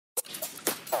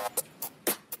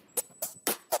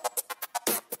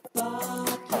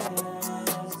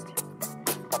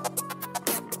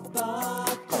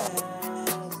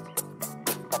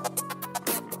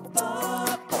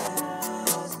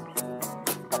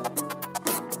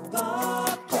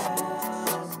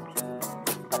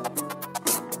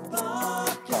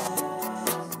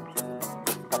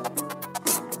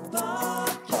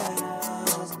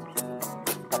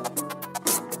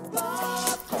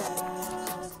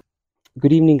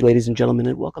Good evening, ladies and gentlemen,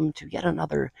 and welcome to yet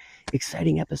another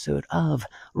exciting episode of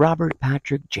Robert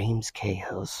Patrick James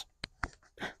Cahill's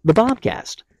The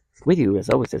Bobcast. With you,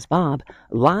 as always, is Bob,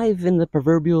 live in the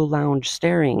proverbial lounge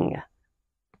staring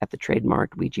at the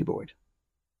trademarked Ouija board.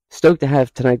 Stoked to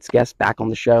have tonight's guest back on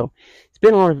the show. It's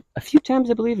been on a few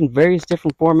times, I believe, in various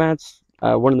different formats.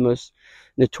 One of the most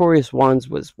notorious ones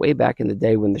was way back in the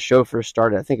day when the show first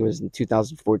started. I think it was in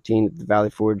 2014 at the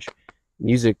Valley Forge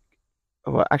Music.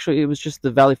 Well, actually, it was just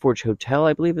the Valley Forge Hotel,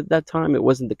 I believe, at that time. It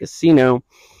wasn't the casino.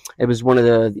 It was one of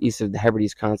the East of the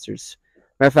Hebrides concerts.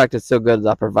 Matter of fact, it's so good that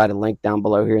I'll provide a link down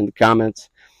below here in the comments.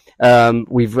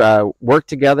 We've worked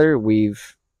together.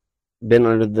 We've been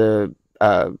under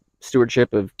the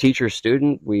stewardship of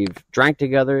teacher-student. We've drank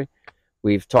together.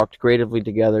 We've talked creatively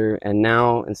together. And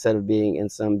now, instead of being in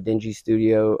some dingy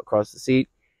studio across the seat,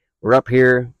 we're up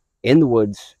here in the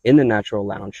woods, in the natural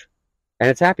lounge. And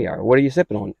it's happy hour. What are you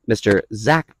sipping on? Mr.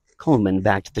 Zac Coleman,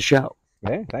 back to the show.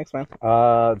 Hey, thanks, man.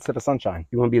 Sip of sunshine.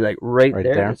 You want to be like right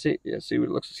there? See what it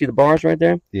looks. See the bars right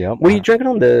there? Yep. What are you drinking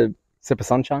on? The sip of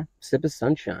sunshine? Sip of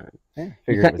sunshine. Yeah,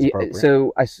 figured it was appropriate.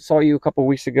 So I saw you a couple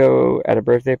weeks ago at a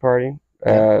birthday party.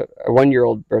 A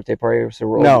 1-year-old birthday party. So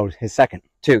no, his second.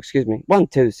 2, excuse me. 1,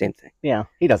 2, same thing. Yeah,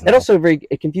 he doesn't. It also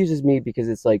it confuses me because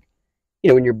it's like,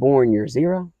 when you're born, you're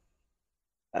 0.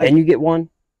 Then you get 1.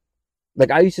 Like,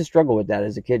 I used to struggle with that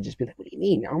as a kid, just be like, what do you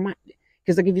mean?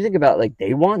 Because, like, if you think about, like,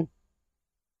 day 1,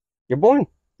 you're born.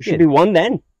 You should be 1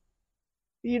 then.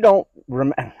 You don't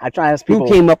remember. I try to ask people.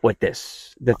 Who came up with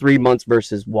this? The 3 months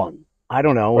versus 1? I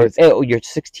don't know. Or, you're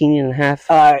 16 and a half,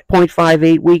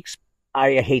 0.58 weeks.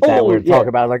 I hate that when we talk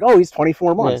about, like, oh, he's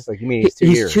 24 months. Yeah. Like, you mean he's 2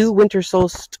 years. He's 2 winter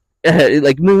solstice,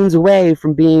 like, moons away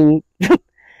from being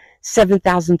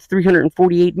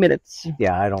 7,348 minutes.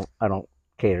 Yeah, I don't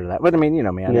cater to that, but I mean, you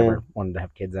know me, I never wanted to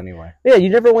have kids anyway. Yeah, you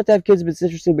never want to have kids, but it's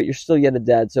interesting, but you're still yet a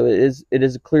dad, so it is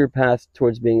a clear path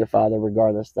towards being a father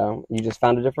regardless, though. You just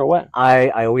found a different way.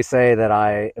 I always say that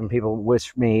and people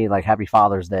wish me, like, happy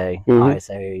Father's Day. I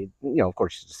say, of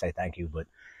course you just say thank you, but,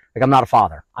 like, I'm not a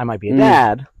father. I might be a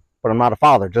dad, but I'm not a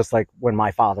father. Just like when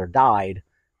my father died,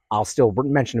 I'll still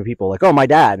mention to people, like, oh, my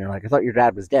dad, and they're like, I thought your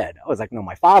dad was dead. I was like, no,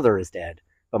 my father is dead,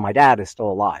 but my dad is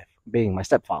still alive, being my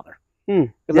stepfather.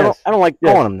 Because I don't like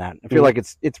calling him that. I feel like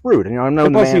it's rude. And, I've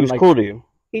known the man. He was cool to you.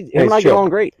 Him and I get along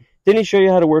great. Didn't he show you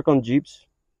how to work on Jeeps?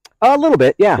 A little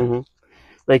bit, yeah.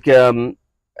 Like,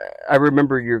 I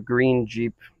remember your green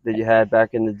Jeep that you had back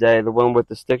in the day, the one with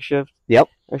the stick shift. Yep.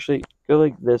 Actually, go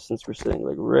like this since we're sitting,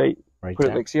 like right put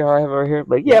there. It, like, see how I have it right here?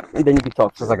 Like, yep. And then you can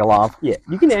talk. Just like a lav. Yeah.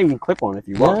 You can even clip on if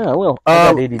you want. Yeah, I will.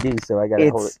 I got ADD, so I got to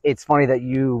hold it. It's funny that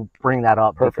you bring that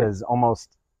up because almost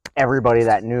everybody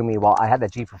that knew me, I had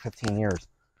that Jeep for 15 years.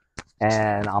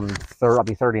 And I'll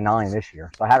be 39 this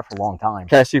year, so I had it for a long time.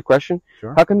 Can I ask you a question?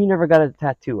 Sure. How come you never got a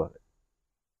tattoo of it?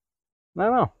 I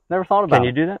don't know. Never thought about it. Can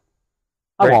you do that?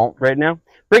 I won't. Right now?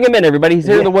 Bring him in, everybody. He's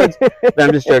here in the woods. No,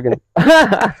 I'm just joking.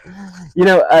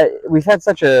 We've had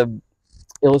such a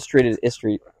illustrated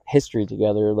history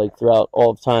together, like, throughout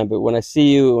all of time. But when I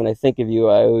see you, when I think of you,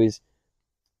 I always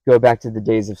go back to the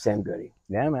days of Sam Goody.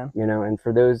 Yeah, man. And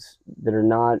for those that are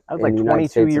not in like the 22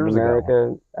 United States years of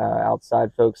America,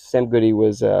 outside folks, Sam Goody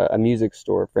was a music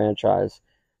store franchise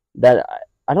that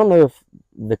I don't know if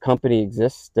the company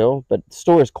exists still, but the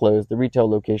store is closed. The retail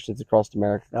locations across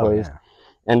America closed.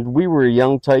 And we were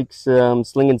young tykes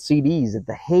slinging CDs at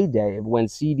the heyday of when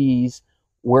CDs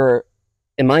were,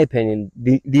 in my opinion,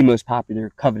 the most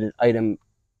popular, coveted item,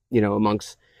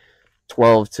 amongst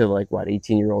 12 to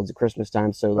 18-year-olds at Christmas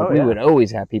time. So we would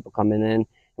always have people coming in, and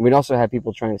we'd also have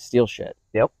people trying to steal shit.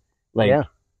 Yep. I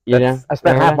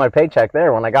spent half my paycheck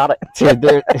there when I got it. So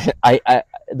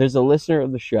there's a listener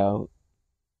of the show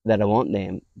that I won't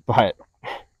name, but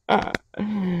I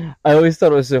always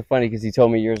thought it was so funny because he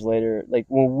told me years later, like,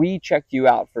 when we checked you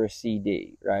out for a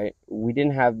CD, right? We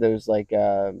didn't have those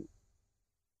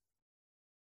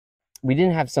we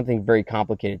didn't have something very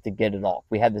complicated to get it off.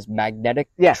 We had this magnetic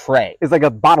tray. It's like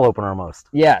a bottle opener almost.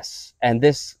 Yes. And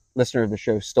this listener of the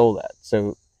show stole that.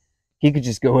 So he could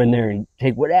just go in there and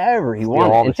take whatever he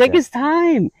wanted and take his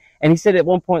time. And he said at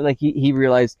one point, like, he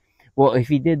realized, well, if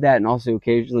he did that and also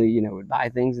occasionally, would buy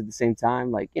things at the same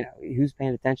time, like, who's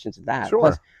paying attention to that? Sure.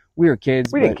 Plus, we were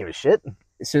kids. We didn't give a shit.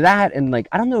 So that, and, like,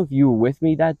 I don't know if you were with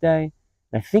me that day.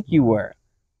 I think you were.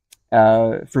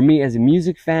 For me, as a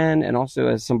music fan, and also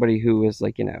as somebody who was,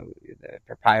 like, the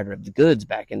proprietor of the goods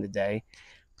back in the day,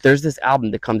 there's this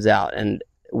album that comes out, and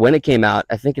when it came out,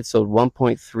 I think it sold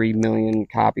 1.3 million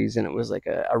copies, and it was like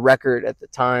a record at the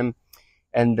time,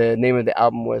 and the name of the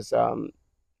album was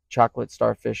Chocolate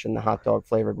Starfish and the Hot Dog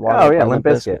Flavored Water. Oh, yeah, Limp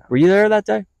Bizkit. Were you there that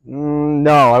day?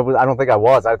 No, I don't think I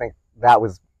was. I think that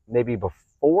was maybe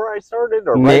before I started,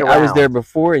 or right around. I was there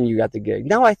before and you got the gig.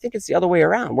 No, I think it's the other way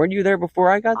around. Weren't you there before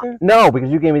I got there? No,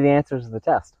 because you gave me the answers to the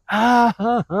test.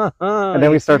 And then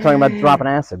we started talking about dropping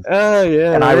acid. Oh,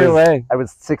 yeah. And I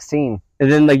was 16.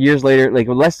 And then, like, years later, like,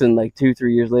 less than, like,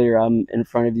 2-3 years later, I'm in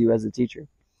front of you as a teacher.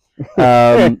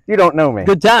 You don't know me.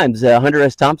 Good times. Hunter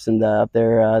S. Thompson up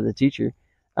there, the teacher.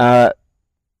 But,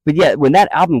 yeah, when that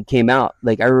album came out,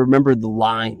 like, I remember the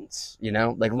lines, you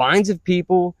know? Like, lines of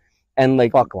people and,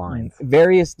 like, fuck lines.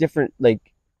 Various different,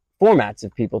 like, formats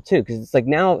of people, too. Because it's like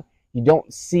now you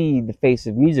don't see the face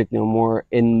of music no more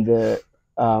in the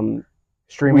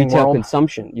streaming retail world.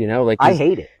 Consumption, you know? Like, I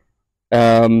hate it.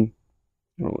 Hold on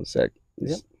one sec.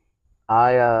 Yep.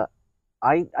 I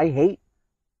hate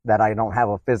that I don't have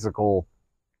a physical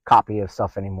copy of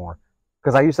stuff anymore.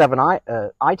 Because I used to have an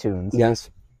iTunes.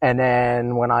 Yes. And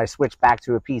then when I switched back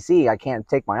to a PC, I can't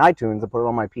take my iTunes and put it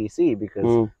on my PC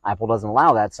because Apple doesn't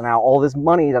allow that. So now all this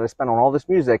money that I spent on all this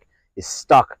music is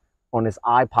stuck on this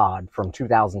iPod from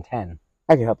 2010.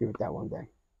 I can help you with that one day.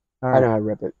 Right. I know how to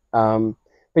rip it.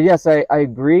 But yes, I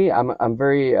agree. I'm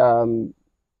very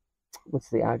what's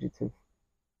the adjective?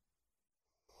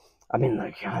 I mean,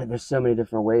 like, God, there's so many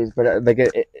different ways, but like,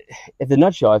 in the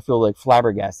nutshell, I feel like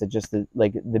flabbergasted. Just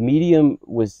like the medium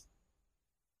was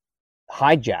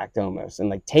hijacked almost, and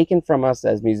like taken from us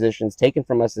as musicians, taken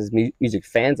from us as music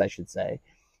fans, I should say,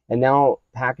 and now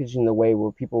packaged in the way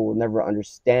where people will never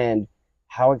understand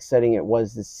how exciting it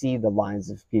was to see the lines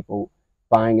of people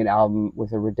buying an album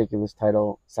with a ridiculous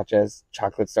title such as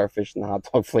Chocolate Starfish and the Hot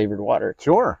Dog Flavored Water.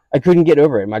 Sure. I couldn't get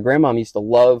over it. My grandmom used to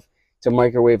love to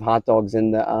microwave hot dogs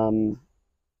in the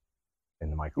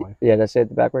microwave. Yeah, did I say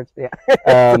it backwards? Yeah.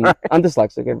 I'm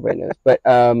dyslexic, everybody knows. But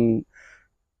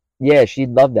yeah, she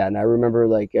loved that. And I remember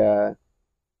like the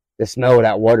smell of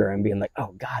that water and being like,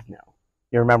 oh God, no.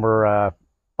 You remember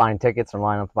buying tickets or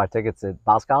lining up to buy tickets at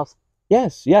Bobcast?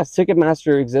 Yes.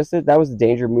 Ticketmaster existed. That was a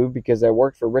danger move because I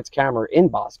worked for Ritz Camera in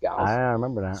Boscos. I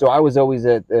remember that. So I was always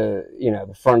at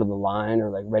the front of the line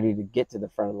or like ready to get to the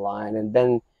front of the line. And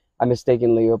then I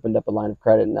mistakenly opened up a line of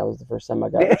credit, and that was the first time I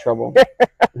got in trouble.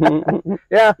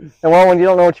 Yeah. And well, when you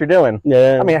don't know what you're doing.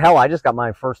 Yeah. I mean, hell, I just got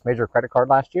my first major credit card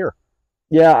last year.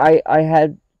 Yeah, I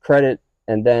had credit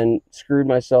and then screwed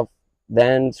myself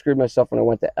when I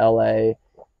went to LA.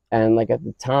 And like at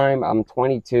the time, I'm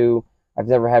 22. I've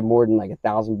never had more than like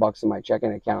 $1,000 in my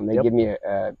checking account. And they give me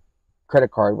a credit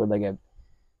card with like a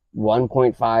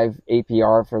 1.5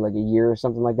 APR for like a year or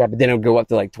something like that. But then it'll go up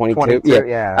to like 22.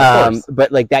 Yeah.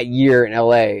 But like that year in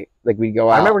LA, like we'd go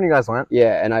out. I remember when you guys went.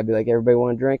 Yeah, and I'd be like, everybody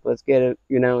want a drink? Let's get it,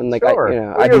 you know? And like,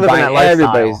 sure. I'd be buying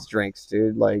everybody's drinks,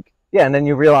 dude. Like, yeah, and then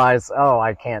you realize, oh,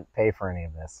 I can't pay for any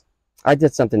of this. I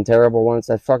did something terrible once.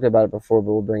 I've talked about it before,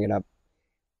 but we'll bring it up.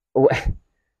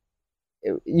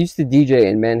 It used to DJ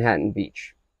in Manhattan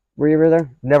Beach. Were you ever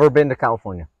there? Never been to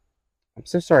California. I'm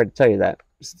so sorry to tell you that,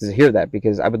 to hear that,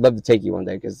 because I would love to take you one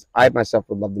day, because I myself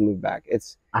would love to move back.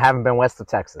 I haven't been west of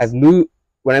Texas.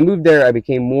 When I moved there, I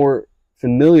became more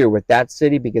familiar with that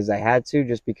city because I had to,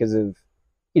 just because of,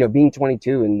 being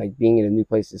 22 and like being in a new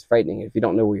place is frightening if you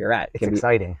don't know where you're at. It's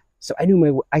exciting. So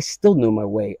I still know my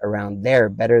way around there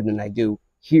better than I do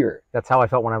here. That's how I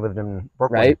felt when I lived in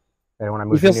Brooklyn. Right? And when I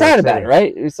moved you feel to New sad York about City. it,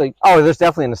 right? It's like, oh, there's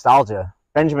definitely a nostalgia.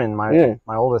 Benjamin,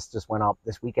 my oldest, just went up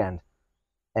this weekend,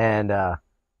 and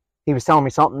he was telling me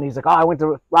something. He's like, "Oh, I went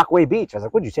to Rockaway Beach." I was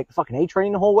like, "Would you take the fucking A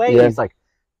train the whole way?" Yeah. He's like,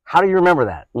 "How do you remember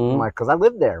that?" Mm-hmm. I'm like, "Because I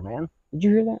lived there, man." Did you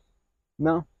hear that?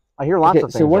 No, I hear lots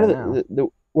of things. So one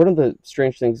right one of the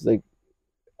strange things, like,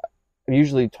 I'm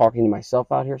usually talking to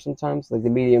myself out here sometimes. Like the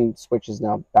medium switches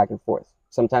now back and forth.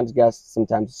 Sometimes guests,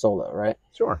 sometimes solo, right?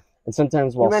 Sure. And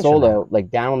sometimes while solo, like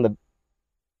down on the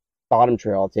bottom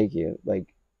trail, I'll take you.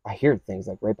 Like I hear things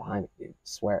like right behind me, dude. I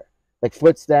swear, like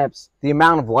footsteps. The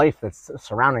amount of life that's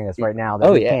surrounding us right now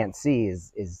that we can't see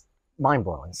is mind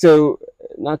blowing. So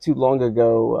not too long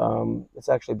ago, it's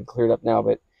actually been cleared up now,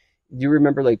 but do you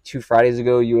remember like 2 Fridays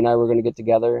ago, you and I were going to get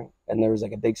together and there was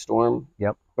like a big storm?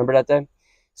 Yep. Remember that day?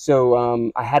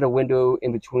 So I had a window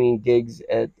in between gigs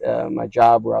at my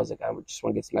job where I was like, I just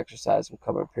want to get some exercise and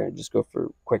come up here and just go for a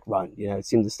quick run. It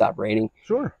seemed to stop raining.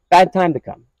 Sure. Bad time to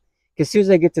come. Because as soon as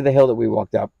I get to the hill that we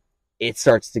walked up, it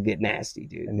starts to get nasty,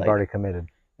 dude. And you've already committed.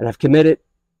 And I've committed,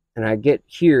 and I get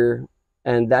here,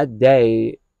 and that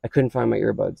day, I couldn't find my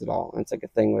earbuds at all. And it's like a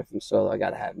thing with them solo. I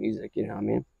got to have music, you know what I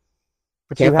mean?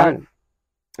 But can't find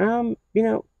them.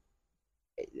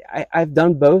 I've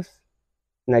done both,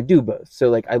 and I do both. So,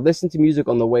 like, I listen to music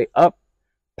on the way up,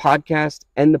 podcast,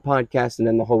 end the podcast, and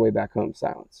then the whole way back home,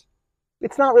 silence.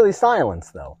 It's not really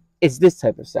silence, though. It's this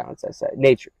type of silence, I say.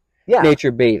 Nature. Yeah.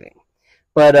 Nature bathing.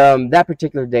 But that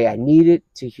particular day, I needed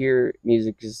to hear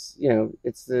music because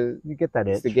it's you get that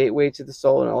it's itch. the gateway to the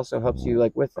soul, and it also helps you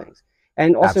like with things,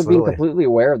 and also Absolutely. being completely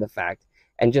aware of the fact,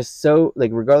 and just so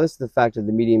like regardless of the fact that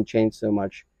the medium changed so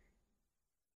much,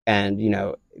 and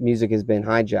music has been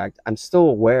hijacked, I'm still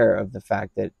aware of the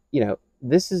fact that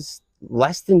this is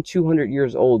less than 200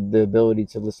 years old. The ability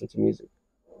to listen to music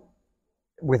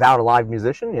without a live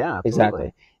musician, yeah, absolutely.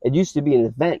 Exactly. It used to be an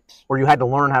event where you had to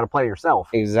learn how to play yourself.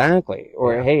 Exactly.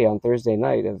 Or hey, on Thursday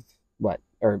night of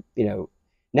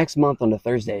next month on a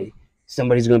Thursday,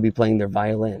 somebody's going to be playing their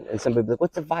violin, and somebody be like,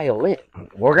 "What's a violin?"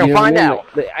 We're going to find out.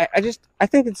 Like, I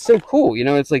think it's so cool.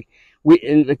 It's like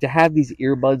to have these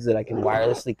earbuds that I can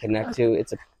wirelessly connect to.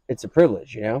 It's a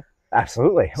privilege.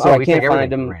 Absolutely. So I can't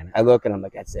find them. I look and I'm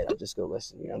like, that's it. I'll just go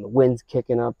listen. The wind's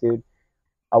kicking up, dude.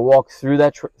 I walk through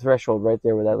that threshold right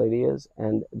there where that lady is,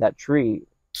 and that tree.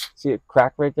 See it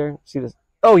crack right there? See this?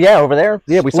 Oh, yeah, over there?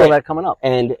 Yeah, we saw that coming up.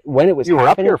 And when it was You were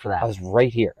up here for that. I was right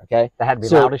here, okay? That had to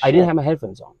be loud as shit. I didn't have my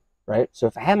headphones on, right? So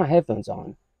if I had my headphones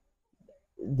on,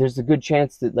 there's a good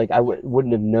chance that, like, I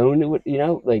wouldn't have known it would,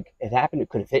 like, it happened. It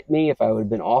could have hit me if I would have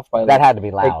been off by, like... That had to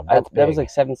be loud. That was, like,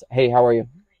 7... Hey, how are you?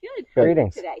 Good.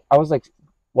 Greetings. Today. I was, like,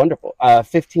 wonderful.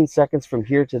 15 seconds from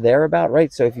here to there about,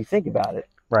 right? So if you think about it...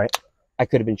 Right. I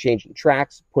could have been changing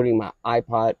tracks, putting my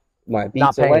iPod... my beats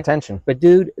not paying away. Attention. But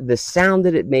dude, the sound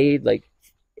that it made, like,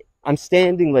 I'm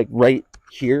standing like right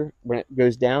here when it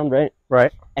goes down, right?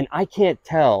 Right. And I can't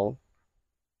tell.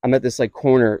 I'm at this like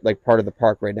corner, like part of the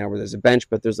park right now where there's a bench,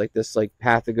 but there's like this like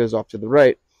path that goes off to the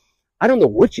right. I don't know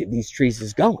which of these trees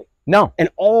is going. No. And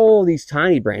all these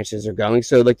tiny branches are going.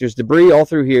 So like there's debris all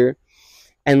through here.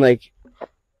 And like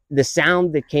the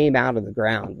sound that came out of the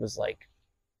ground was like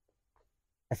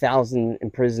 1,000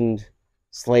 imprisoned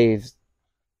slaves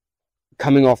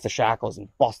coming off the shackles and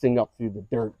busting up through the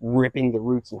dirt, ripping the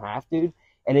roots in half, dude.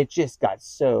 And it just got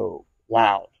so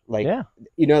loud. Like,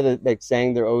 the like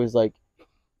saying they're always like,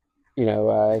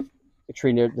 a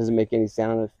tree doesn't make any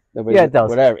sound if nobody. Yeah, it does.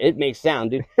 Whatever. It makes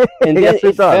sound, dude. And then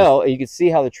it fell, and you could see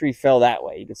how the tree fell that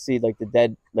way. You could see like the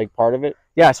dead like part of it.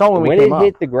 Yeah, I saw when it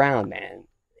hit the ground, man.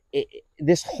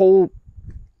 This whole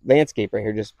landscape right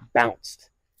here just bounced.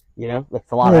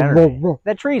 That's a lot of energy.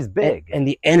 That tree's big. And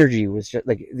the energy was just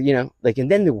like,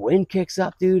 and then the wind kicks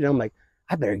up, dude. And I'm like,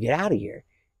 I better get out of here.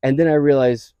 And then I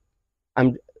realize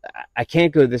I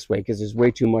can't go this way because there's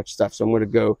way too much stuff. So I'm going to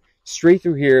go straight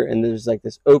through here. And there's like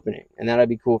this opening, and that'd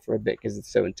be cool for a bit because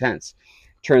it's so intense.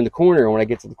 Turn the corner. And when I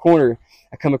get to the corner,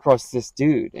 I come across this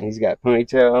dude, and he's got a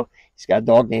ponytail. He's got a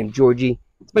dog named Georgie.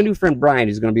 It's my new friend Brian,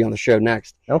 who's going to be on the show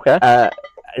next. Okay.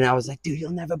 And I was like, dude,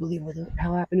 you'll never believe what the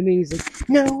hell happened to me. He's like,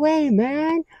 no way,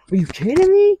 man. Are you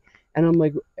kidding me? And I'm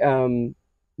like,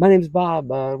 my name's Bob.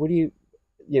 What do you,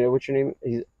 what's your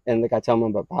name? And like I tell him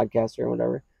I'm a podcaster or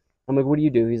whatever. I'm like, what do you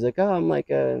do? He's like, oh, I'm like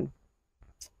a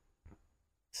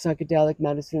psychedelic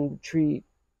medicine retreat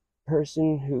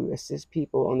person who assists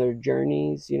people on their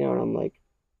journeys, And I'm like,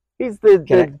 he's the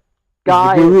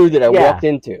guy, the guru that I walked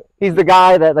into. He's the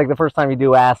guy that, like, the first time you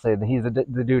do acid, he's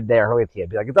the dude there with you.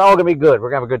 Be like, it's all gonna be good. We're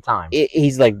gonna have a good time.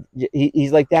 He's like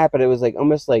that, but it was like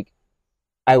almost like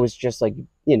I was just like,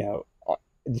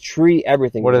 the tree,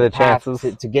 everything. What are the chances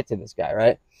to get to this guy,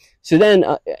 right? So then,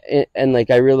 and like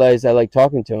I realized I like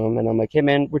talking to him, and I'm like, hey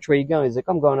man, which way are you going? He's like,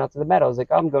 I'm going out to the meadow. I was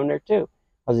like, I'm going there too.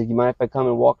 I was like, you mind if I come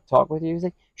and talk with you? He's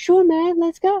like, sure, man,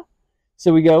 let's go.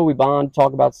 So we go, we bond,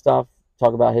 talk about stuff,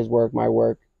 talk about his work, my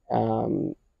work.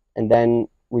 And then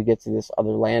we get to this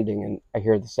other landing, and I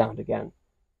hear the sound again.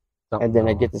 And then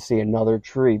I get to see another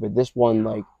tree, but this one,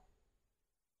 like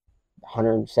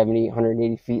 170,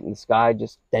 180 feet in the sky,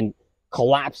 just then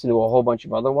collapsed into a whole bunch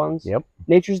of other ones. Yep.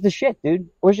 Nature's the shit, dude.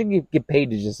 I wish I could get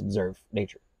paid to just observe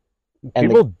nature. And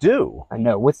people do. I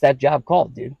know. What's that job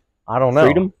called, dude? I don't know.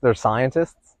 Freedom? They're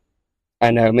scientists.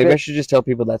 I know. Maybe I should just tell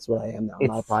people that's what I am now. I'm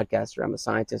not a podcaster. I'm a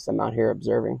scientist. I'm out here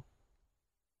observing.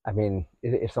 I mean,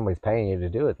 if somebody's paying you to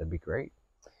do it, that'd be great.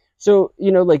 So,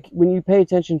 like when you pay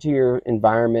attention to your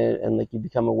environment and like you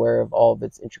become aware of all of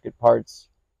its intricate parts,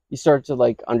 you start to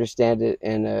like understand it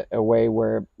in a way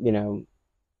where,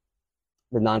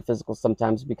 the non-physical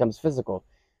sometimes becomes physical.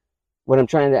 What I'm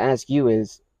trying to ask you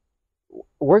is,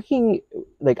 working,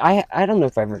 like I don't know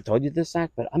if I ever told you this,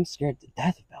 Zach, but I'm scared to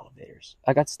death of elevators.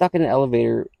 I got stuck in an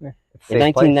elevator in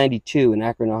 1992 in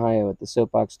Akron, Ohio at the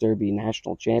Soapbox Derby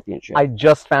National Championship. I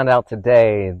just found out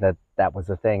today that was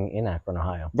a thing in Akron,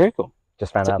 Ohio. Very cool.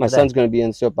 Just found out my today. son's going to be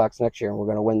in the Soapbox next year, and we're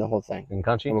going to win the whole thing. In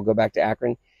country? And we'll go back to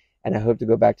Akron, and I hope to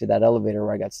go back to that elevator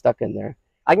where I got stuck in there.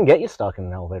 I can get you stuck in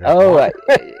an elevator. Oh,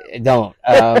 don't.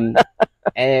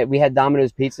 And we had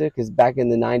Domino's Pizza because back in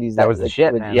the 90s, that was the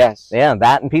shit, man. Yes. Yeah,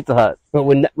 that and Pizza Hut. But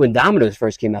when Domino's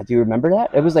first came out, do you remember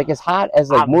that? It was like as hot as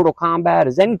like Mortal Kombat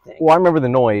as anything. Well, I remember the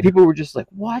Noid. People were just like,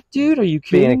 "What, dude? Are you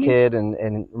kidding?" Being a kid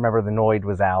and remember the Noid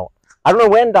was out. I don't know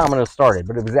when Domino's started,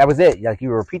 but that was it. Like you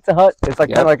were a Pizza Hut. It's like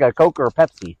kind of like a Coke or a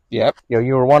Pepsi. Yep. You know,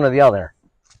 you were one or the other.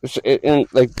 And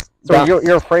like, so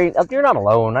you're afraid. You're not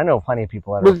alone. I know plenty of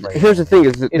people that are afraid. Here's the thing: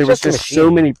 is that there was just so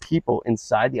many people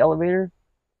inside the elevator.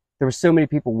 There were so many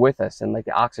people with us, and like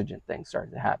the oxygen thing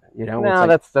started to happen. You know, no,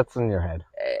 like, that's in your head.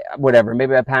 Whatever.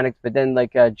 Maybe I panicked, but then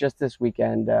like just this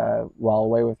weekend, while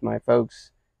away with my folks,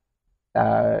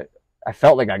 I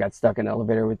felt like I got stuck in an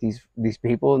elevator with these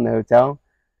people in the hotel,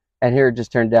 and here it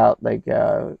just turned out like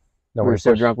we were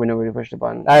so drunk we nobody pushed the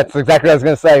button. That's exactly what I was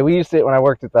gonna say. We used to when I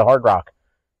worked at the Hard Rock.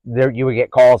 There, you would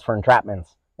get calls for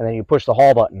entrapments, and then you push the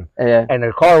hall button, and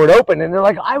the car would open, and they're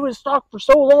like, "I was stuck for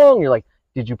so long." You're like,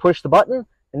 "Did you push the button?"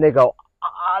 And they go,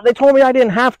 "They told me I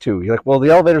didn't have to." You're like, "Well,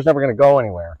 the elevator's never going to go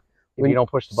anywhere if you don't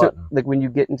push the button." Like when you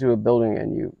get into a building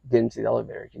and you get into the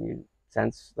elevator, can you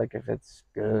sense like if it's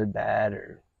good, bad,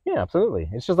 or? Yeah, absolutely.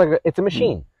 It's just like it's a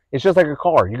machine. It's just like a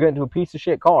car. You get into a piece of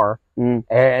shit car,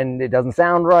 and it doesn't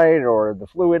sound right, or the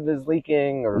fluid is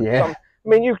leaking, or something. I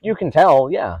mean, you can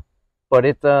tell, but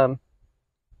it's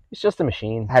just a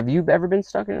machine. Have you ever been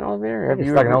stuck in an elevator? Have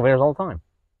you stuck in elevators all the time?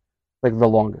 Like the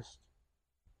longest?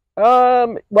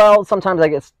 Well, sometimes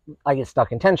I get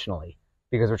stuck intentionally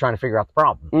because we're trying to figure out the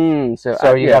problem.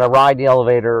 So you got to ride the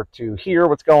elevator to hear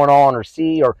what's going on or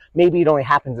see, or maybe it only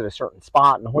happens at a certain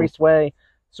spot in the hoistway.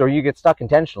 So you get stuck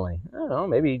intentionally. I don't know,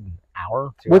 maybe an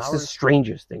hour, 2 hours. What's the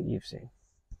strangest thing you've seen?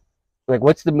 Like,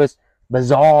 what's the most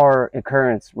bizarre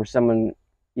occurrence where someone,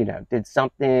 did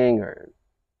something, or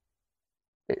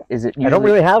is it usually... I don't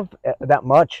really have that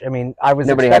much. I mean, I was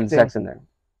Nobody having sex in there?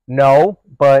 No,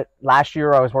 but last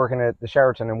year I was working at the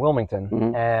Sheraton in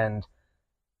Wilmington, and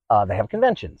they have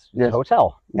conventions,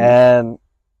 hotel. And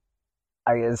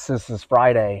I guess this is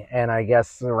Friday, and I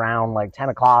guess around like 10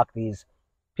 o'clock, these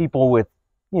people with,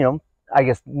 I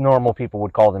guess normal people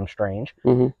would call them strange,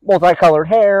 multicolored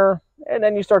hair, and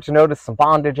then you start to notice some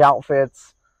bondage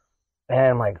outfits, and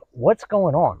I'm like, what's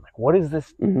going on? Like, what is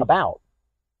this about?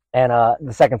 And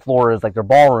the second floor is like their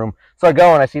ballroom. So I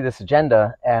go and I see this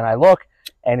agenda, and I look,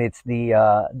 and it's the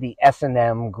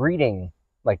S&M greeting,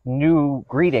 like new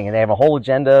greeting, and they have a whole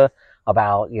agenda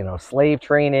about slave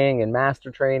training and master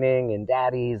training and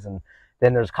daddies, and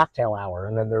then there's cocktail hour,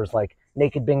 and then there's like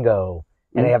naked bingo,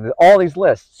 and they have all these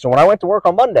lists. So when I went to work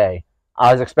on Monday,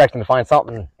 I was expecting to find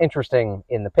something interesting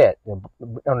in the pit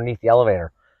underneath the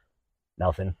elevator.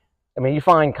 Nothing. I mean, you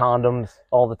find condoms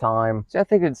all the time. See, I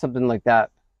think it's something like that.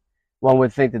 One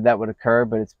would think that would occur,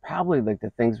 but it's probably like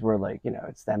the things where like,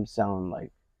 it's them selling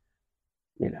like,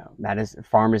 medicine,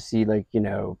 pharmacy, like,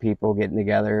 people getting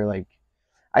together. Like,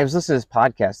 I was listening to this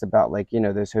podcast about like,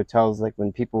 those hotels, like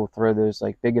when people throw those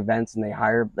like big events and they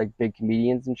hire like big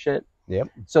comedians and shit. Yep.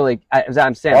 So like, as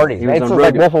Adam Sandler, parties. he was on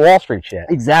like Wolf of Wall Street shit.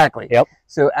 Exactly. Yep.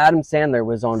 So Adam Sandler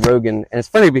was on Rogan, and it's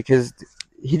funny because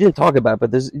he didn't talk about it,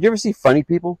 but did you ever see Funny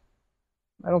People?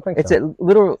 I don't think it's so.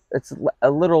 It's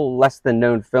a little less than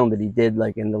known film that he did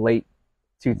like in the late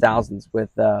 2000s with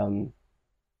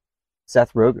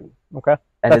Seth Rogen. Okay.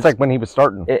 And that's like when he was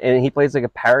starting. And he plays like a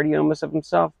parody almost of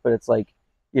himself, but it's like,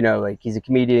 like he's a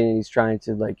comedian and he's trying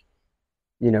to like,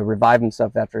 revive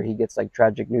himself after he gets like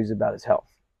tragic news about his health.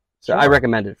 So I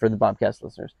recommend it for the Bobcast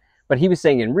listeners. But he was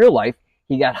saying in real life,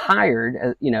 he got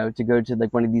hired, to go to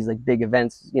like one of these like big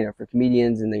events, for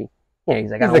comedians, and he's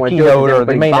like, I don't want to do it. Or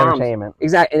the main entertainment.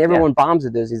 Exactly. And everyone bombs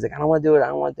at this. He's like, I don't want to do it. I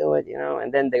don't want to do it.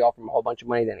 And then they offer him a whole bunch of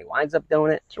money. Then he winds up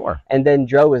doing it. Sure. And then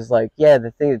Joe is like, yeah,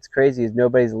 the thing that's crazy is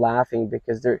nobody's laughing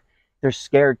because they're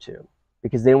scared to,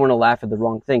 because they don't want to laugh at the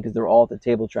wrong thing because they're all at the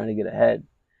table trying to get ahead.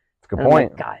 That's a good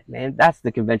point. Like, God, man, that's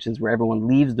the conventions where everyone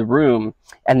leaves the room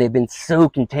and they've been so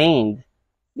contained.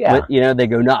 Yeah. But, they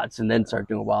go nuts and then start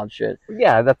doing wild shit.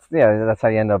 Yeah, that's how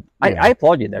you end up. I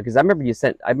applaud you though, because I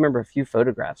remember a few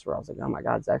photographs where I was like, oh my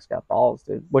God, Zach's got balls,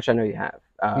 dude. Which I know you have.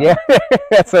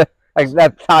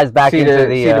 That ties back into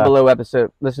the below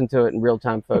episode. Listen to it in real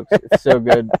time, folks. It's so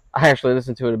good. I actually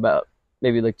listened to it about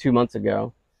maybe like 2 months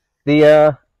ago.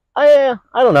 I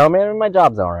don't know, man. My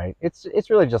job's all right. It's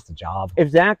really just a job. If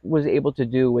Zach was able to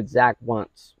do what Zach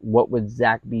wants, what would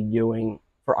Zach be doing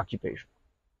for occupation?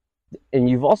 And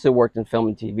you've also worked in film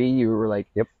and TV. You were like,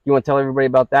 yep. You want to tell everybody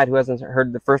about that who hasn't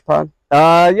heard the first pod?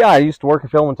 Yeah, I used to work in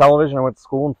film and television. I went to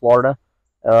school in Florida,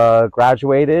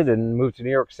 graduated and moved to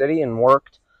New York City and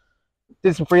worked,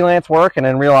 did some freelance work, and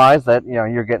then realized that,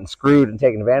 you're getting screwed and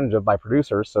taken advantage of by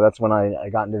producers. So that's when I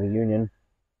got into the union.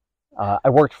 I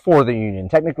worked for the union.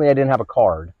 Technically, I didn't have a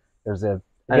card. There's a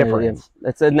difference.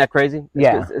 Isn't that crazy?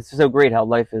 Yeah. It's so great how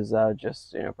life is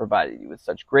just provided you with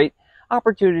such great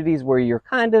opportunities where you're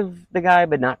kind of the guy,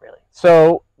 but not really.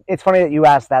 So it's funny that you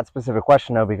asked that specific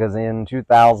question, though, because in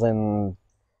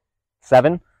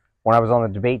 2007, when I was on the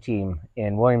debate team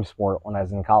in Williamsport when I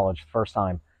was in college the first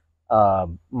time,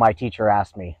 my teacher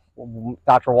asked me,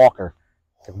 Dr. Walker,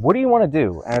 what do you want to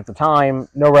do? And at the time,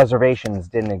 no reservations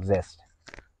didn't exist.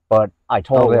 But I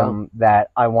told him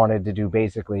that I wanted to do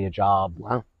basically a job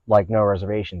like no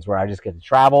reservations, where I just get to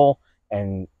travel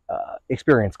and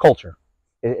experience culture,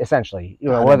 essentially.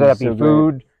 Whether that be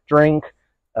food, drink,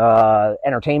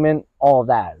 entertainment, all of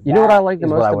that. You know what I like the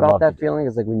most about that feeling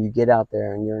is like when you get out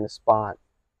there and you're in a spot,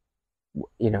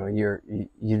 you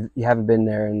haven't been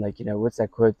there, and like what's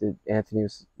that quote that Anthony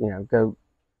was go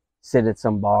sit at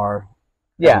some bar.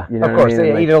 Yeah, and, of course. Eat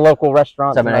at a local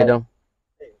restaurant.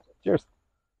 Cheers.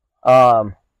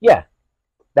 Yeah,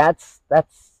 that's.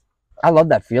 I love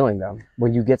that feeling though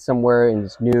when you get somewhere and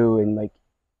it's new and like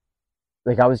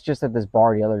I was just at this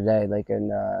bar the other day, like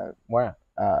in where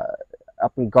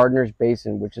up in Gardner's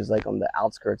Basin, which is like on the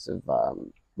outskirts of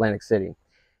Atlantic City,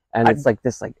 and it's like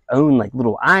this own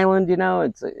little island,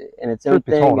 it's and its own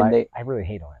thing. And I really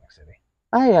hate Atlantic City.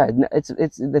 Oh yeah,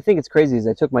 it's the thing. It's crazy is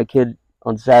I took my kid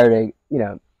on Saturday,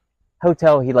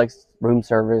 hotel. He likes room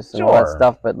service and all that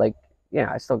stuff, but I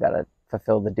still gotta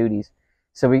fulfill the duties.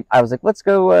 So I was like, let's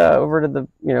go over to the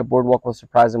boardwalk. We'll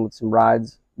surprise him with some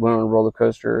rides. Went on a roller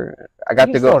coaster. I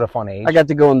got to go at a fun age. I got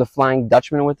to go on the Flying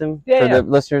Dutchman with him. For the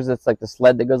listeners, it's like the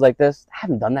sled that goes like this. I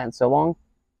haven't done that in so long,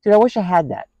 dude. I wish I had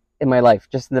that in my life,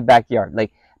 just in the backyard.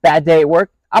 Like bad day at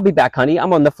work, I'll be back, honey.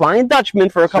 I'm on the Flying Dutchman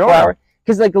for a couple hours.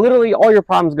 Because literally all your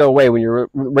problems go away when you're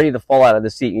ready to fall out of the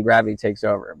seat and gravity takes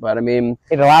over. But I mean,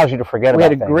 it allows you to forget about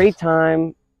things. We had a great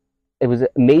time. It was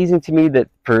amazing to me that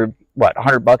for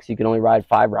 $100 you can only ride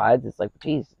 5 rides. It's like,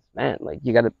 Jesus, man,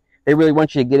 they really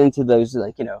want you to get into those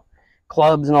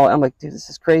clubs and all. I'm like, dude, this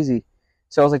is crazy.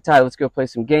 So I was like, Ty, let's go play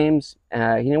some games. He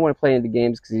didn't want to play any of the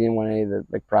games because he didn't want any of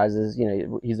the prizes.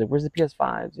 He's like, where's the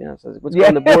PS5s? So I was like, let's go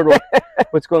on the boardwalk.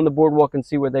 Let's go on the boardwalk and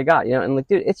see what they got. And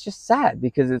dude, it's just sad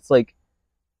because it's like,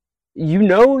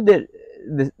 that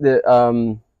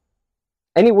the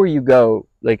anywhere you go,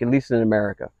 at least in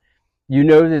America,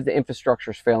 that the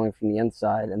infrastructure is failing from the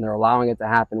inside, and they're allowing it to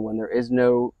happen when there is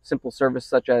no simple service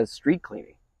such as street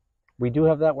cleaning. We do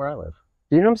have that where I live.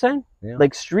 Do you know what I'm saying? Yeah.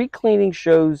 Street cleaning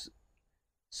shows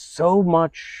so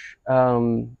much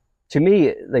to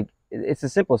me. It's the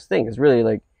simplest thing. It's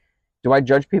really do I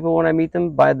judge people when I meet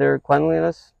them by their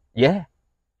cleanliness? Yeah.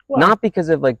 Well, not because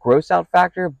of gross out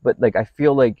factor, but I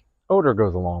feel odor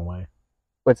goes a long way.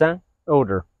 What's that?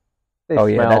 Odor. They smell,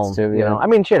 yeah, that's too. Yeah. I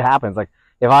mean, shit happens. If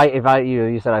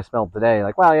you said I smelled today,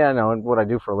 well, yeah, no, what I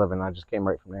do for a living, I just came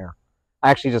right from there. I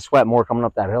actually just sweat more coming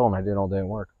up that hill than I did all day at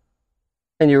work.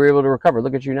 And you were able to recover.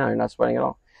 Look at you now; you're not sweating at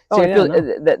all. See, I feel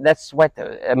that's sweat.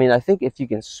 Though. I mean, I think if you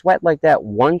can sweat like that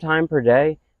one time per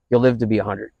day, you'll live to be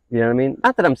 100. You know what I mean?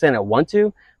 Not that I'm saying I want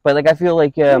to, but I feel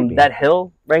that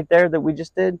hill right there that we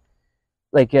just did.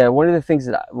 One of the things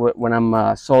that when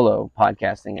I'm solo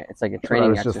podcasting, it's like a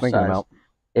training exercise.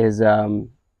 Is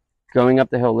going up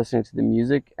the hill, listening to the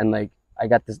music, and I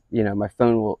got this. My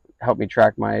phone will help me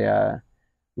track my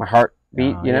my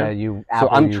heartbeat. So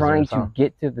I'm trying to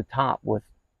get to the top with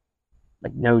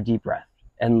no deep breath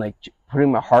and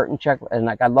putting my heart in check. And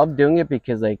I love doing it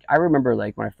because I remember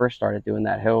when I first started doing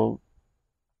that hill,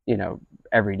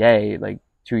 every day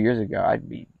 2 years ago, I'd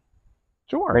be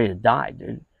ready to die,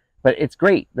 dude. But it's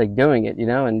great doing it,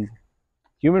 and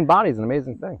human body is an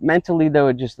amazing thing. Mentally though,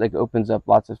 it just opens up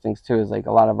lots of things too. Is a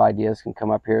lot of ideas can come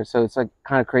up here. So it's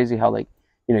kind of crazy how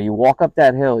you walk up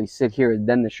that hill, you sit here, and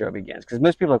then the show begins. Because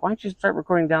most people are like, why don't you start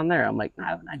recording down there? I'm like,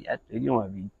 nah, not yet, dude. You don't want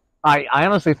to be. I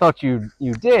honestly thought you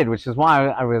did, which is why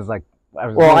I was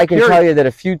well, I can tell you that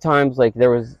a few times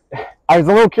there was I was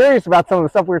a little curious about some of the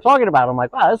stuff we were talking about. I'm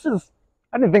like, wow,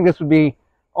 I didn't think this would be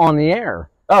on the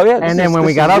air. Oh yeah. And then when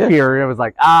we got up here, it was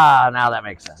like, now that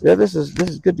makes sense. Yeah, this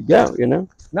is good to go,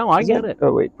 No, I get it.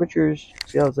 Oh wait, put yours.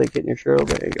 See how it's getting your shirt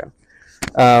over? There you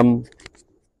go.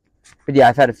 But yeah,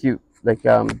 I've had a few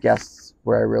guests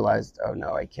where I realized, oh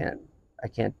no, I can't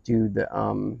do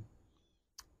the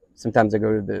Sometimes I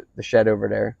go to the shed over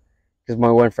there because my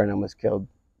one friend almost killed.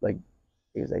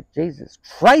 He was like, Jesus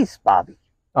Christ, Bobby.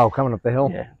 Oh, coming up the hill.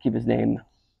 Yeah, keep his name.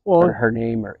 Or her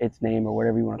name, or its name, or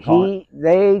whatever you want to call it.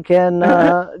 They can,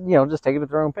 just take it at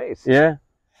their own pace. Yeah.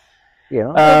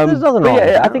 There's nothing wrong.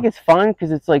 Yeah, I think it's fun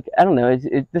because it's I don't know.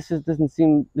 It doesn't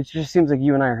seem. It just seems like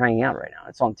you and I are hanging out right now.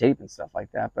 It's on tape and stuff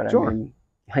like that. But sure. I mean,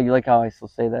 you like how I still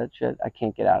say that shit? I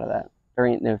can't get out of that. there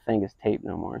ain't no thing as tape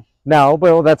no more. No,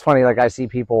 but that's funny. Like I see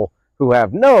people who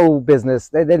have no business,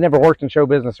 they never worked in show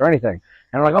business or anything, and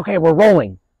they're like, okay, we're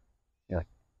rolling. You're like,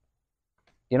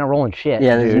 you're not rolling shit.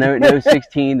 Yeah, there's dude. no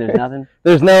 16, there's nothing.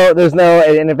 There's no,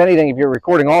 and if anything, if you're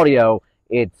recording audio,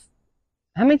 it's.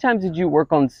 How many times did you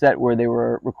work on set where they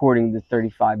were recording the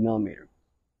 35 millimeter?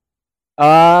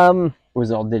 Or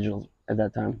was it all digital at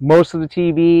that time? Most of the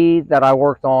TV that I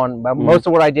worked on, most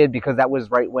of what I did, because that was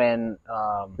right when,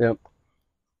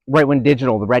 right when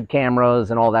digital, the red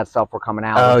cameras and all that stuff were coming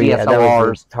out. Oh, the yeah, that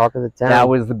was the talk of the town. That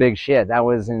was the big shit. That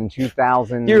was in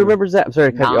 2000. Do you remember that? I'm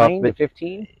sorry to cut you off, but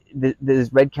 15?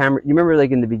 This red camera, you remember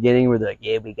like in the beginning where they're like,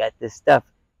 yeah, we got this stuff,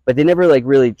 but they never like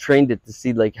really trained it to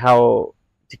see like how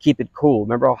to keep it cool.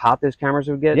 Remember how hot those cameras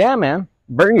would get? Yeah, man.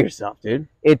 Burn yourself, dude.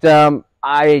 It,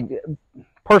 I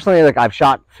personally, like, I've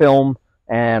shot film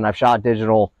and I've shot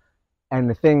digital, and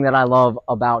the thing that I love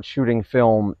about shooting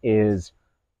film is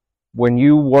when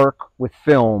you work with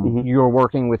film, you're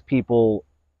working with people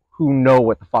who know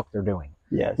what the fuck they're doing.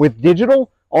 Yes. With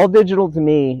digital, all digital to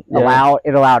me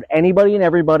allowed anybody and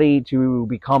everybody to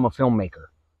become a filmmaker,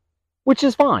 which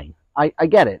is fine. I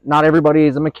get it. Not everybody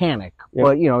is a mechanic,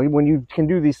 but you know, when you can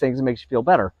do these things, it makes you feel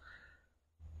better.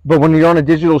 But when you're on a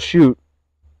digital shoot,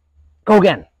 go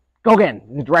again, go again.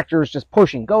 The director is just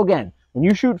pushing, go again. When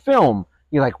you shoot film,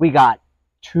 you're like, we got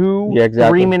 2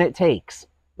 3-minute takes.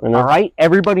 All right,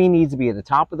 everybody needs to be at the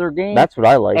top of their game. That's what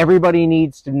I like. Everybody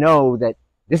needs to know that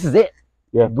this is it.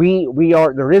 Yeah, we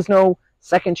are. There is no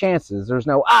second chances. There's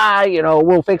no you know,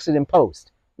 we'll fix it in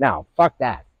post. No, fuck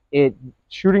that.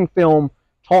 Shooting film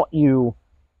taught you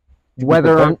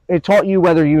whether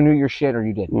you knew your shit or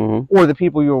you didn't, or the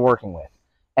people you were working with.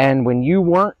 And when you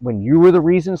were the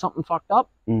reason something fucked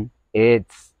up,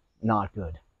 it's not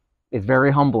good. It's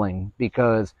very humbling,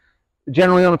 because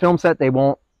generally on a film set they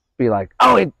won't be like,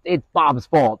 oh, it's Bob's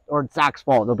fault or it's Zach's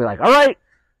fault. They'll be like, all right,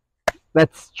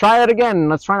 let's try it again.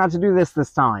 Let's try not to do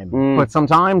this time. But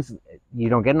sometimes you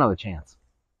don't get another chance.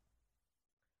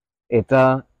 It's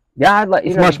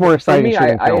much more exciting. For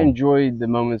me, I enjoyed the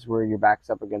moments where your back's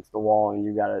up against the wall and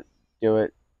you got to do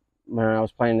it. When I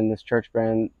was playing in this church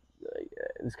band,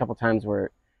 there's a couple times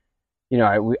where, you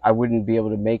know, I wouldn't be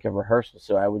able to make a rehearsal,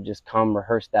 so I would just come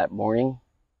rehearse that morning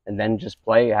and then just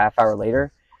play a half hour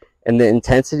later. And the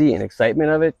intensity and excitement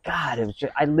of it, God, it was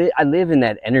just, I live in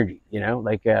that energy, you know,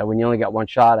 like when you only got one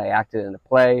shot, I acted in a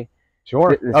play.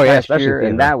 Sure. Especially year,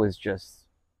 and that was just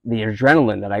the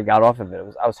adrenaline that I got off of it.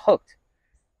 I was hooked.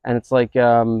 And it's like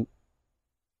a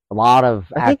lot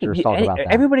of actors talk about that.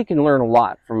 Everybody can learn a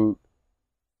lot from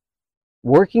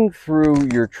working through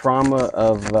your trauma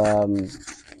of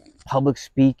public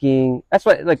speaking. That's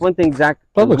why, like, one thing, Zach.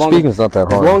 Public speaking is not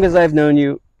that hard. As long as I've known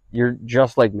you, you're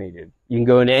just like me, dude. You can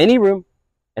go into any room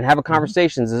and have a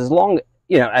conversation as long,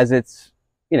 you know, as it's,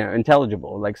 you know,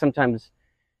 intelligible. Like sometimes,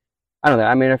 I don't know.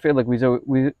 I mean, I feel like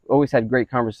we've always had great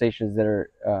conversations that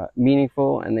are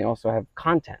meaningful, and they also have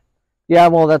content. Yeah,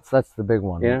 well, that's the big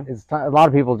one. Yeah, a lot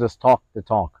of people just talk to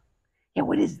talk. Yeah,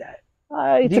 what is that?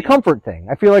 It's a comfort thing.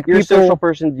 I feel like you're a social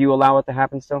person. Do you allow it to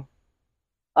happen still?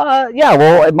 Yeah.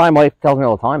 Well, my wife tells me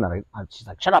all the time that she's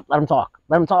like, "Shut up, let them talk,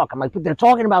 let them talk." I'm like, "But they're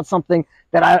talking about something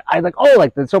that I like." Oh,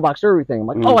 like the soapbox surgery thing. I'm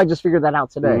like, "Oh, I just figured that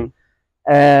out today."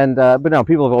 And but no,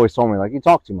 people have always told me like, "You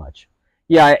talk too much."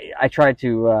 Yeah, I try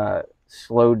to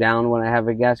slow down when I have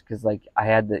a guest, because like I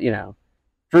had the, you know,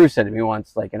 Drew said to me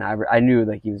once, like, and I knew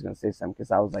like he was going to say something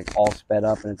because I was like all sped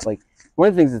up, and it's like one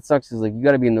of the things that sucks is like you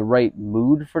got to be in the right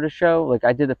mood for the show. Like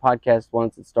I did the podcast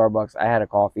once at Starbucks. I had a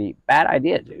coffee. Bad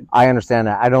idea, dude. I understand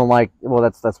that. I don't like. Well,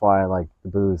 that's why I like the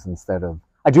booze instead of.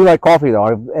 I do like coffee though.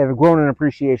 I've grown an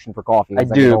appreciation for coffee. I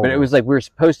do, but it was like we were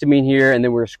supposed to meet here, and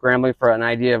then we were scrambling for an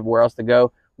idea of where else to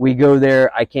go. We go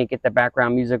there. I can't get the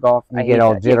background music off. I get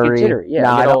all jittery. Yeah,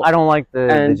 no, I don't like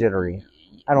the jittery.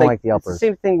 I don't like the uppers. It's the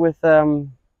same thing with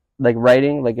like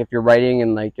writing. Like if you're writing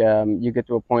and like you get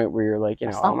to a point where you're like, you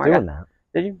know, oh my God. That.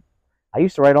 Did you? I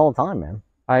used to write all the time, man.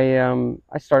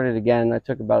 I started again. I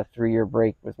took about a 3-year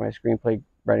break with my screenplay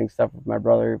writing stuff with my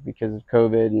brother because of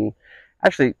COVID. And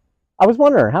actually, I was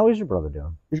wondering, how is your brother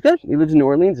doing? He's good. He lives in New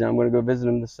Orleans, and I'm going to go visit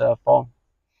him this fall.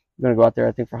 I'm going to go out there,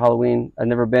 I think, for Halloween. I've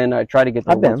never been. I tried to get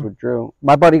there once with Drew.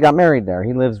 My buddy got married there.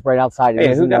 He lives right outside.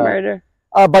 Hey, who got married there?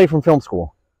 A buddy from film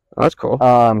school. Oh, that's cool.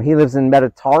 He lives in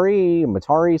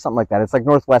Matari, something like that. It's like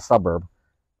northwest suburb.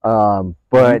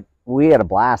 But we had a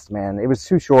blast, man. It was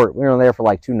too short. We were there for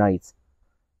like 2 nights.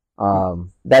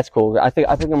 That's cool. I think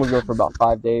I'm gonna go for about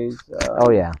 5 days.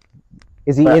 Oh yeah.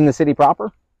 Is he in the city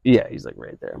proper? Yeah, he's like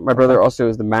right there. My brother also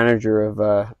is the manager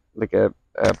of like a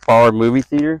bar movie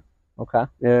theater. Okay.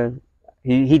 Yeah.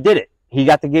 He did it. He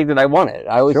got the gig that I wanted.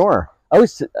 I I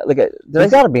was like,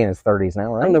 he's got to be in his 30s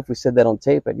now, right? I don't know if we said that on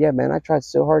tape, but yeah, man, I tried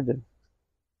so hard to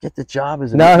get the job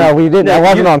as a No, we didn't. That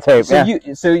wasn't on tape.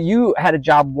 So you had a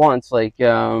job once, like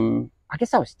I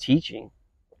guess I was teaching,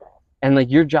 and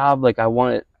like your job, like I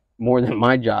wanted more than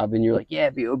my job, and you're like, yeah,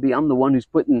 Bob, I'm the one who's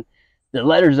putting the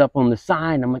letters up on the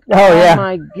sign. I'm like, oh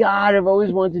my god, I've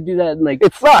always wanted to do that, and like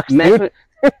it sucks, dude.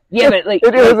 Yeah, but like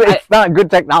it's not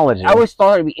good technology. I always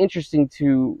thought it'd be interesting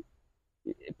to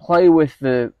play with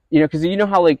the, because you know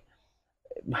how like,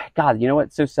 my God, you know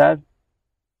what's so sad?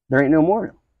 There ain't no more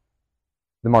of them.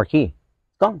 The marquee,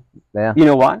 it's gone. Yeah. You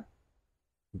know why?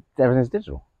 Everything's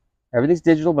digital. Everything's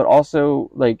digital, but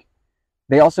also like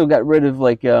they also got rid of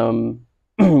like when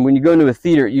you go into a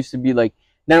theater, it used to be like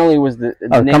not only was the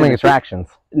name coming attractions.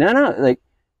 No, like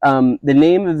the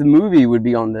name of the movie would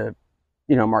be on the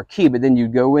marquee, but then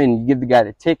you'd go in, you give the guy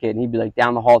the ticket, and he'd be like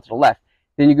down the hall to the left.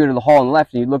 Then you go to the hall on the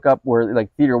left, and you look up where like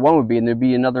theater 1 would be, and there'd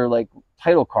be another like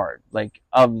title card like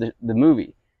of the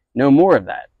movie. No more of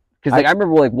that, because like I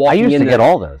remember like walking. I used to get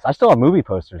all those. I still have movie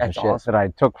posters and shit that I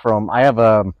took from. I have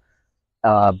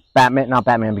Batman, not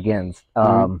Batman Begins,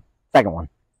 second one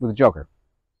with the Joker,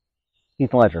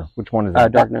 Heath Ledger. Which one is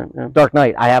that? Dark Knight. Yeah. Dark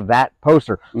Knight. I have that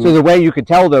poster. So the way you could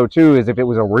tell though too is if it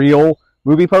was a real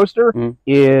movie poster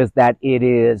is that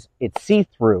it's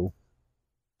see-through.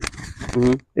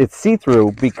 It's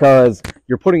see-through because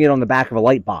you're putting it on the back of a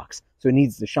light box, so it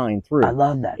needs to shine through. I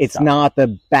love that. It's not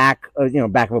the back,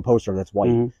 back of a poster that's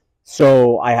white.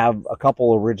 So I have a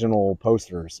couple original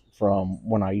posters from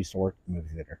when I used to work at the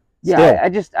movie theater. Yeah,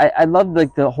 I love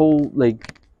like the whole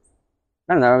like.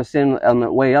 I don't know. I was saying on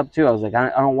the way up too. I was like, I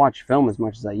don't watch film as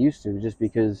much as I used to, just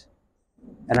because.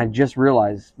 And I just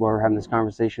realized while we're having this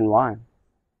conversation why.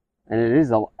 And it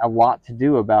is a lot to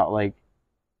do about like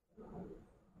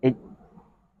it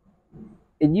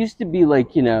used to be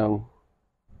like,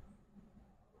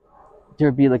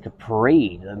 there'd be like a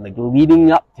parade and like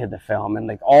leading up to the film and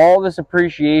like all this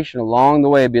appreciation along the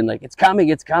way being like, it's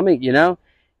coming,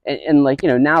 and like,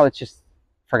 now it's just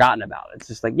forgotten about. It's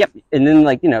just like, yep. And then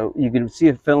like, you can see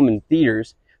a film in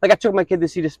theaters. Like I took my kid to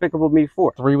see Despicable Me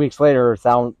 4. 3 weeks later, it's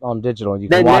out on digital. You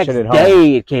can watch it at home. The next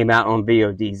day it came out on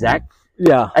VOD, Zach.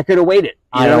 Yeah. I could have waited.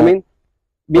 You know what I mean?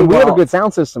 But we have a good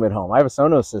sound system at home. I have a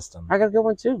Sonos system. I got a good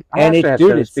one too. I and have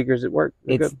Sonos speakers at work.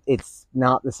 It's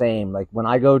not the same. Like when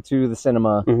I go to the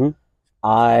cinema,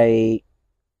 I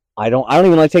don't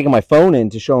even like taking my phone in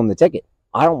to show them the ticket.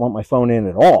 I don't want my phone in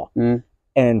at all.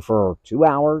 And for 2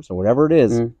 hours or whatever it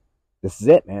is, this is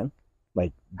it, man.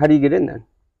 Like, how do you get in then?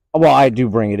 Well, I do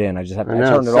bring it in. I just have to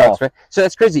turn it off. Right? So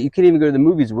that's crazy. You can't even go to the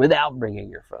movies without bringing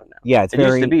your phone now. Yeah, it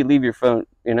used to be leave your phone.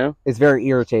 It's very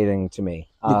irritating to me.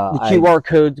 The QR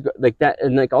codes like that,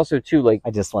 and like also too, like I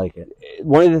dislike it.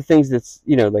 One of the things that's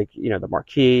the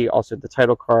marquee, also the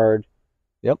title card.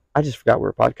 Yep. I just forgot we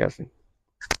were podcasting.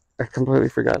 I completely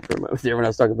forgot for a moment there when I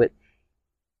was talking, but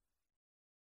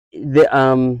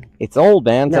it's old,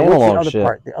 man. It's analog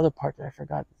shit. The other part that I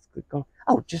forgot.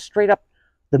 Oh, just straight up.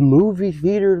 The movie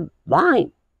theater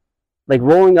line, like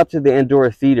rolling up to the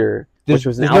Andorra Theater, which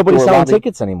was nobody selling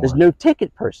tickets anymore. There's no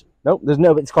ticket person. Nope, there's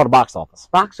no. It's called a box office.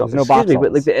 Box office. There's no box office.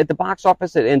 But like at the box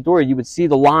office at Andorra, you would see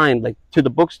the line like to the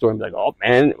bookstore and be like, "Oh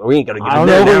man, we ain't gonna get in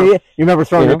there now." You remember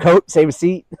throwing your coat, save a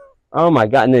seat? Oh my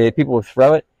god! And then people would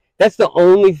throw it. That's the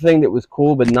only thing that was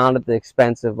cool, but not at the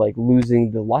expense of like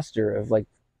losing the luster of like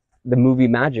the movie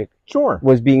magic. Sure,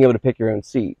 was being able to pick your own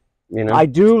seat. I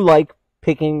do like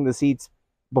picking the seats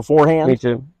beforehand. Me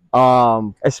too.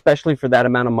 Especially for that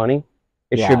amount of money,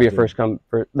 it should be a first come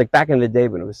for. Like back in the day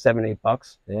when it was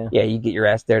 $7-8. Yeah, you get your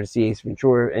ass there to see Ace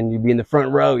Ventura, and you'd be in the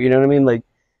front row. You know what I mean? Like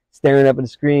staring up at the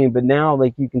screen. But now,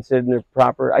 like you can sit in there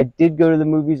proper. I did go to the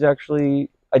movies actually.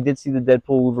 I did see the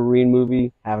Deadpool Wolverine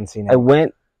movie. Haven't seen it. I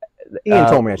went. Ian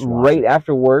told me I should watch right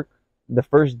after work the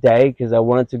first day because I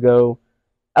wanted to go.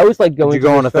 I was like going. Did you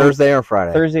go on a Thursday or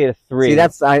Friday? Thursday at 3. See,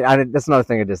 that's another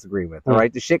thing I disagree with. All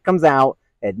right, the shit comes out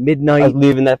at midnight. I was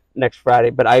leaving that next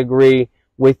Friday, but I agree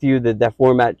with you that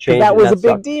format changed. That was a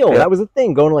big deal. Yeah. That was a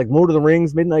thing. Going to like Lord of the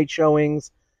Rings midnight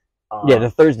showings. The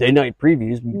Thursday night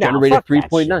previews generated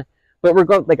 3.9. But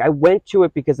regardless, like I went to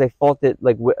it because I thought that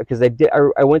because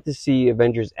I went to see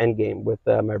Avengers Endgame with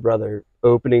my brother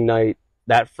opening night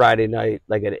that Friday night,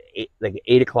 like at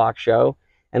 8 o'clock show,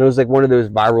 and it was like one of those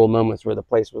viral moments where the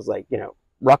place was like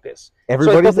ruckus.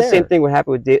 Everybody's so I thought the same thing would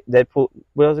happen with Deadpool.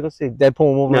 What was I going to say? Deadpool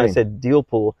and Wolverine. No, I said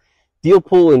Dealpool.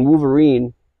 Dealpool and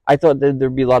Wolverine. I thought that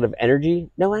there'd be a lot of energy.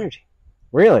 No energy.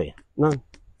 Really? None.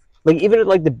 Like even at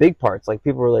like the big parts, like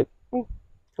people were like.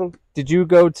 Did you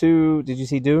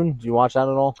see Dune? Did you watch that at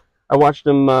all? I watched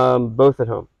them both at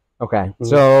home. Okay.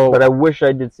 So, but I wish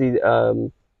I did see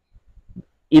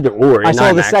either or. I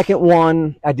saw IMAX. the second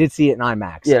one. I did see it in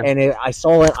IMAX. Yeah. And I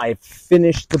saw it. I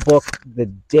finished the book the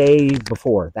day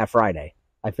before, that Friday.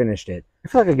 I finished it. I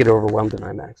feel like I get overwhelmed in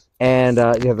IMAX. And,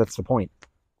 yeah, that's the point.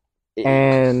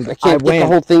 And I can't get the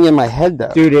whole thing in my head,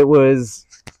 though. Dude, it was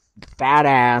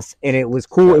badass, and it was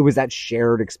cool. It was that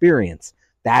shared experience.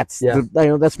 That's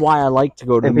that's why I like to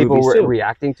go to the movies, people were too.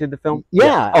 reacting to the film?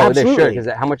 Yeah, Oh, absolutely. they should,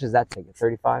 because how much is that ticket?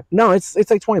 $35? No, it's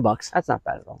like $20. That's not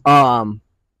bad at all.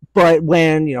 But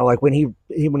when, like when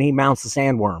he mounts the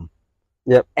sandworm,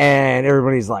 yep, and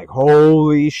everybody's like,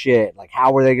 holy shit, like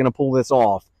how are they going to pull this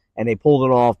off? And they pulled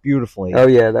it off beautifully. Oh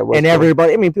yeah, that was. And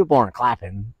everybody, I mean, people aren't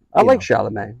clapping. I like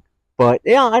Chalamet. But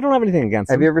yeah, I don't have anything against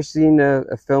him. Have you ever seen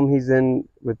a film he's in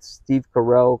with Steve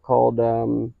Carell called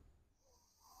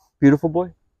Beautiful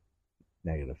Boy?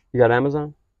 Negative. You got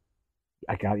Amazon?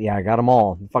 I got them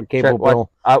all. Fuck cable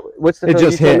bill. What's the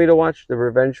film you told me to watch? The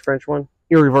Revenge French one?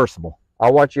 Irreversible.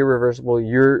 I'll watch Irreversible.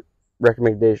 Your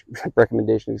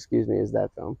recommendation, excuse me, is that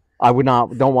film. I would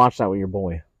not. Don't watch that with your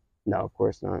boy. No, of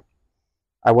course not.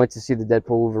 I went to see the Deadpool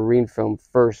Wolverine film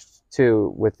first,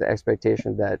 too, with the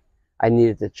expectation that I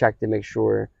needed to check to make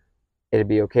sure it'd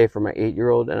be okay for my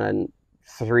 8-year-old. And then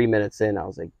 3 minutes in, I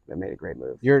was like, I made a great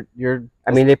move.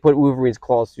 I mean, they put Wolverine's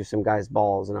claws through some guy's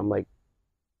balls, and I'm like,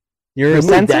 you're a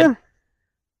censor?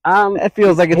 That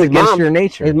feels like it's against your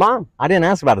nature. His mom. I didn't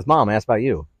ask about his mom. I asked about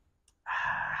you.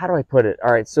 How do I put it?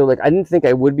 All right, so like I didn't think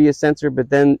I would be a censor, but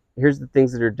then here's the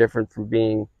things that are different from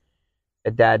being a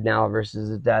dad now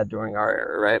versus a dad during our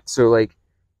era, right? So like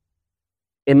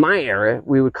in my era,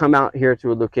 we would come out here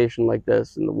to a location like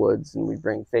this in the woods, and we'd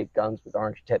bring fake guns with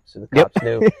orange tips, so the cops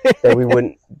knew that we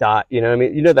wouldn't die. You know what I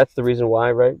mean? You know that's the reason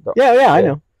why, right? Yeah, I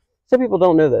know. Some people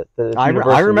don't know that. I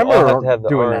remember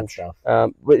doing that stuff.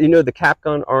 But you know the cap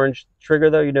gun orange trigger,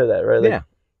 though? You know that, right? Like, yeah.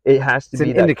 It has to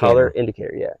be that color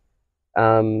indicator, yeah.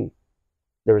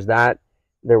 There was that.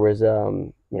 There was,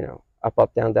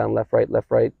 up, down, left,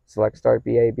 right, select, start,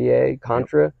 BA,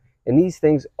 Contra. Yep. And these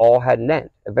things all had an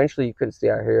end. Eventually, you couldn't stay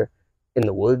out here in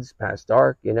the woods past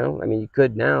dark, I mean, you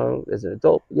could now as an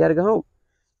adult, but you had to go home.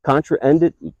 Contra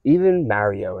ended. Even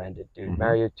Mario ended, dude. Mm-hmm.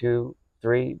 Mario 2,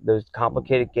 3, those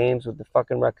complicated games with the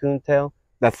fucking raccoon tail.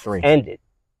 That's 3. Ended.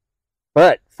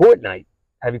 But Fortnite,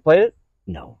 have you played it?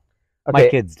 No. Okay. My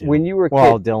kids do. When you were a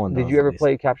kid, Dylan did you ever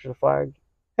play Capture the Flag?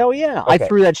 Hell yeah. Okay. I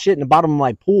threw that shit in the bottom of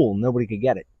my pool. Nobody could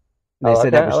get it. And they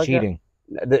said that was cheating.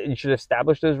 You should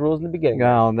establish those rules in the beginning.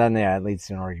 No, then it leads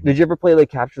to an argument. Did you ever play like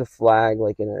Capture the Flag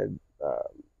like in a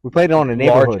we played it on a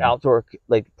neighborhood. Large outdoor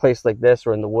like place like this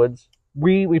or in the woods?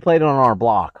 We played it on our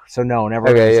block. So no, never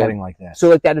in a setting like that. So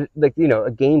like that, like,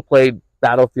 a gameplay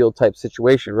battlefield type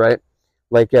situation, right?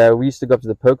 Like we used to go up to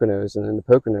the Poconos, and in the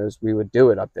Poconos we would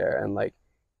do it up there, and like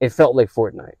it felt like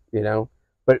Fortnite,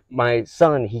 But my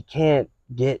son, he can't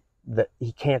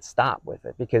stop with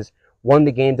it because one,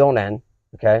 the game don't end,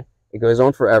 okay? It goes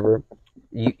on forever.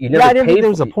 You never I didn't think there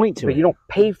was a point to it. But you don't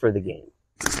pay for the game.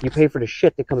 You pay for the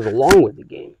shit that comes along with the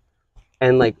game.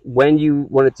 And like when you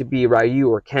want it to be Ryu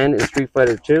or Ken in Street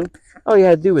Fighter 2, all you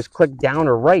had to do is click down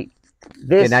or right.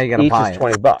 This now you gotta each buy is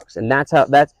 $20, and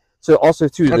that's so also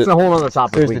too. That's a whole other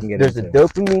topic we can get into. There's a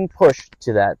dopamine push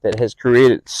to that has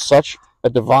created such a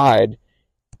divide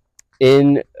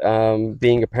in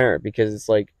being a parent, because it's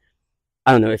like,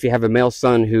 I don't know, if you have a male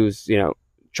son who's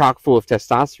chock full of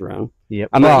testosterone. Yep.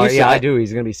 I'm not used to it. I do.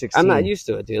 He's gonna be 16. I'm not used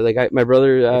to it, dude. Like my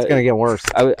brother. It's gonna get worse.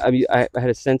 I had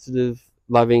a sensitive,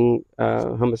 loving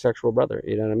homosexual brother.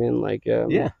 You know what I mean? Like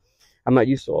yeah. I'm not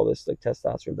used to all this like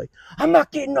testosterone. Like, I'm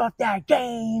not getting off that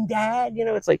game, Dad.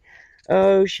 It's like,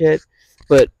 oh shit.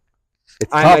 But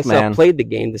I myself played the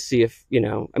game to see if I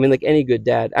mean, like any good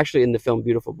dad. Actually, in the film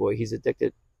Beautiful Boy, he's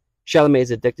addicted. Chalamet's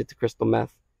addicted to crystal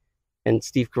meth, and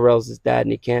Steve Carell's his dad,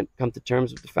 and he can't come to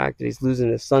terms with the fact that he's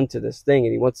losing his son to this thing,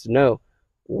 and he wants to know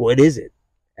what is it.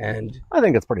 And I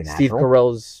think it's pretty natural. Steve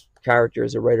Carell's character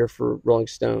is a writer for Rolling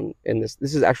Stone, and this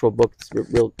is actual book. This is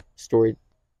a real story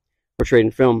portrayed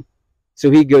in film. So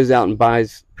he goes out and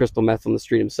buys crystal meth on the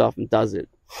street himself and does it.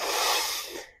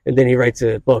 And then he writes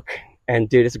a book. And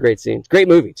dude, it's a great scene. It's a great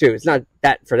movie too. It's not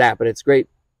that for that, but it's great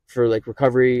for like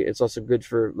recovery. It's also good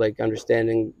for like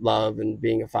understanding love and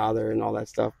being a father and all that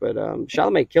stuff. But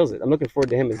Chalamet kills it. I'm looking forward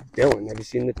to him as Dylan. Have you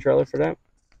seen the trailer for that?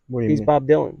 What do you mean? He's Bob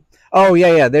Dylan. Oh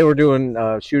yeah. They were doing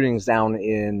shootings down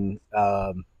in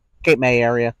Cape May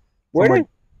area. Where?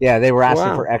 Yeah, they were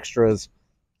asking for extras,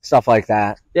 stuff like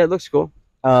that. Yeah, it looks cool.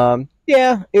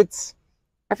 Yeah,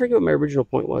 I forget what my original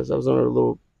point was. I was on a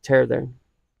little tear there.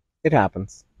 It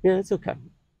happens. Yeah, it's okay.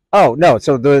 Oh, no.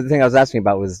 So the thing I was asking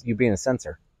about was you being a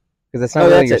censor. Because it's not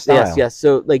really your style. Yes.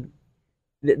 So, like,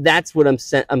 that's what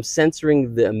I'm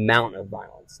censoring the amount of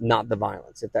violence, not the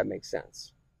violence, if that makes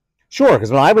sense. Sure,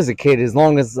 because when I was a kid, as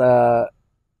long as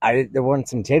there weren't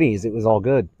some titties, it was all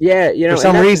good. Yeah, you know, for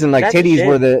some reason, like titties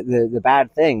were the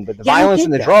bad thing, but the violence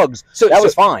and the drugs, that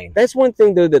was fine. That's one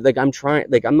thing though that like I'm trying,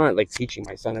 like I'm not like teaching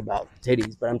my son about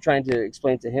titties, but I'm trying to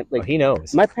explain to him, like he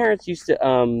knows. My parents used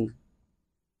to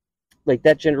like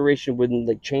that generation wouldn't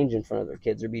like change in front of their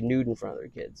kids or be nude in front of their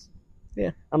kids.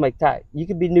 Yeah, I'm like, Ty, you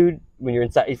can be nude when you're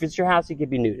inside. If it's your house, you can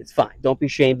be nude. It's fine. Don't be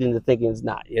shamed into thinking it's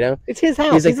not. You know, it's his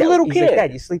house. He's a little kid. He's like,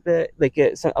 Dad, you sleep like.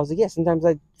 So I was like, yeah. Sometimes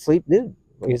I sleep nude.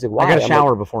 He's like, why? I got a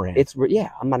shower beforehand.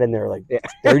 I'm not in there like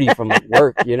dirty from like,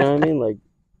 work. You know what I mean? Like,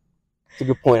 it's a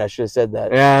good point. I should have said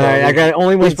that. Yeah, I got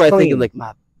only one's probably clean. thinking like,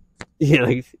 my,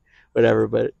 like whatever.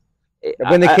 But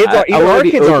when the kids are, even our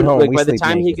kids aren't home. Like by the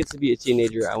time he gets to be a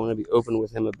teenager, I want to be open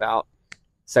with him about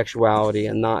sexuality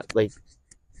and not like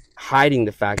hiding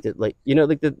the fact that, like, you know,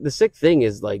 like the sick thing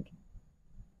is, like,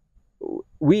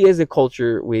 we as a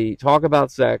culture, we talk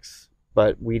about sex,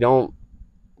 but we don't,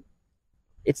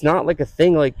 it's not like a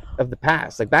thing like of the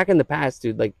past. Like back in the past,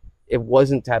 dude, like it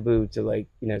wasn't taboo to, like,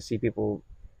 you know, see people,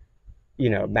 you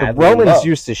know, the Romans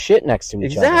used to shit next to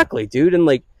each other. Exactly, dude. And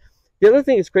like the other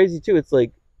thing is crazy too, it's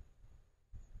like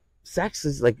sex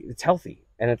is like, it's healthy,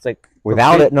 and it's like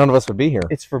without it, none of us would be here.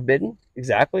 It's forbidden.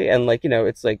 Exactly. And like, you know,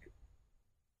 it's like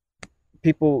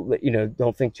people, you know,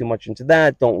 don't think too much into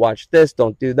that, don't watch this,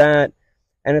 don't do that.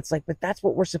 And it's like, but that's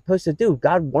what we're supposed to do.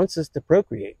 God wants us to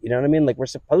procreate. You know what I mean? Like, we're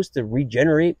supposed to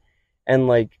regenerate. And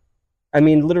like, I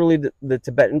mean, literally the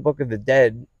Tibetan Book of the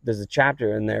Dead, there's a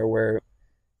chapter in there where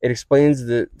it explains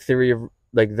the theory of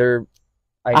like their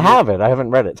idea. I have it. I haven't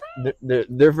read it.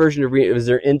 Their version of it was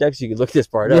their index. You could look this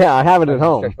part up. Yeah, I have it at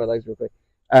home. Stretch my legs real quick.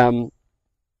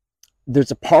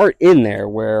 There's a part in there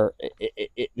where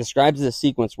it describes a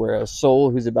sequence where a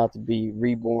soul who's about to be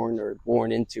reborn or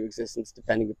born into existence,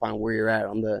 depending upon where you're at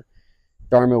on the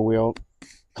Dharma wheel,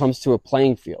 comes to a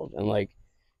playing field. And like,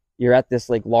 you're at this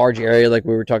like large area, like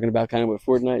we were talking about kind of with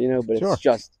Fortnite, you know, but it's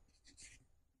just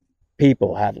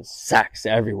people having sex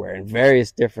everywhere in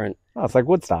various different it's like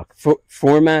Woodstock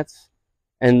formats.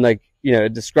 And like, you know,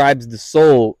 it describes the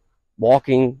soul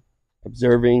walking,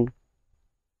 observing,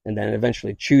 and then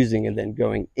eventually choosing and then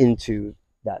going into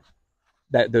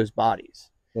those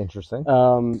bodies. Interesting.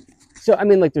 So I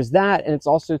mean, like, there's that, and it's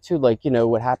also too, like, you know,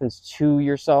 what happens to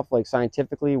yourself, like,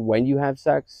 scientifically when you have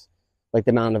sex, like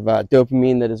the amount of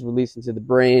dopamine that is released into the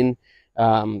brain.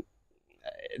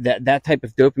 That type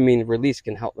of dopamine release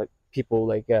can help, like, people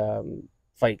like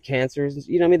fight cancers.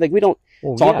 You know what I mean? Like, we don't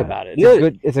talk about it.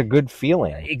 It's a good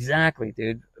feeling. Exactly,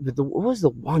 dude. But what was the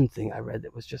one thing I read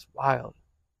that was just wild?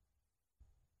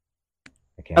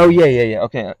 Oh, yeah.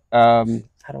 Okay. How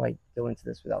do I go into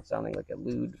this without sounding like a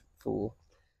lewd fool?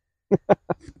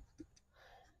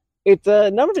 It's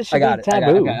none of it should be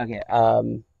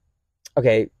taboo.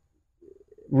 Okay.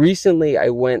 Recently, I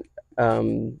went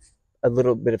a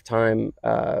little bit of time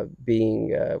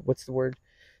being what's the word?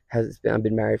 I've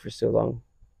been married for so long.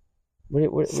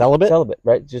 Celibate? Celibate,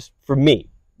 right? Just for me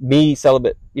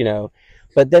celibate, you know.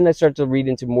 But then I started to read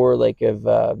into more like of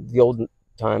the old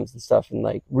times and stuff, and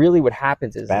like really what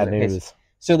happens is bad news.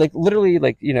 So like literally,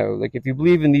 like, you know, like if you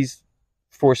believe in these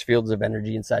force fields of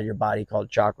energy inside your body called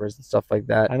chakras and stuff like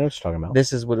that, I know what you're talking about.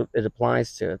 This is what it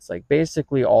applies to. It's like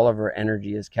basically all of our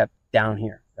energy is kept down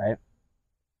here, right?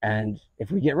 And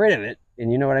if we get rid of it,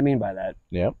 and you know what I mean by that,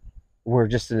 yep, we're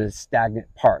just in a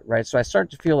stagnant part, right? So I start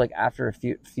to feel like after a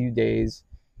few days,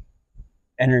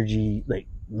 energy like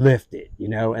lifted, you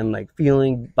know, and like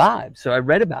feeling vibes. So I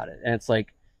read about it, and it's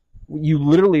like, you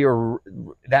literally are,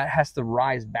 that has to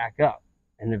rise back up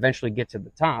and eventually get to the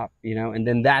top, you know, and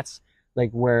then that's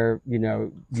like where, you know,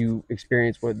 you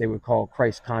experience what they would call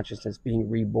Christ consciousness, being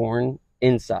reborn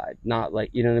inside, not like,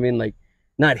 you know what I mean? Like,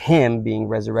 not him being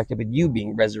resurrected, but you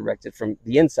being resurrected from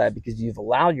the inside because you've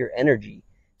allowed your energy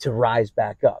to rise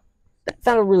back up. That's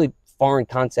not a really foreign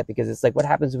concept because it's like, what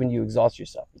happens when you exhaust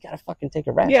yourself? You gotta fucking take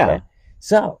a rest, right?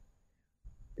 So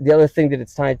the other thing that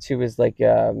it's tied to is like,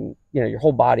 you know, your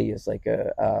whole body is like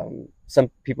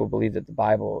some people believe that the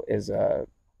Bible is a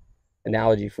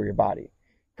analogy for your body.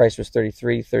 Christ was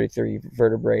 33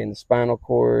 vertebrae in the spinal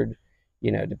cord.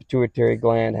 You know, the pituitary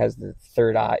gland has the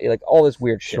third eye. Like, all this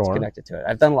weird shit's connected to it.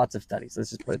 I've done lots of studies.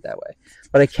 Let's just put it that way.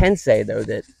 But I can say, though,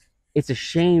 that it's a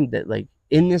shame that, like,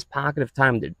 in this pocket of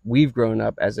time that we've grown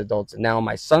up as adults, and now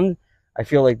my son, I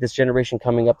feel like this generation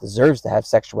coming up deserves to have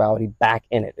sexuality back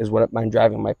in it, is what I'm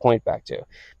driving my point back to.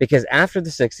 Because after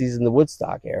the 60s and the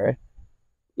Woodstock era,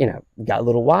 you know, got a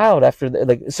little wild after the,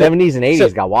 like, 70s and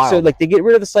 80s got wild. So like, they get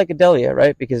rid of the psychedelia,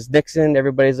 right? Because Nixon,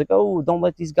 everybody's like, oh, don't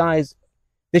let these guys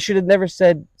They should have never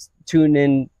said tune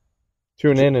in.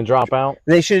 Tune in and drop out.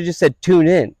 They should have just said tune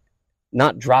in,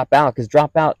 not drop out, because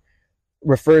drop out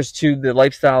refers to the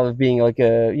lifestyle of being like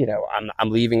I'm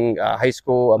leaving high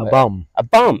school. I'm a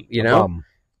bum, you know.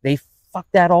 They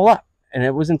fucked that all up, and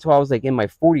it wasn't until I was like in my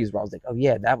 40s where I was like, oh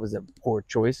yeah, that was a poor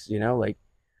choice, you know, like.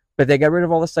 But they got rid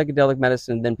of all the psychedelic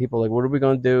medicine. And then people were like, what are we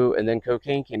going to do? And then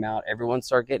cocaine came out. Everyone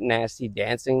started getting nasty,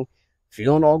 dancing,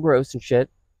 feeling all gross and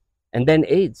shit. And then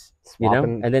AIDS,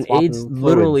 and then AIDS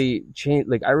literally changed.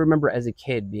 Like, I remember as a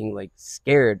kid being like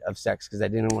scared of sex because I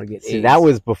didn't want to get AIDS. That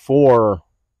was before.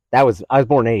 I was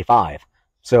born in 85.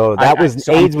 So AIDS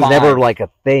was never like a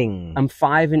thing. I'm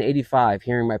 5 in 85,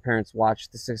 hearing my parents watch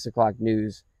the 6 o'clock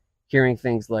news, hearing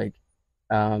things like,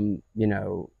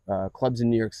 clubs in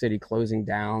New York City closing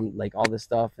down, like all this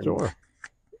stuff. And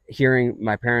hearing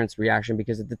my parents' reaction,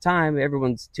 because at the time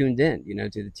everyone's tuned in,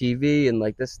 to the TV and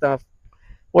like this stuff.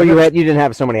 Well, you didn't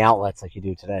have so many outlets like you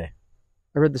do today.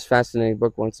 I read this fascinating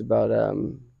book once about, I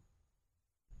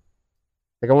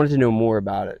wanted to know more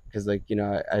about it because,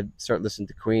 I'd start listening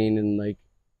to Queen, and like,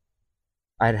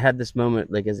 I'd had this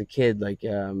moment, like as a kid, like,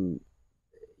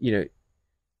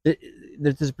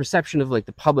 there's this perception of like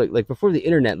the public, like before the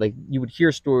internet, like you would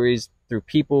hear stories through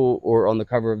people or on the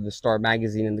cover of the Star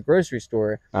magazine in the grocery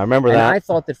store. I remember that. I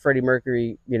thought that Freddie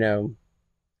Mercury,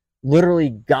 literally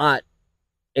got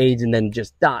AIDS and then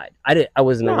just died. I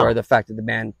wasn't aware of the fact that the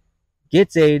man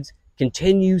gets AIDS,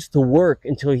 continues to work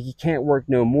until he can't work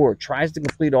no more, tries to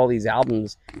complete all these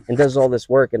albums and does all this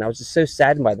work. And I was just so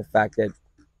saddened by the fact that,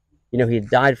 he had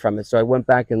died from it. So I went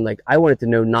back and like, I wanted to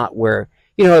know not where,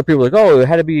 people were like, oh, it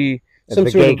had to be some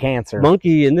sort of cancer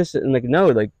monkey and this, and like, no,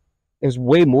 like it was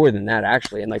way more than that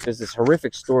actually. And like, there's this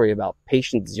horrific story about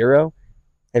Patient Zero.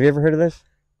 Have you ever heard of this?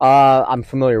 I'm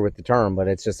familiar with the term, but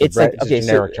it's just a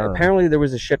generic term. Apparently there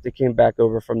was a ship that came back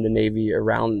over from the Navy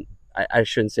around, I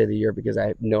shouldn't say the year because I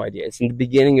have no idea. It's in the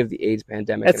beginning of the AIDS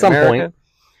pandemic at some point.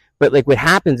 But like what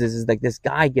happens is like this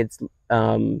guy gets,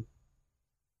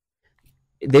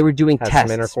 they were doing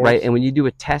tests, right? And when you do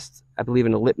a test, I believe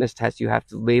in a litmus test, you have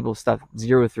to label stuff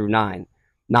 0 through 9,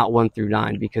 not 1 through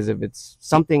 9, because if it's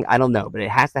something, I don't know, but it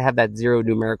has to have that 0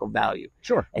 numerical value.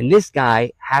 Sure. And this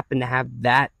guy happened to have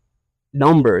that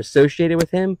number associated with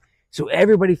him, so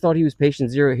everybody thought he was patient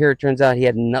zero. Here it turns out he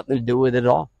had nothing to do with it at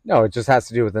all. No, it just has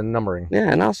to do with the numbering.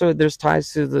 Yeah, and also there's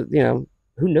ties to the,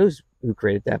 who knows who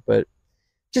created that, but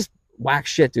just whack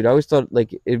shit, dude. I always thought like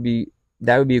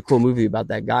that would be a cool movie about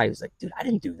that guy who's like, dude, I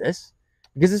didn't do this.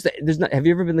 Because there's not. Have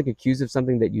you ever been like accused of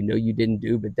something that you didn't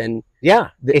do, but then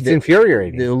it's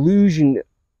infuriating. The illusion,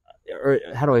 or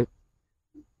how do I?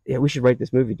 Yeah, we should write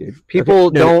this movie, dude.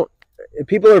 People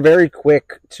are very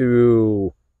quick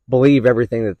to believe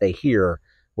everything that they hear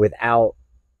without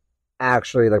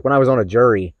actually, like when I was on a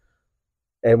jury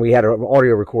and we had an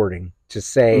audio recording to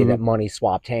say that money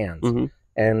swapped hands.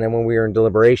 And then when we were in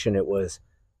deliberation, it was,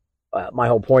 my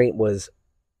whole point was,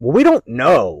 well, we don't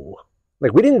know.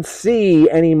 Like, we didn't see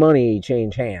any money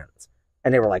change hands.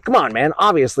 And they were like, come on, man,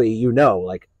 obviously,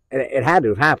 like, it had to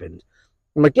have happened.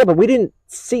 I'm like, yeah, but we didn't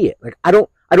see it. Like, I don't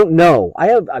know. I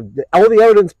have all the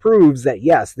evidence proves that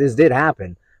yes, this did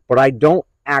happen, but I don't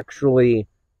actually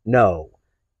know.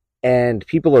 And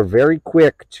people are very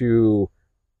quick to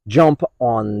jump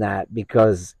on that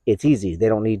because it's easy. They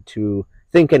don't need to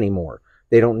think anymore.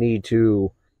 They don't need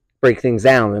to break things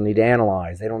down. They don't need to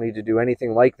analyze. They don't need to do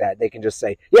anything like that. They can just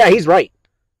say, yeah, he's right.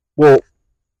 Well,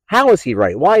 how is he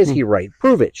right? Why is he right?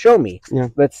 Prove it. Show me. Yeah.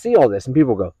 Let's see all this. And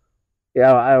people go,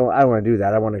 yeah, I don't want to do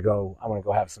that. I want to go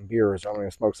have some beers. I want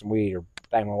to smoke some weed or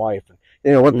bang my wife.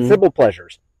 And, want the simple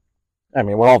pleasures. I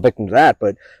mean, we're all victims of that,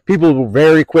 but people were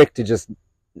very quick to just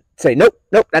say, nope,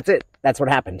 that's it. That's what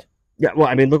happened. Yeah, well,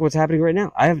 I mean, look what's happening right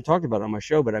now. I haven't talked about it on my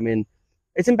show, but I mean,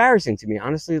 it's embarrassing to me,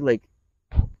 honestly. Like,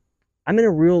 I'm in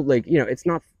a real, like,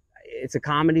 it's a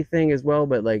comedy thing as well,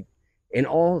 but like, in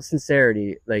all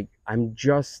sincerity, like, I'm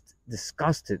just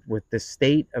disgusted with the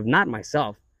state of not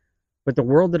myself, but the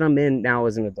world that I'm in now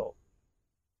as an adult.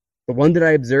 The one that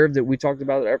I observed that we talked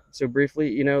about so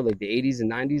briefly, like the 80s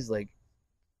and 90s, like,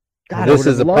 God, this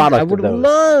is a product I would have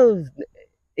loved.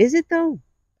 Is it though?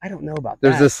 I don't know about that.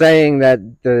 There's a saying that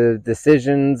the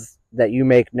decisions that you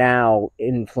make now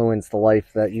influence the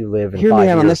life that you live in 5 years from now. Hear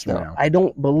me out on this though. I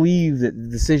don't believe that the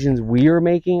decisions we are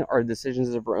making are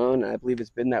decisions of our own. And I believe it's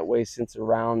been that way since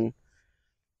around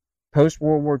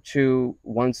post-World War II.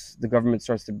 Once the government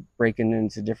starts to break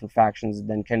into different factions,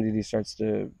 then Kennedy starts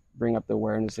to bring up the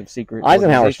awareness of secret.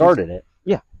 Eisenhower started it.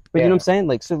 Yeah. But you know what I'm saying?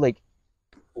 Like, so like,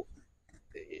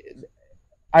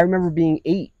 I remember being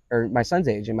 8 or my son's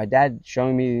age, and my dad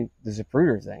showing me the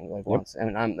Zapruder thing like once,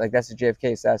 and I'm like, that's a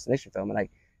JFK assassination film, and I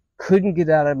couldn't get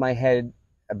out of my head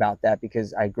about that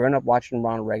because I'd grown up watching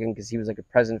Ronald Reagan because he was like a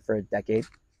president for a decade.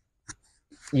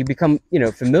 You become,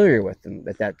 familiar with him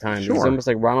at that time. Sure. It was almost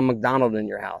like Ronald McDonald in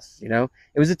your house, It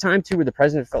was a time, too, where the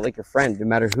president felt like your friend, no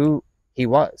matter who he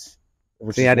was.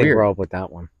 See, I didn't grow up with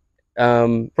that one.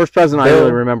 First president I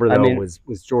really remember, though, was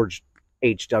George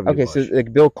H.W. Okay, Bush. so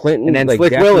like Bill Clinton. And then like,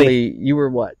 Slick Willie. You were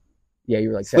what? Yeah, you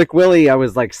were like Slick Willie, I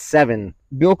was like 7.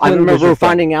 Bill I Clinton remember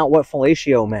finding out what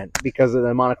fellatio meant because of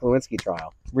the Monica Lewinsky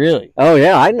trial. Really? Oh,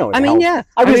 yeah, I know. I mean, yeah.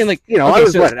 I was like, I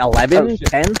was what, 11,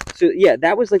 10? 10? So, yeah,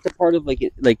 that was like the part of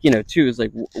too, is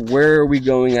like, where are we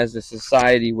going as a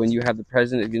society when you have the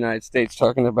president of the United States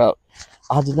talking about,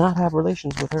 I did not have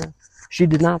relations with her. She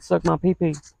did not suck my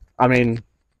pee-pee. I mean,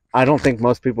 I don't think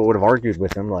most people would have argued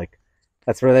with him. Like,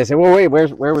 that's where they say, well, wait,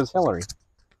 where was Hillary?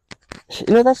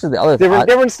 That's the other thing.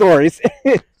 Different stories.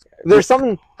 There's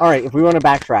something. All right, if we want to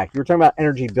backtrack, you were talking about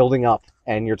energy building up,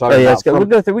 and you're talking about. We'll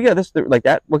go through. We got this through, like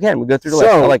that. Again, we go through the list.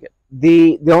 I like it.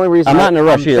 The only reason I'm not in a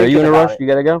rush either. Are you in a rush? You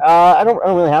gotta go. I don't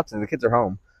really have to. The kids are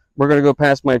home. We're gonna go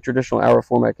past my traditional hour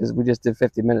format because we just did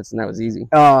 50 minutes and that was easy.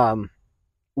 I'm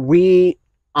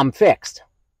fixed.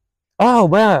 Oh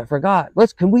wow, I forgot.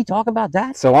 Can we talk about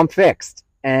that? So I'm fixed,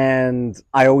 and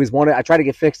I try to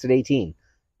get fixed at 18,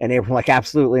 and they were like,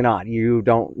 absolutely not. You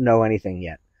don't know anything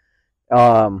yet.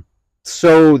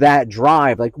 So that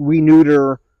drive, like, we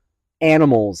neuter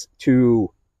animals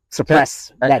to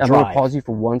suppress that drive. I'm going to pause you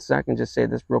for 1 second and just say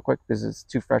this real quick because it's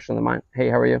too fresh on the mind. Hey,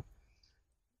 how are you?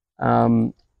 I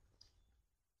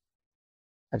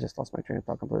just lost my train of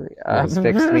thought completely.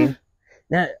 Fixed me.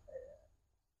 Now,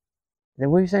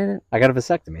 then what were you saying? I got a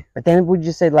vasectomy. But then what did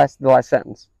you say the last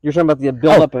sentence? You're talking about the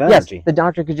buildup of energy. Yes, the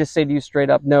doctor could just say to you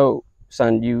straight up, no,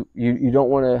 son, you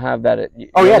don't want to have that.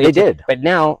 Yeah, they did. But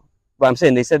now, well, I'm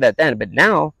saying they said that then, but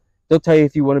now they'll tell you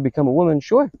if you want to become a woman,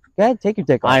 sure, go ahead, take your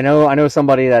dick off. I know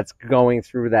somebody that's going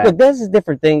through that. Look, this is a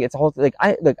different thing. It's a whole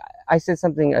I said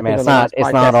something. I think it's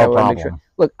not our problem. Sure.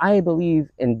 Look, I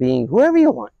believe in being whoever you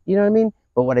want. You know what I mean?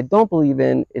 But what I don't believe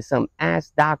in is some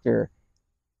ass doctor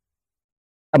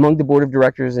among the board of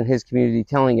directors in his community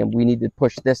telling him we need to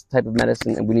push this type of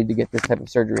medicine and we need to get this type of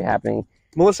surgery happening.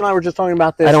 Melissa and I were just talking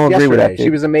about this. I don't agree with that.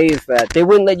 She was amazed that they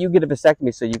wouldn't let you get a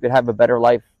vasectomy so you could have a better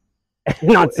life.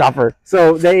 Not suffer.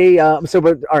 So they all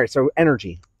right, so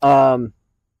energy. I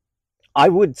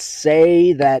would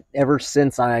say that ever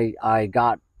since I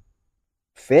got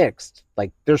fixed,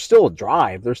 like, there's still a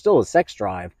drive, there's still a sex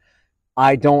drive.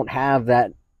 I don't have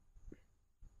that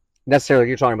necessarily.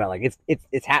 You're talking about, like,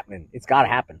 it's happening. It's got to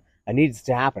happen. It needs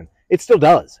to happen. It still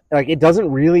does. Like, it doesn't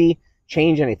really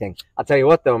change anything. I'll tell you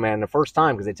what, though, man, the first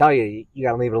time, because they tell you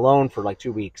got to leave it alone for like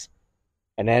 2 weeks,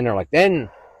 and then they're like, then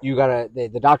you gotta.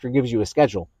 The doctor gives you a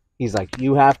schedule. He's like,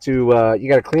 you have to. You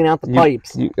got to clean out the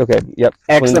pipes. Okay. Yep.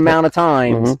 X amount of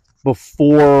times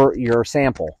before your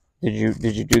sample. Did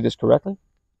you do this correctly?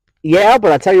 Yeah,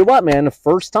 but I tell you what, man. The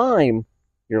first time,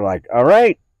 you're like, all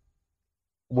right,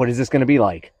 what is this going to be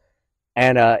like?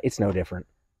 And it's no different.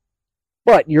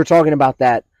 But you're talking about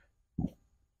that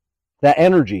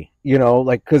energy,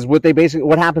 like, because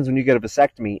what happens when you get a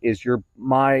vasectomy is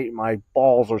my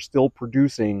balls are still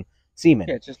producing semen.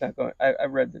 Yeah, it's just not going. I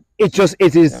read that.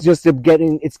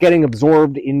 It's getting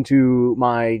absorbed into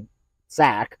my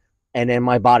sac, and then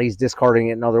my body's discarding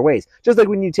it in other ways. Just like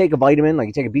when you take a vitamin, like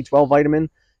you take a B12 vitamin,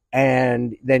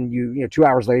 and then you 2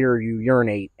 hours later you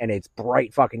urinate and it's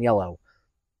bright fucking yellow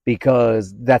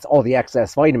because that's all the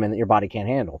excess vitamin that your body can't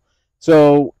handle.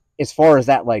 So as far as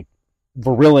that, like,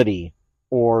 virility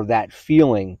or that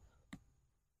feeling.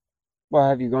 Well,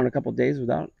 have you gone a couple days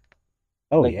without?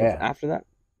 Oh, yeah. After that?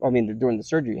 I mean, during the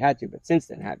surgery you had to, but since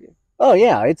then, have you? Oh,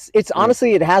 yeah. It's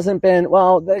honestly, it hasn't been,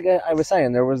 well, I was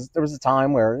saying, there was a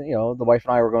time where, the wife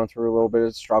and I were going through a little bit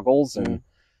of struggles, and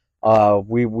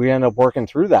we ended up working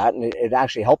through that, and it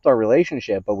actually helped our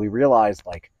relationship, but we realized,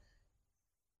 like,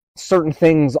 certain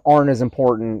things aren't as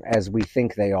important as we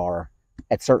think they are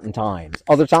at certain times.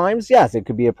 Other times, yes, it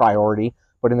could be a priority,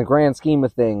 but in the grand scheme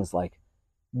of things, like,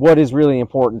 what is really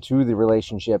important to the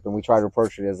relationship, and we try to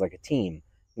approach it as like a team,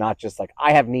 not just like,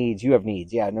 I have needs, you have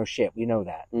needs. Yeah, no shit, we know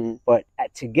that. But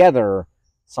together,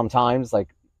 sometimes, like,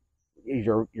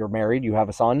 you're married, you have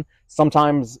a son,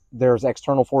 sometimes there's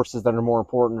external forces that are more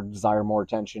important or desire more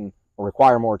attention or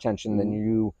require more attention than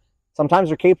you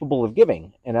sometimes are capable of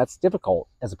giving, and that's difficult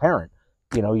as a parent.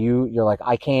 You're like,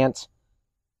 I can't.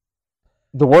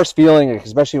 The worst feeling,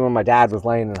 especially when my dad was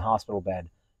laying in a hospital bed,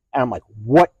 and I'm like,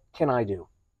 what can I do?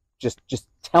 Just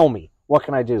tell me, what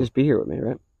can I do? Just be here with me,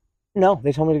 right? No,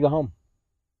 they told me to go home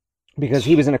because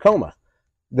he was in a coma.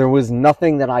 There was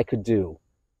nothing that I could do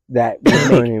that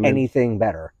would make anything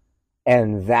better,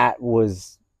 and that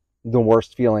was the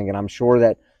worst feeling. And I'm sure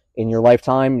that in your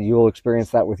lifetime, you'll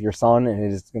experience that with your son, and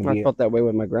it is going to be. I felt that way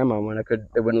with my grandma when it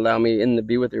wouldn't allow me in to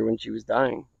be with her when she was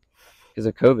dying because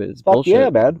of COVID. It's bullshit. Yeah,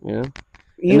 bad. Yeah.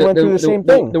 You went through the same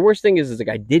thing. The worst thing is like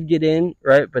I did get in,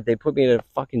 right? But they put me at a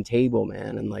fucking table,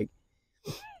 man, and like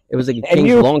it was like a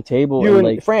king's long table. You and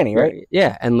like Franny, right?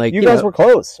 Yeah, and like you guys were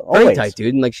close, always. Very tight,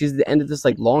 dude. And like she's at the end of this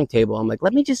like long table. I'm like,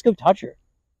 let me just go touch her,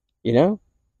 you know?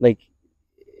 Like,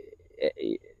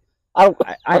 I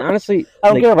honestly,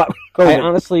 I don't care about COVID. I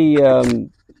honestly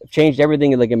changed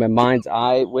everything like in my mind's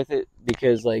eye with it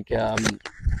because like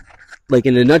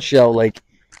in a nutshell, like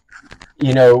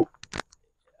you know,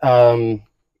 I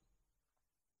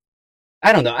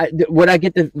don't know. Would I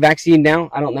get the vaccine now?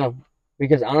 I don't know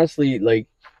because honestly, like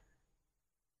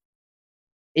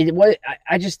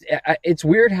it's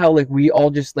weird how like we all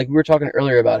just like we were talking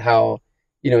earlier about how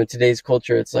in today's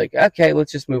culture it's like okay,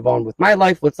 let's just move on with my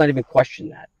life. Let's not even question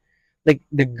that. Like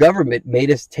the government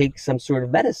made us take some sort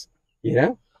of medicine,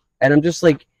 and I'm just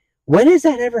like, when has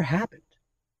that ever happened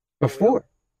before?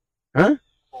 Huh?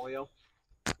 Polio.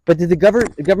 But did the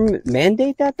government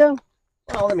mandate that though?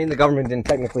 Well, I mean, the government didn't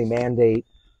technically mandate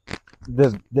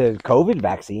the COVID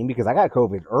vaccine because I got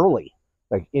COVID early,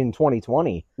 like in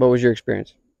 2020. What was your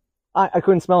experience? I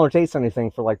couldn't smell or taste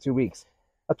anything for like 2 weeks.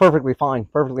 That's perfectly fine,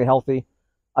 perfectly healthy.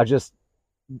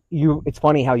 It's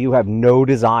funny how you have no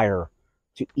desire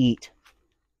to eat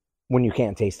when you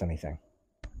can't taste anything.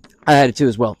 I had it too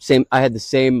as well. I had the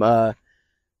same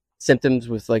symptoms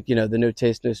with like the no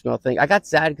taste, no smell thing. I got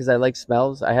sad because I like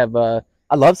smells. I have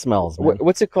I love smells, man.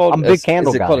 What's it called? I'm a big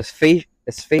candle guy. Is it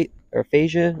called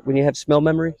aphasia when you have smell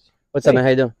memory? What's that? How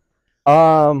you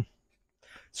doing?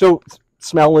 So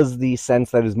smell is the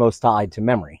sense that is most tied to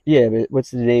memory. Yeah, but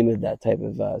what's the name of that type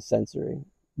of sensory?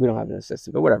 We don't have an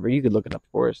assistant, but whatever. You could look it up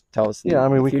for us. Tell us. Yeah, I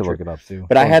mean, we could look it up too.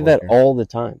 But I have that all the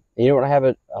time. And you know what I have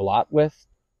it a lot with?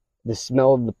 The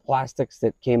smell of the plastics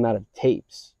that came out of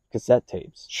tapes, cassette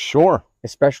tapes. Sure.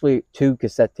 Especially 2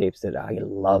 cassette tapes that I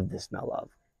love the smell of.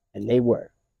 And they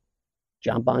were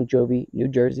John Bon Jovi, New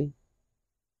Jersey,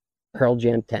 Pearl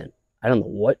Jam 10. I don't know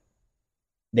what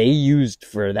they used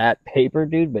for that paper,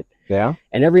 dude, but yeah.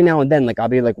 And every now and then, like I'll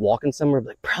be like walking somewhere,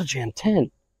 like Pearl Jam 10.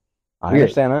 I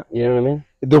understand that. You know what I mean?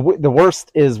 The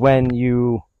worst is when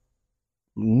you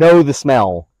know the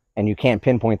smell and you can't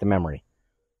pinpoint the memory,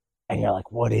 and you're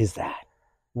like, "What is that?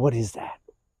 What is that?"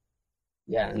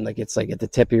 Yeah, and like it's like at the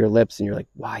tip of your lips, and you're like,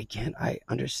 "Why can't I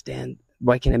understand?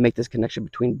 Why can't I make this connection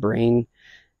between brain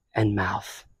and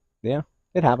mouth?" Yeah,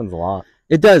 it happens a lot.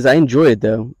 It does. I enjoy it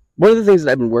though. One of the things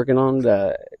that I've been working on,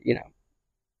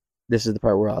 this is the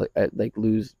part where I like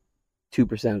lose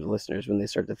 2% of the listeners when they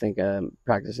start to think I'm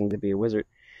practicing to be a wizard.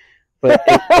 But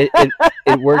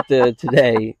it worked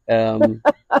today.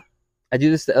 I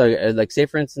do this like say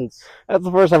for instance. That's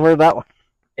the first I've heard that one.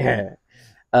 Yeah.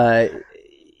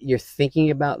 You're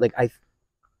thinking about like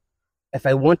if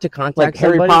I want to contact like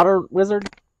somebody, Harry Potter wizard.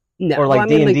 No, or like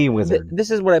D&D wizard.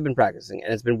 This is what I've been practicing,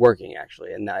 and it's been working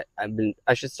actually. And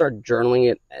I should start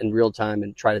journaling it in real time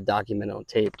and try to document it on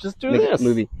tape. Just do this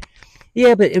movie.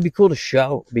 Yeah, but it'd be cool to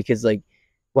show because like,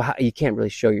 well, you can't really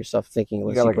show yourself thinking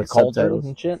unless you put subtitles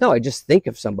and shit. No, I just think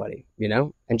of somebody,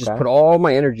 and just put all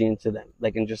my energy into them,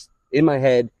 like, and just in my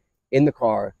head, in the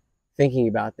car, thinking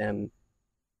about them,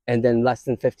 and then less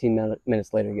than 15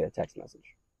 minutes later, get a text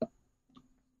message.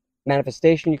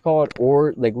 Manifestation, you call it,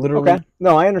 or like literally. Okay.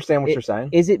 No, I understand what you're saying.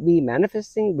 Is it me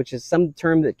manifesting, which is some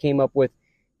term that came up with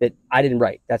that I didn't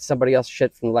write? That's somebody else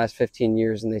shit from the last 15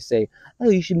 years, and they say, "Oh,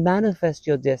 you should manifest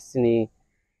your destiny."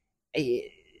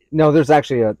 No, there's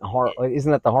actually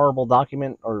isn't that the horrible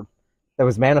document or that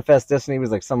was Manifest Destiny? It was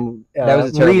like some that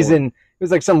was a reason. It was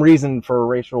like some reason for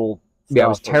racial. Yeah, it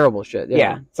was terrible shit.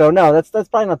 Yeah. So no, that's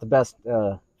probably not the best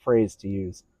phrase to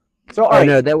use. So all right.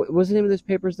 No, that was the name of those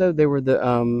papers though. They were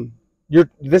the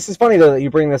This is funny though that you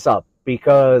bring this up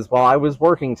because while I was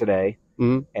working today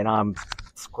and I'm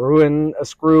screwing a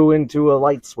screw into a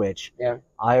light switch,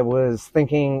 I was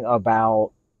thinking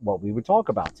about what we would talk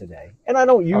about today, and I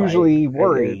don't usually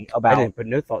worry about. I didn't put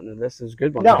no thought into this. It was a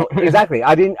good one. No, exactly.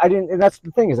 I didn't. And that's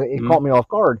the thing is, it caught me off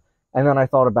guard. And then I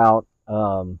thought about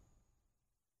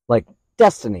like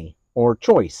destiny or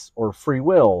choice or free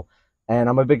will, and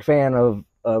I'm a big fan of.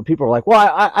 People are like,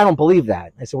 well, I don't believe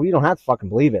that. I said, well, you don't have to fucking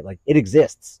believe it. Like, it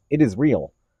exists. It is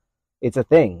real. It's a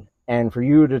thing. And for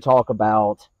you to talk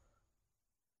about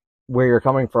where you're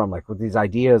coming from, like with these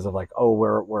ideas of like,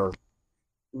 oh,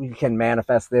 we can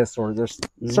manifest this, or there's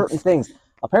certain things.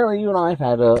 Apparently, you and I have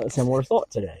had a similar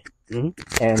thought today,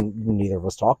 and neither of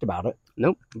us talked about it.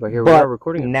 Nope. But here we are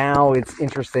recording it. Now it's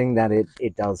interesting that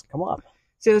it does come up.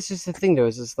 See, that's just the thing, though.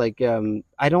 Is just like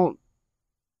I don't.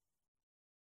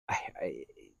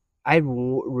 I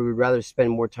would rather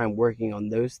spend more time working on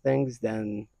those things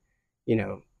than, you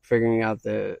know, figuring out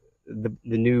the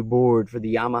new board for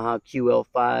the Yamaha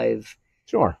QL5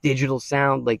 Sure. digital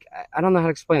sound. Like, I don't know how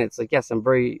to explain it. It's like, yes, I'm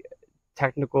very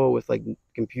technical with like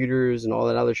computers and all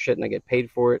that other shit, and I get paid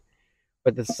for it.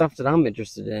 But the stuff that I'm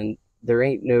interested in, there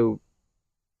ain't no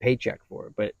paycheck for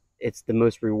it. But it's the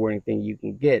most rewarding thing you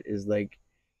can get is like,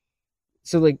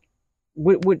 so like,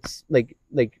 what's like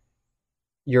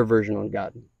your version on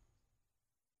God?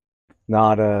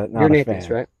 Not You're a an atheist,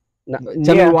 fan. right?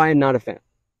 Tell me Yeah. why I'm not a fan.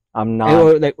 I'm not.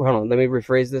 Hold on, let me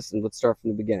rephrase this and let's start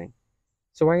from the beginning.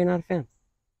 So why are you not a fan?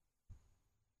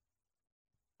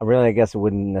 Really, I guess it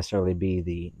wouldn't necessarily be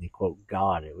the quote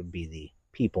God. It would be the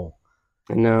people.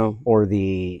 I know. Or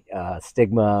the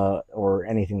stigma or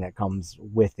anything that comes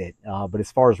with it. But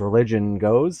as far as religion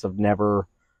goes, I've never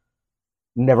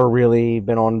really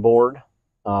been on board.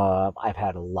 I've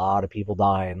had a lot of people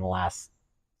die in the last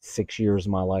 6 years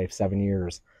of my life, 7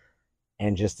 years.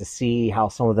 And just to see how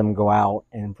some of them go out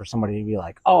and for somebody to be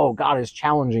like, oh, God is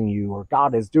challenging you or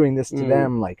God is doing this to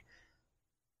them. Like,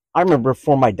 I remember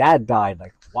before my dad died,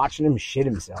 like watching him shit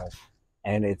himself.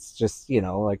 And it's just, you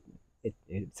know, like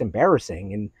it's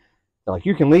embarrassing. And they're like,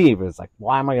 you can leave. It's like,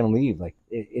 why am I going to leave? Like,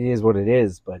 it is what it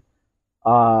is. But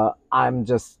I'm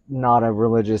just not a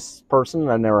religious person.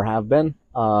 I never have been.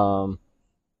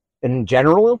 In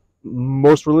general,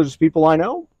 most religious people I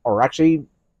know are actually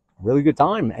really good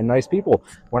time and nice people.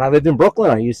 When I lived in Brooklyn,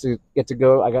 I used to get to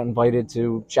go. I got invited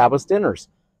to Shabbos dinners,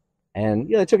 and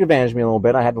yeah, they took advantage of me a little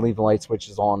bit. I had to leave the light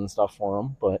switches on and stuff for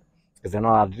them, but because they're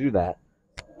not allowed to do that.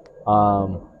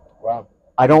 Wow.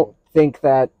 I don't think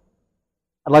that.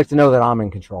 I'd like to know that I'm in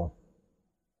control,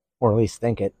 or at least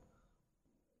think it.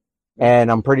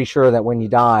 And I'm pretty sure that when you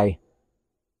die,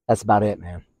 that's about it,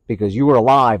 man. Because you were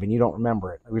alive and you don't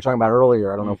remember it. We were talking about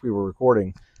earlier. I don't know if we were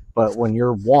recording, but when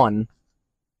you're one,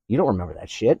 you don't remember that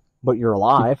shit, but you're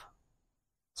alive.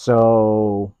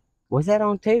 So was that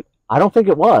on tape? I don't think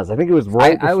it was. I think it was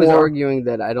right before. I was arguing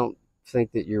that I don't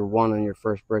think that you're one on your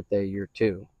first birthday, you're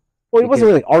two. Well, he wasn't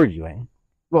really arguing.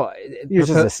 Well, you're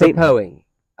just a statement.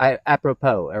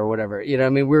 Apropos or whatever. You know, I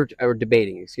mean, we were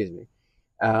debating. Excuse me.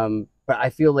 But I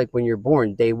feel like when you're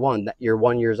born, day one, that you're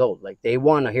 1 year old. Like day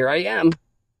one, here I am,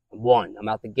 one. I'm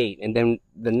out the gate, and then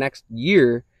the next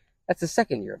year, that's the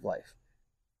second year of life.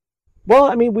 Well,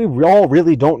 I mean, we all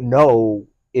really don't know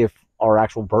if our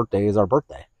actual birthday is our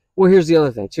birthday. Well, here's the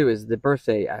other thing too: is the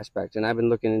birthday aspect. And I've been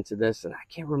looking into this, and I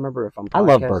can't remember if I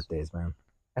love birthdays, man.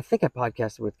 I think I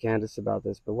podcasted with Candace about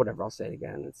this, but whatever. I'll say it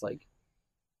again. It's like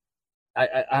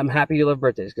I'm happy you love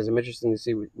birthdays because I'm interested to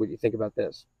see what you think about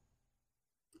this.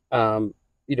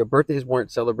 You know, birthdays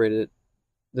weren't celebrated.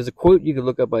 There's a quote you could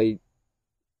look up by.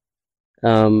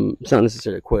 It's not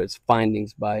necessarily a quote. It's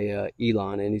findings by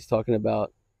Elon, and he's talking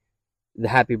about the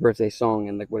Happy Birthday song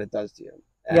and like what it does to you.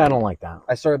 And yeah, I don't like that.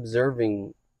 I started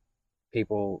observing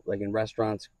people like in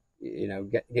restaurants, you know,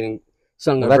 getting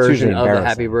sung a version of the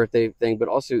Happy Birthday thing, but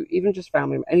also even just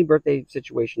family, any birthday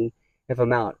situation. If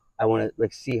I'm out, I want to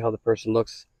like see how the person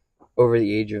looks over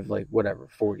the age of like whatever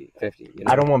 40, 50. You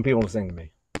know? I don't want people to sing to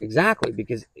me. Exactly,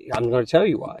 because I'm going to tell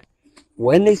you why.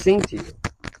 When they sing to you,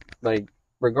 like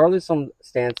regardless of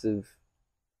stance of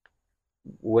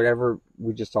whatever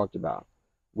we just talked about,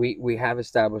 we have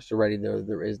established already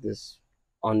there is this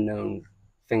unknown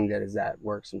thing that is at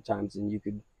work sometimes, and you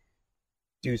could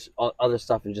do other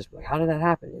stuff and just be like, how did that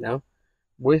happen? You know,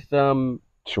 with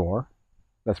sure,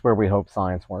 that's where we hope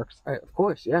science works. Right, of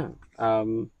course, yeah.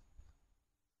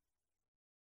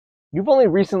 You've only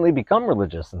recently become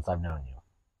religious since I've known you.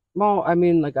 Well, I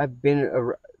mean, like I've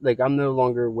been I'm no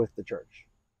longer with the church.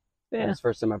 Yeah, it's the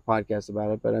first time I podcast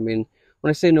about it, but I mean, when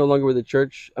I say no longer with the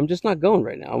church, I'm just not going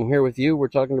right now. I'm here with you. We're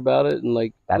talking about it, and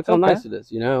like, look how nice it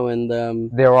is, you know. And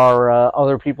there are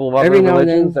other people of other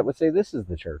religions that would say this is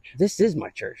the church. This is my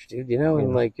church, dude. You know,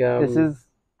 and like this is.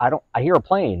 I hear a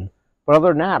plane, but other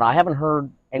than that, I haven't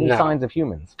heard any signs of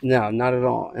humans. No, not at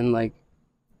all. And like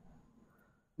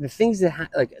the things that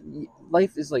like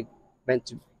life is like meant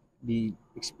to be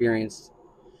experienced.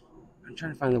 I'm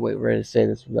trying to find the way to say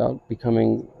this without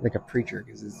becoming like a preacher,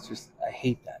 because it's just I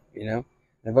hate that, you know.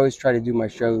 And I've always tried to do my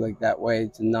show like that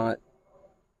way, to not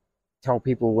tell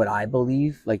people what I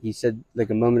believe. Like you said like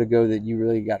a moment ago that you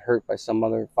really got hurt by some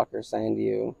other fucker saying to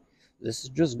you, "This is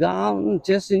just God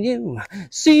testing you,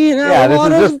 seeing how the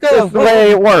waters go." This is the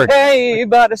way it works. Hey,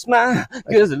 everybody smile,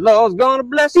 because the Lord's gonna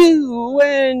bless you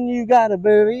when you gotta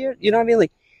bury it. You know what I mean?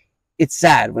 Like, it's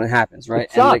sad when it happens, right?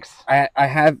 It sucks. And like, I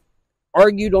have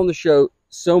argued on the show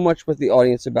so much with the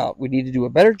audience about we need to do a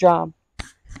better job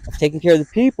of taking care of the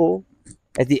people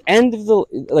at the end of the,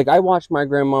 like, I watched my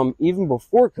grandmom even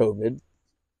before COVID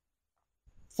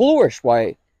flourish.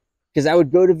 Why? Because I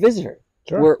would go to visit her.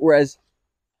 Sure. Whereas,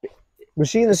 was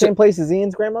she in the same place as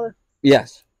Ian's grandmother?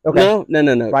 yes. Okay. No.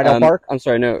 Rydell Park? I'm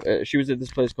sorry, no. She was at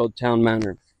this place called Town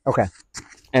Manor. Okay.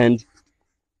 And,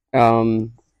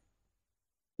 you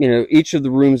know, each of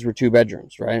the rooms were 2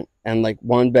 bedrooms, right? And like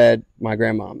one bed, my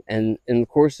grandmom. And in the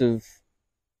course of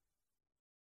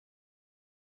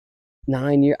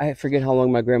 9 years, I forget how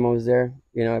long my grandma was there,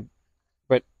 you know,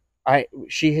 but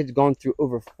she had gone through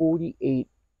over 48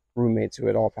 roommates who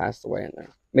had all passed away in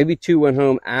there. Maybe 2 went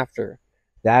home after.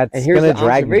 That's going to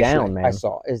drag you down, man. I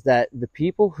saw is that the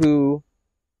people who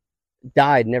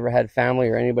died never had family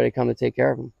or anybody come to take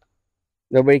care of them.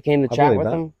 Nobody came to chat with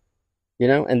them, you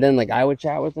know. And then like I would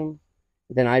chat with them,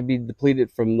 then I'd be depleted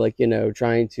from like, you know,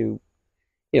 trying to,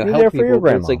 you know, help people. Your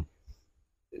grandma. It's like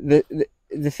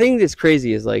the thing that's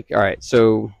crazy is like, all right,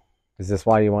 so is this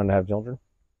why you wanted to have children?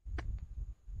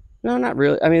 No, not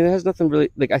really. I mean, it has nothing really,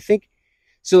 like, I think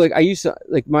so. Like I used to,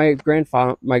 like, my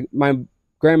grandfather, my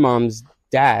grandmom's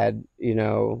dad, you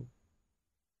know,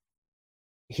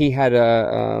 he had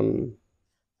a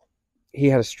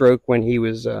stroke when he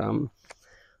was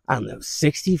I don't know,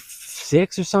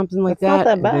 66 or something like that.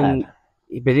 That's not that bad.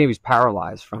 But then he was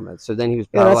paralyzed from it. So then he was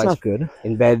paralyzed. That's not good.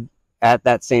 In bed at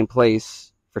that same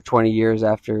place for 20 years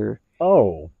after.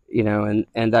 Oh. You know,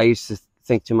 and I used to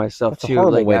think to myself that's too, a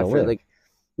horrible like way after, to live. like,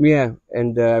 yeah,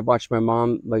 and I watched my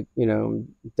mom, like, you know,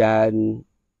 dad and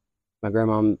my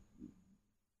grandmom,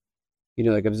 you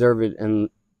know, like observe it. And,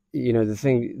 you know, the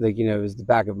thing, like, you know, is the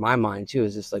back of my mind too,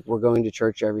 is just like, we're going to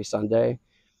church every Sunday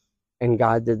and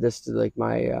God did this to like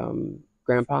my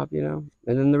grandpa, you know.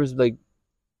 And then there was like,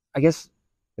 I guess,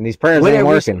 and these prayers ain't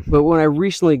working. But when I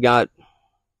recently got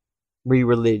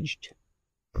re-religious,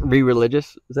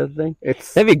 is that the thing?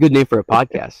 That'd be a good name for a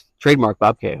podcast. Trademark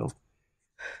Bob Cahill.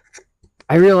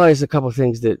 I realized a couple of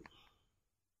things that,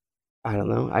 I don't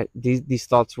know, these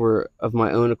thoughts were of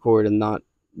my own accord and not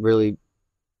really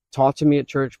taught to me at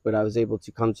church, but I was able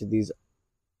to come to these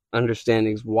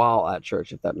understandings while at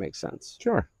church, if that makes sense.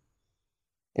 Sure.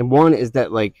 And one is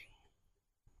that, like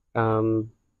the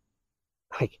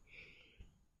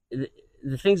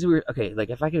things we were, okay, like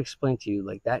if I could explain to you,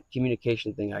 like that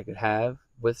communication thing I could have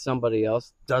with somebody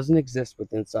else doesn't exist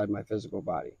with inside my physical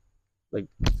body. Like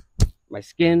my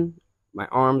skin, my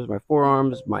arms, my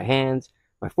forearms, my hands,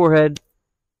 my forehead,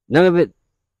 none of it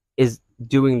is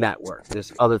doing that work.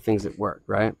 There's other things that work,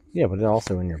 right? Yeah, but they're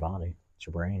also in your body. It's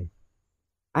your brain.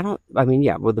 I mean,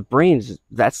 yeah, well, the brain's,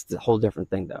 that's the whole different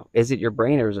thing, though. Is it your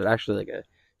brain, or is it actually like a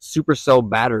supercell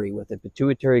battery with a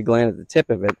pituitary gland at the tip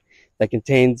of it that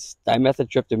contains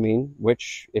dimethyltryptamine,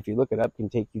 which, if you look it up, can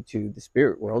take you to the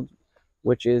spirit world,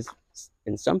 which is,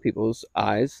 in some people's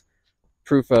eyes,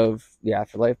 proof of the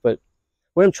afterlife. But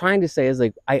what I'm trying to say is,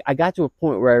 like, I got to a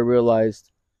point where I realized,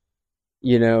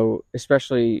 you know,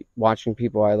 especially watching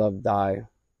people I love die.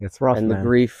 It's rough, and man. The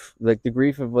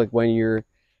grief of, like, when you're,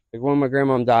 like, when my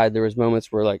grandmom died, there was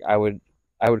moments where, like, I would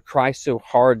cry so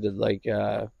hard that, like,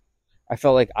 I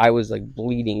felt like I was, like,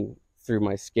 bleeding through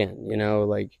my skin, you know,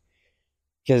 like,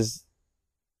 because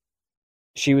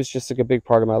she was just, like, a big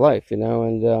part of my life, you know.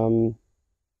 And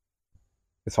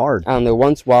it's hard. I don't know,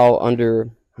 once while under,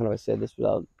 how do I say this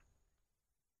without,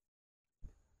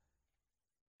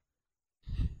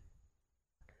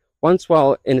 once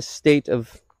while in a state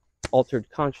of altered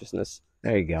consciousness,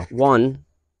 there you go, one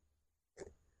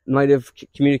might have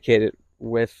communicated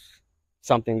with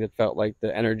something that felt like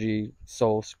the energy,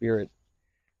 soul, spirit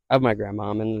of my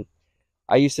grandmom. And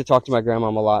I used to talk to my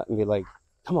grandmom a lot and be like,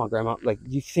 come on, grandma, like,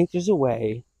 do you think there's a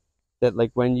way that,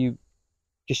 like, when you,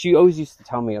 because she always used to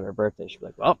tell me on her birthday, she'd be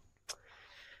like, well,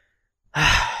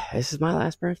 this is my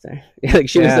last birthday. Like,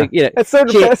 she was like, you know, that's so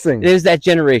depressing. There's that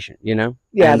generation, you know?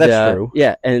 Yeah, and, that's true.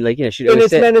 Yeah, and, like, you know, she'd and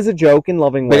always it's meant as a joke in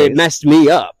loving ways. But it messed me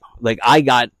up. Like, I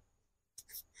got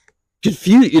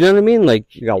confused, you know what I mean?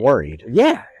 Like, you got worried.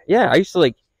 Yeah. I used to,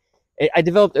 like, I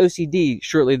developed OCD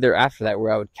shortly thereafter that,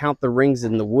 where I would count the rings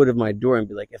in the wood of my door and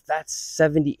be like, if that's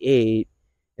 78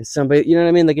 and somebody, you know what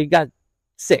I mean? Like, it got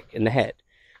sick in the head.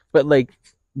 But, like,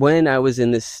 when I was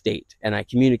in this state and I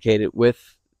communicated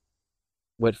with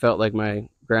what felt like my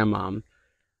grandmom,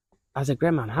 I was like,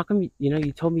 grandmom, how come, you know,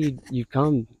 you told me you'd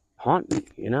come haunt me,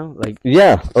 you know? Like,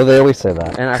 yeah. Oh, they always say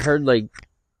that. And I heard, like,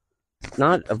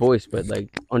 not a voice, but,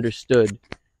 like, understood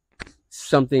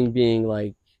something being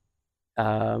like,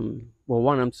 well,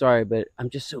 one, I'm sorry, but I'm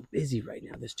just so busy right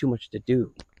now. There's too much to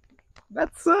do.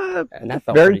 That's and that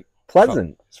felt very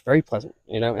pleasant. It's very pleasant,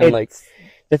 you know. And like,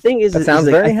 the thing is, it sounds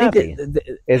very happy.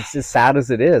 That it's as sad as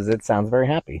it is. It sounds very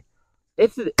happy.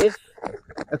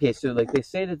 okay, so like they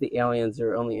say that the aliens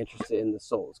are only interested in the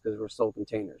souls because we're soul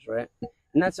containers, right?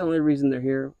 And that's the only reason they're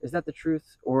here. Is that the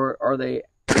truth, or are they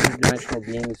interdimensional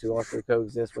beings who also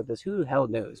coexist with us? Who the hell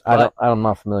knows? But I'm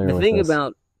not familiar with the thing this.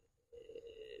 about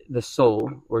the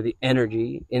soul or the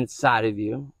energy inside of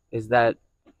you is that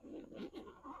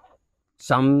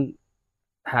some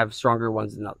have stronger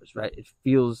ones than others, right? It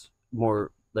feels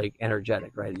more like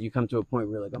energetic, right? You come to a point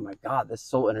where you're like, oh my God, this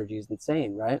soul energy is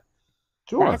insane, right?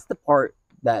 Sure. That's the part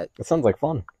that sounds like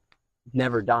fun.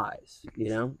 never dies, you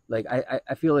know? Like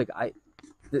I feel like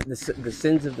the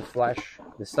sins of the flesh,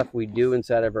 the stuff we do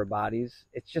inside of our bodies,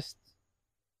 it's just,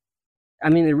 I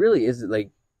mean, it really is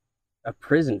like a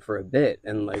prison for a bit,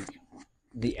 and like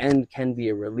the end can be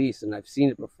a release. And I've seen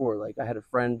it before. Like I had a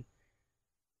friend,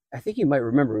 I think you might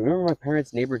remember my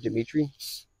parents' neighbor Dimitri?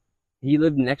 He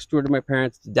lived next door to my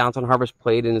parents. Downtown Harvest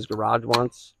played in his garage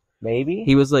once. Maybe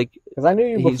he was like, because I knew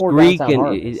you he's before Greek, Downtown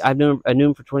and Harvest. I knew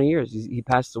him for 20 years. He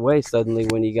passed away suddenly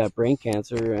when he got brain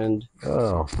cancer, and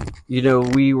you know,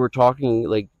 we were talking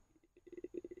like,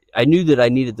 I knew that I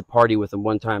needed to party with him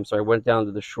one time, so I went down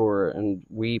to the shore and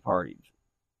we partied.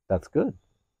 That's good.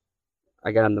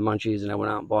 I got him the munchies and I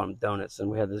went out and bought him donuts,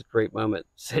 and we had this great moment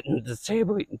sitting at the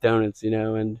table eating donuts, you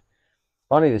know. And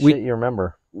funny the shit you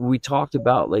remember. We talked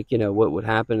about like, you know, what would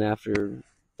happen after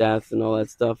death and all that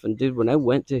stuff. And dude, when I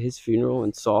went to his funeral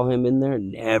and saw him in there,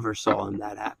 never saw him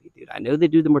that happy, dude. I know they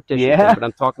do the mortician thing, but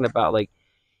I'm talking about like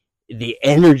the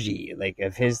energy, like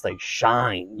of his like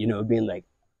shine, you know, being like,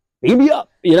 beam me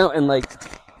up, you know. And like,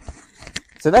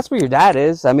 so that's where your dad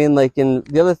is. I mean, like, and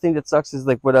the other thing that sucks is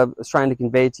like what I was trying to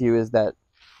convey to you is that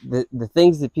the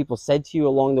things that people said to you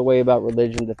along the way about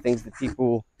religion, the things that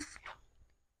people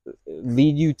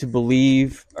lead you to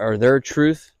believe are their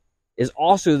truth, is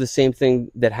also the same thing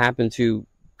that happened to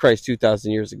Christ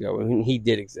 2,000 years ago when he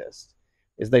did exist.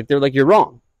 It's like, they're like, you're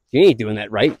wrong. You ain't doing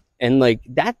that right. And like,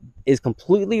 that is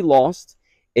completely lost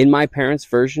in my parents'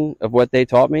 version of what they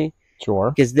taught me.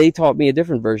 Sure. Because they taught me a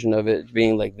different version of it,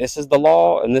 being like, this is the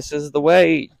law and this is the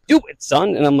way. Do it,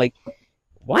 son. And I'm like,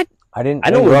 what? I don't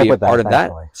want to be a part of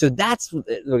that. So that's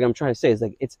what I'm trying to say, is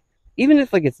like, it's, even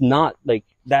if like it's not like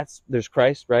there's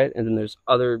Christ, right? And then there's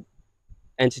other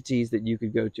entities that you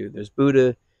could go to. There's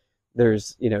Buddha,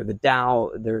 there's, you know, the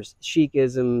Tao, there's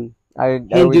Sikhism,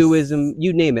 Hinduism,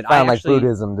 you name it. I like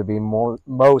Buddhism to be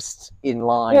most in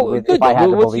line with if I had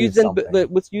to believe something.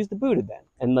 Let's use the Buddha then.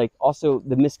 And like also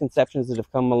the misconceptions that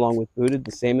have come along with Buddha,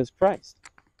 the same as Christ.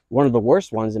 One of the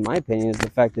worst ones, in my opinion, is the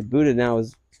fact that Buddha now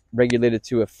is regulated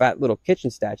to a fat little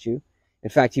kitchen statue. In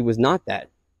fact, he was not that.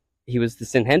 He was the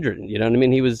Sanhedrin, you know what I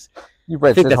mean? He was, you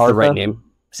read I think Siddhartha? That's the right name.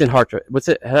 Siddhartha. What's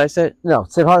it? How did I say it? No,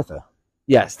 Siddhartha.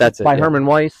 Yes, that's it. By Herman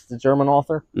Weiss, the German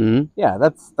author. Mm-hmm. Yeah,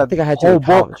 I think I had to whole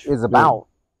book is about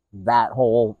that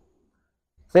whole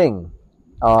thing.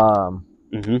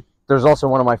 There's also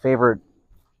one of my favorite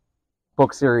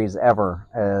book series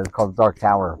ever called Dark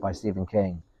Tower by Stephen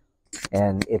King,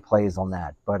 and it plays on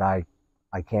that. But I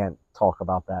can't talk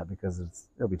about that because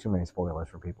there'll be too many spoilers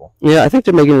for people. Yeah, I think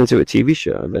they're making it into a TV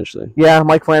show eventually. Yeah,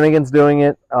 Mike Flanagan's doing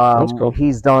it. That's cool.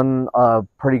 He's done a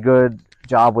pretty good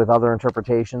job with other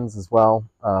interpretations as well.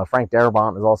 Frank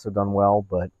Darabont has also done well,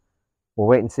 but we'll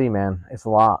wait and see, man. It's a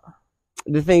lot.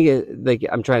 The thing is, like,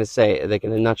 I'm trying to say, like,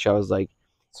 in a nutshell, is like,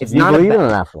 so it's not believe in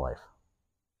an afterlife,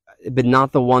 but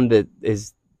not the one that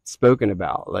is spoken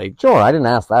about. Like, sure, I didn't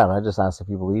ask that. I just asked if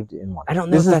you believed in one. I don't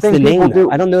know if that's the name.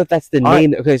 I don't know if that's the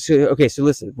name. Okay, so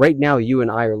listen. Right now, you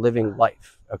and I are living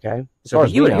life. Okay, so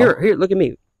here, look at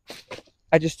me.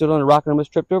 I just stood on a rock and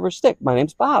almost tripped over a stick. My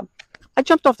name's Bob. I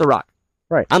jumped off the rock.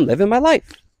 Right. I'm living my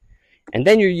life. And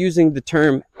then you're using the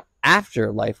term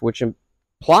afterlife, which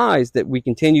implies that we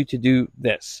continue to do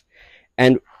this.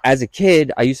 And as a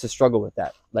kid, I used to struggle with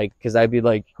that. Like, because I'd be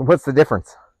like, what's the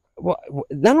difference? Well,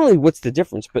 not only what's the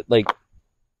difference, but like,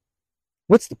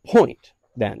 what's the point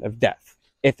then of death?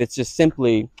 If it's just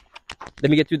simply,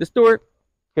 let me get through this door,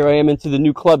 here I am into the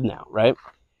new club now, right?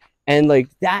 And like,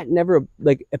 that never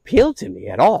like appealed to me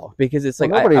at all, because it's like,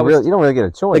 you don't really get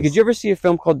a choice. Like, did you ever see a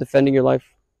film called Defending Your Life?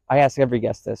 I ask every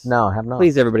guest this. No, I have not.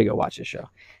 Please, everybody go watch this show.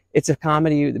 It's a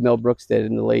comedy that Mel Brooks did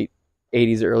in the late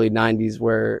 80s, early 90s,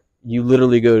 where you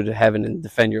literally go to heaven and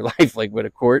defend your life, like with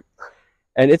a court.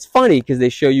 And it's funny because they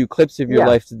show you clips of your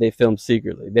life that they filmed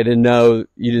secretly. They didn't know,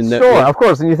 you didn't know. Sure, of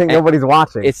course, and you think nobody's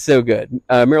watching. It's so good.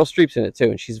 Meryl Streep's in it too,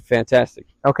 and she's fantastic.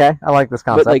 Okay, I like this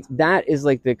concept. But like, that is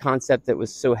like the concept that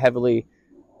was so heavily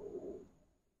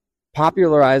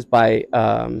popularized by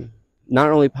not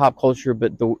only pop culture,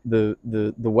 but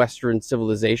the Western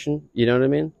civilization. You know what I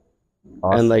mean?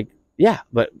 Awesome. And like, yeah,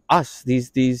 but us,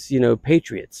 these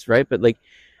patriots, right? But like,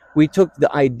 we took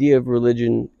the idea of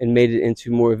religion and made it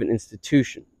into more of an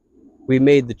institution. We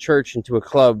made the church into a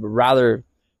club rather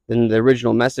than the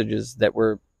original messages that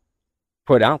were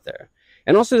put out there.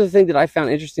 And also the thing that I found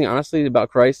interesting, honestly, about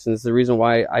Christ, and it's the reason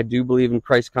why I do believe in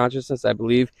Christ consciousness, I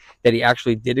believe that he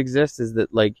actually did exist, is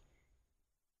that, like,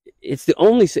 it's the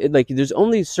only, like, there's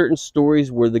only certain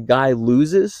stories where the guy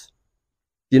loses,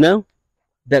 you know,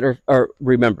 that are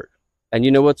remembered. And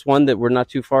you know what's one that we're not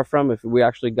too far from? If we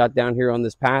actually got down here on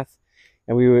this path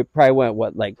and we would probably went,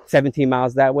 what, like 17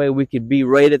 miles that way, we could be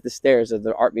right at the stairs of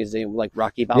the art museum, like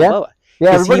Rocky Balboa.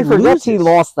 Yeah, everybody forgets he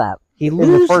lost that in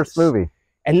the first movie.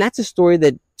 And that's a story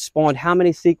that spawned how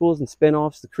many sequels and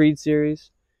spin-offs, the Creed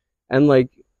series. And, like,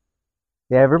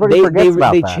 yeah, everybody forgets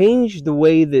about that. They changed the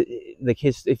way that, like,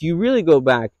 if you really go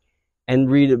back and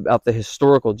read about the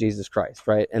historical Jesus Christ,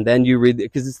 right? And then you read,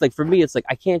 because it's like, for me, it's like,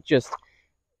 I can't just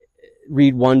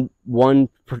read one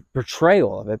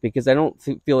portrayal of it, because I don't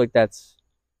feel like it's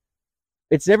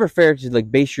never fair to, like,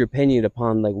 base your opinion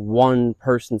upon, like, one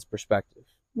person's perspective.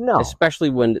 No. Especially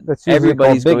when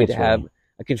everybody's going to have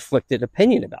a conflicted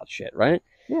opinion about shit, right?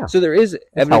 Yeah. So there is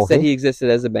evidence that he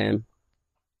existed as a man.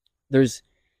 There's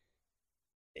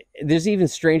even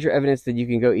stranger evidence that you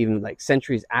can go even, like,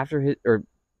 centuries after his, or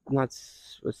not,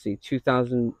 let's see,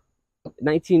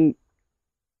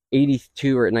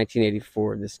 1982 or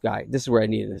 1984, this is where I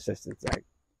need an assistant, Zach.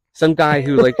 Some guy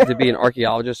who likes to be an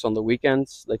archaeologist on the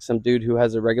weekends, like some dude who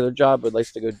has a regular job but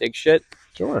likes to go dig shit.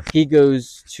 Sure. He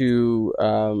goes to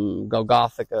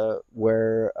Golgotha,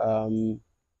 where,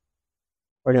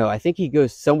 or no, I think he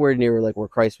goes somewhere near, like, where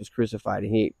Christ was crucified,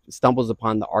 and he stumbles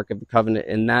upon the Ark of the Covenant.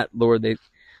 And that, Lord, they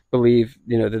believe,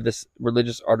 you know, that this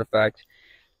religious artifact,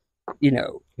 you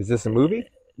know. Is this a movie?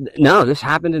 No, this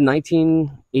happened in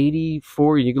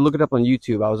 1984. You can look it up on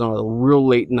YouTube. I was on a real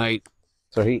late night.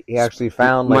 So he actually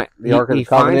found, like, the Ark of the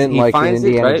Covenant, like in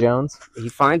Indiana Jones? He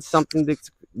finds something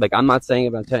that's, like, I'm not saying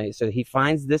it, but I'm telling you. So he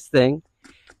finds this thing.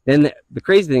 Then the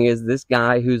crazy thing is, this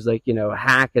guy who's, like, you know, a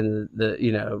hack in the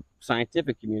you know,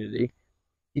 scientific community,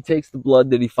 he takes the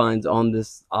blood that he finds on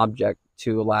this object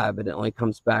to a lab, and it only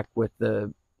comes back with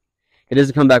it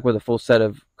doesn't come back with a full set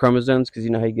of chromosomes, because you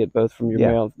know how you get both from your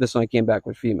male. This only came back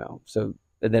with female. So,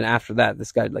 and then after that,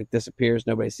 this guy, like, disappears.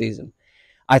 Nobody sees him.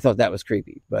 I thought that was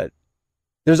creepy, but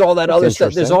there's all that other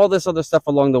stuff. There's all this other stuff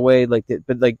along the way. Like,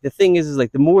 but, like, the thing is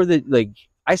like, the more that, like,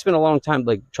 I spent a long time,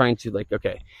 like, trying to, like,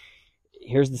 okay,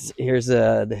 here's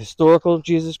the historical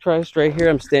Jesus Christ right here.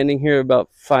 I'm standing here about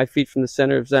 5 feet from the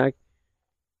center of Zach.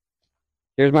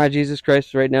 Here's my Jesus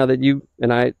Christ right now that you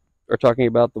and I are talking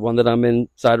about, the one that I'm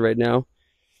inside right now.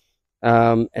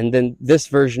 And then this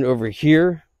version over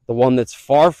here, the one that's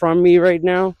far from me right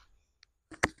now,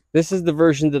 this is the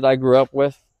version that I grew up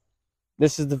with.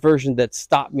 This is the version that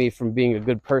stopped me from being a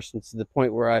good person, to the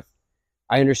point where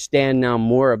I understand now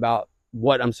more about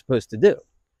what I'm supposed to do.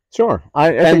 Sure.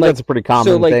 I think, like, that's a pretty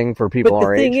common thing for people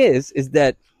our age. But the thing is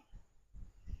that,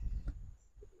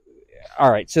 all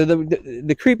right, so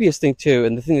the creepiest thing too,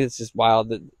 and the thing that's just wild,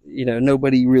 that, you know,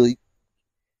 nobody really,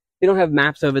 they don't have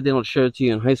maps of it, they don't show it to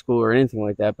you in high school or anything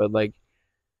like that, but, like,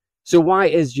 so why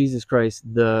is Jesus Christ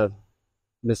the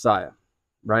Messiah,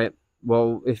 right?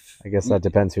 Well, I guess that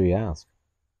depends who you ask.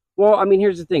 Well, I mean,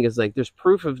 here's the thing, is, like, there's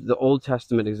proof of the Old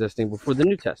Testament existing before the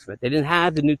New Testament. They didn't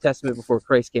have the New Testament before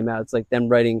Christ came out. It's like them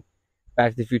writing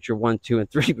Back to the Future 1, 2, and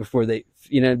 3 before they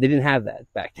didn't have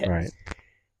that back then. Right.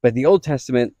 But the Old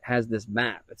Testament has this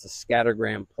map. It's a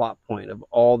scattergram plot point of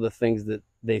all the things that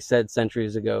they said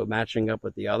centuries ago matching up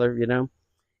with the other, you know.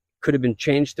 Could have been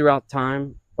changed throughout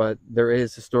time, but there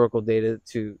is historical data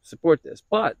to support this.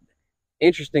 But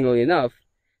interestingly enough,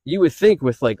 you would think,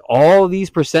 with, like, all these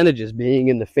percentages being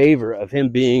in the favor of him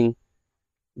being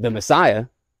the Messiah,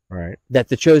 right, that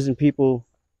the chosen people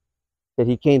that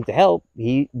he came to help,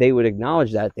 they would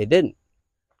acknowledge that. They didn't.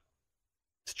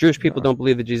 Jewish people don't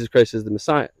believe that Jesus Christ is the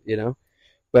Messiah, you know.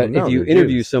 But if you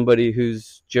interview somebody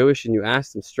who's Jewish and you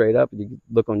ask them straight up, and you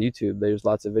look on YouTube, there's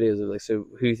lots of videos of, like, so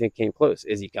who do you think came close?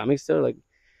 Is he coming still? Like,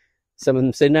 some of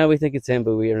them say, no, we think it's him,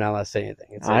 but we are not allowed to say anything.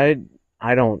 It's like,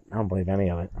 I don't believe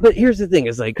any of it. But here's the thing,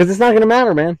 is, like, because it's not going to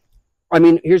matter, man. I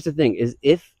mean, here's the thing, is,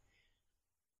 if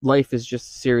life is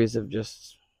just a series of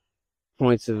just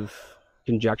points of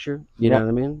conjecture, you know what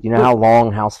I mean? You know how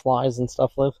long houseflies and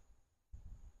stuff live?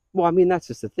 Well, I mean, that's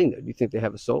just the thing, though. Do you think they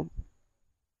have a soul?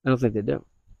 I don't think they do.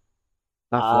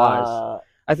 Not flies.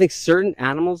 I think certain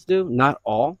animals do, not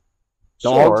all.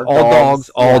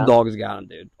 Dogs, all dogs got them,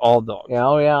 dude. All dogs. Yeah,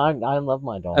 oh yeah, I love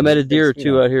my dogs. I met a deer or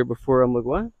two out here before. I'm like,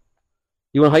 what?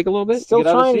 You want to hike a little bit? Still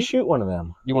trying to shoot one of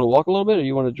them. You want to walk a little bit, or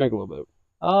you want to drink a little bit?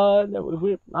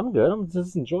 No, I'm good. This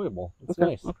is enjoyable. It's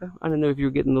Okay, nice. okay. I didn't know if you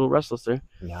were getting a little restless there.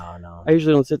 No. I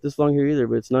usually don't sit this long here either,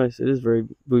 but it's nice. It is very.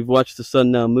 We've watched the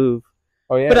sun now move.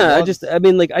 Oh yeah. But I'm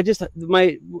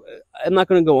not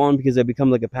going to go on because I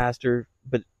become like a pastor.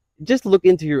 But just look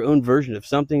into your own version of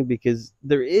something because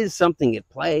there is something at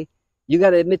play. You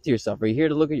got to admit to yourself: are you here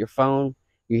to look at your phone?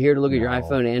 You're here to look at your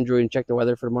iPhone, Android, and check the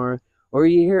weather for tomorrow, or are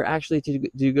you here actually to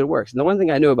do good works? And the one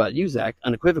thing I know about you, Zach,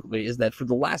 unequivocally, is that for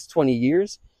the last 20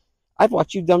 years, I've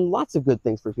watched you done lots of good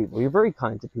things for people. You're very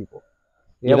kind to people.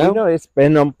 Yeah, we know it's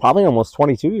been probably almost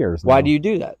 22 years now. Why do you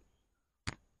do that?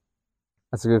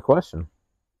 That's a good question.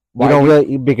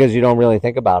 Because you don't really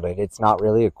think about it. It's not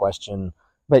really a question,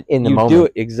 but in the moment. You do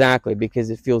it exactly because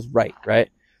it feels right?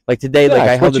 Like today,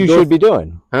 it's what you should be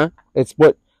doing. Huh?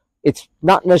 It's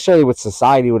not necessarily what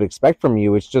society would expect from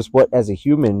you. It's just what, as a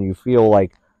human, you feel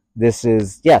like this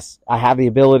is, yes, I have the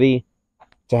ability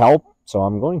to help, so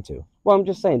I'm going to. Well, I'm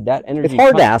just saying that energy. It's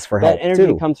hard to ask for help. That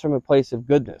energy comes from a place of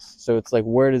goodness. So it's like,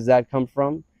 where does that come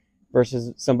from?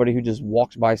 Versus somebody who just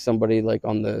walks by somebody like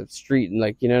on the street and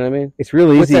like, you know what I mean? It's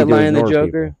really easy. What's that line in the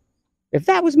Joker? People. If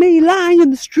that was me lying in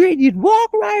the street, you'd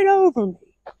walk right over me.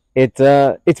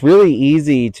 It's really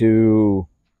easy to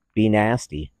be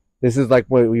nasty. This is like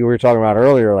what we were talking about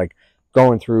earlier, like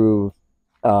going through,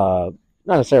 not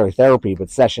necessarily therapy, but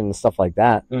sessions, stuff like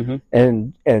that. Mm-hmm.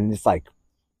 And it's like,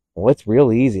 well, it's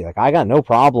real easy. Like, I got no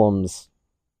problems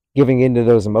giving into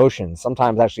those emotions.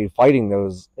 Sometimes actually fighting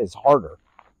those is harder.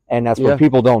 And that's where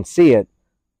people don't see it,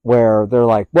 where they're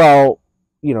like, well,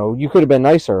 you could have been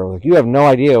nicer. Like, you have no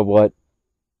idea what,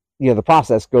 the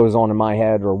process goes on in my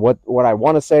head, or what I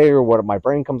want to say, or what my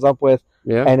brain comes up with.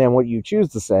 Yeah. And then what you choose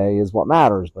to say is what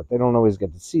matters, but they don't always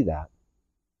get to see that.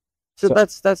 So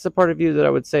that's the part of you that I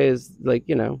would say is like,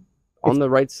 on the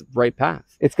right path.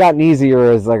 It's gotten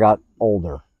easier as I got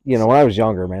older. When I was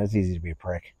younger, man, it's easy to be a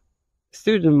prick. A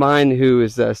student of mine who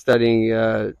is studying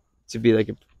to be like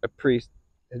a priest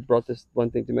had brought this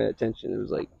one thing to my attention. It was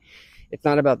like, it's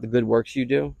not about the good works you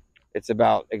do. It's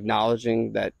about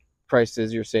acknowledging that Christ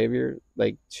is your savior,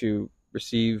 like to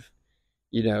receive,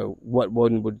 what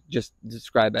one would just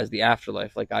describe as the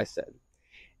afterlife, like I said.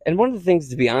 And one of the things,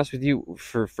 to be honest with you,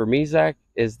 for me, Zach,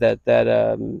 is that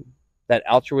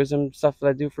altruism stuff that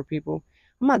I do for people,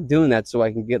 I'm not doing that so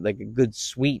I can get like a good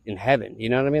suite in heaven. You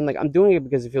know what I mean? Like, I'm doing it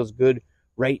because it feels good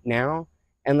right now.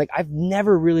 And like, I've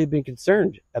never really been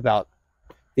concerned about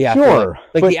the afterlife. Sure,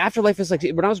 like, the afterlife is like,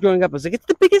 when I was growing up, I was like, it's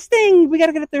the biggest thing. We got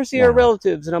to get up there and see our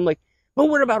relatives. And I'm like, but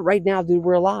what about right now, dude?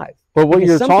 We're alive. But what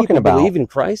you're talking about, believe in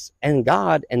Christ and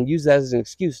God and use that as an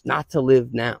excuse not to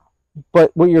live now.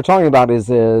 But what you're talking about is,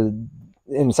 in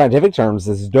scientific terms,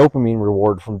 this dopamine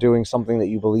reward from doing something that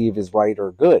you believe is right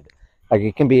or good. Like,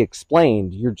 it can be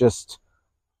explained. You're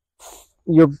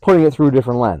putting it through a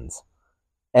different lens.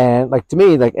 And like, to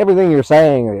me, like, everything you're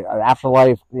saying,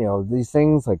 afterlife, these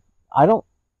things, like, I'm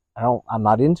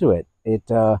not into it.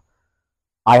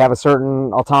 I have a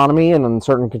certain autonomy and a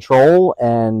certain control,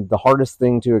 and the hardest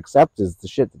thing to accept is the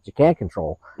shit that you can't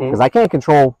control. Because I can't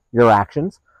control your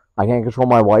actions. I can't control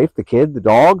my wife, the kid, the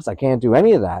dogs. I can't do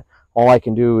any of that. All I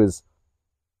can do is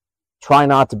try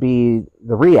not to be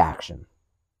the reaction.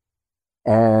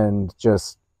 And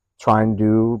just trying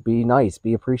to be nice,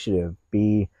 be appreciative,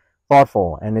 be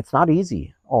thoughtful. And it's not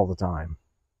easy all the time.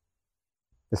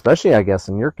 Especially, I guess,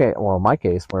 in your case, well, in my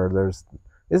case, where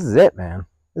this is it, man.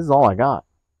 This is all I got.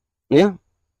 Yeah.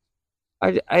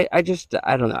 I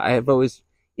don't know. I have always,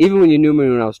 even when you knew me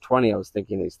when I was 20, I was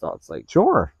thinking these thoughts like,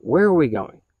 sure, where are we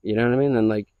going? You know what I mean? And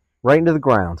like, right into the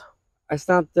ground. I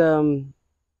stopped,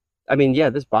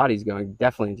 this body's going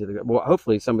definitely into the, well,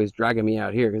 hopefully somebody's dragging me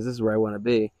out here because this is where I want to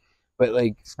be. But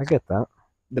like, I get that.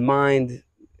 The mind,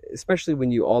 especially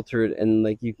when you alter it and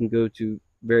like you can go to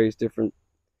various different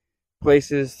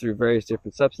places through various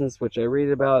different substances, which I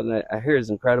read about and I hear is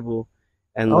incredible.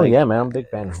 And yeah, man, I'm a big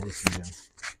fan of hallucinogens.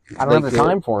 I don't have the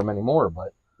time for them anymore,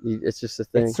 but it's just a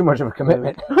thing. It's too much of a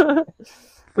commitment.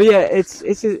 But yeah, it's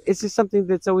just something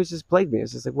that's always just plagued me.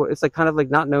 It's just like, well, it's like kind of like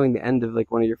not knowing the end of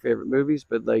like one of your favorite movies,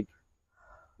 but like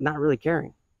not really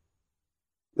caring.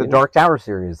 The Dark Tower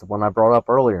series, the one I brought up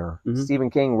earlier, Stephen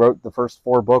King wrote the first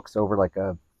 4 books over like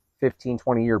a 15,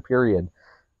 20-year period.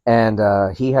 And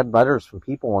he had letters from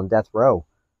people on death row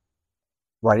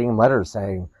writing him letters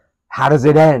saying, how does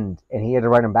it end? And he had to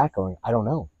write them back going, I don't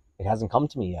know. It hasn't come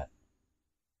to me yet.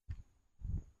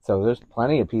 So there's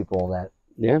plenty of people that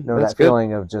know that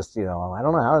feeling of just, I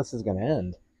don't know how this is going to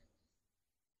end.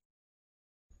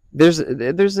 There's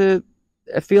a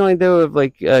feeling though of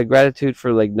like gratitude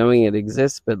for like knowing it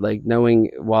exists, but like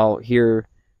knowing while here,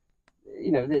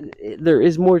 you know, there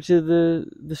is more to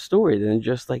the story than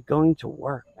just like going to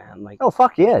work, man. Like, oh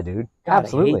fuck yeah, dude, God,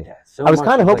 absolutely. I hate that so I was much.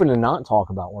 kind of Like, hoping to not talk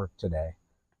about work today.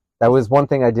 That was one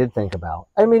thing I did think about.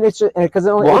 I mean, it's just because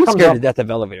well, I'm scared to death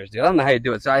of elevators, dude. I don't know how you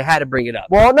do it, so I had to bring it up.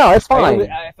 Well, no, it's fine.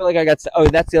 I feel like I got. Oh,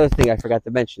 that's the other thing I forgot to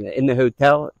mention. In the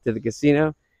hotel to the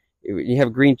casino, you have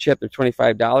a green chip. They're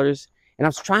 $25, and I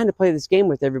was trying to play this game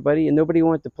with everybody, and nobody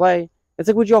wanted to play. It's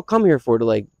like, what'd you all come here for? To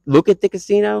like look at the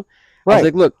casino? Right. I was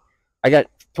like, look, I got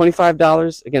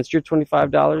 $25 against your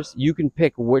 $25. You can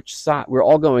pick which side. We're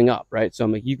all going up, right? So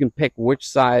I'm like, you can pick which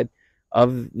side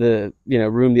of the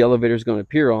room the elevator is going to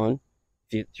appear on.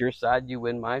 If it's your side, you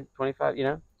win my 25.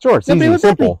 Sure, it's Nobody easy, would bet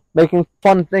simple, making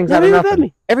fun things out Nobody of would bet nothing.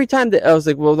 me. Every time that I was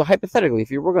like, well, hypothetically, if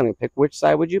you were going to pick, which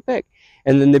side would you pick?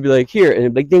 And then they'd be like, here, and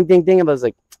it'd be like, ding, ding, ding. And I was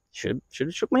like, should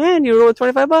have shook my hand. You roll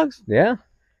 $25. Yeah,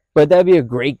 But that'd be a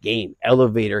great game.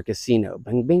 Elevator, casino,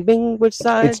 bing, bing, bing. Which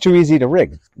side? it's too easy to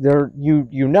rig. There, you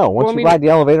know, once Well, I mean, you ride the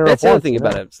elevator, That's up the other once, thing you know?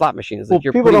 about a slot machine is Well, like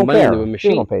you're people putting don't money care. into a People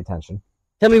machine. don't pay attention.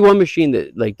 Tell me one machine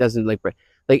that like doesn't like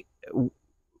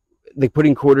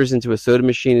putting quarters into a soda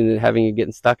machine and then having it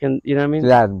getting stuck in. You know what I mean?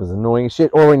 That was annoying as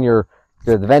shit. Or when you're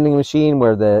the vending machine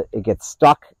where it gets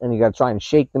stuck and you got to try and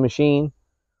shake the machine,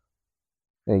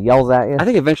 and it yells at you. I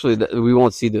think eventually we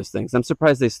won't see those things. I'm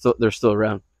surprised they're still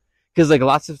around, because like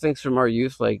lots of things from our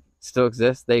youth like still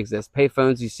exist. They exist.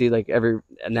 Payphones you see like every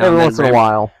once in a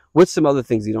while. What's some other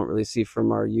things you don't really see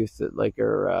from our youth that like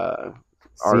are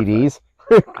CDs.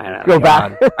 I don't know, Go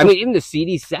back. I mean, even the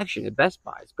CD section at Best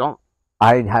Buy is gone.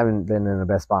 I haven't been in a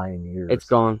Best Buy in years. It's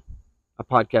gone. I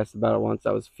podcasted about it once.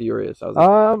 I was furious. I was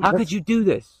like, how could you do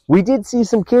this? We did see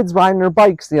some kids riding their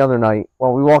bikes the other night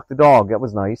while we walked the dog. That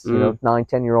was nice. You know, 9,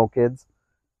 10-year-old kids.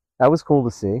 That was cool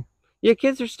to see. Yeah,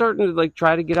 kids are starting to like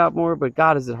try to get out more, but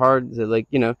God, is it hard to like,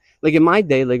 like in my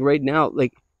day, like right now,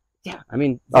 like, yeah, I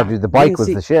mean, oh, dude, the bike was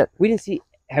the shit. We didn't see.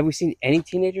 Have we seen any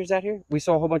teenagers out here? We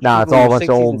saw a whole bunch Nah, of it's people all a in bunch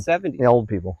the of 60s old, and 70s. the old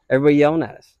people. Everybody yelling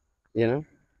at us,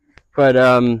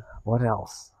 But what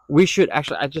else? we should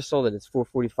actually. I just saw that it's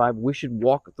 4:45. We should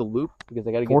walk the loop because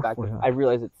I got to get back. I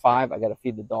realize at 5 I got to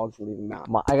feed the dogs and leave them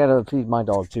out. I got to feed my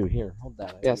dog too. Here, hold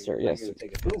that. Yes, sir. Yes, sir.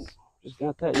 Just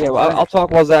got that. Yeah, well, I'll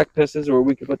talk while Zach pisses, or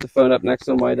we can put the phone up next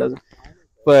to him while he does it.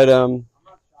 But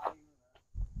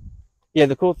yeah,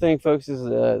 the cool thing, folks, is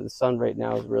the sun right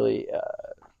now is really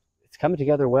it's coming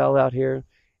together well out here,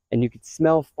 and you can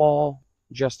smell fall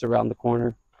just around the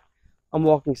corner. I'm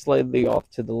walking slightly off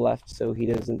to the left so he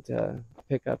doesn't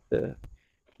pick up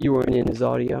you weren't in his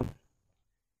audio.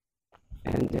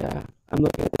 And I'm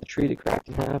looking at the tree that cracked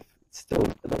in half. It's still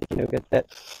like got that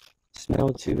smell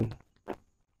to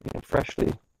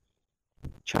freshly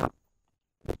chopped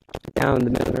down in the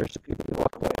middle there so people can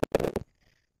walk away.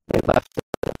 They left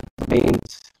the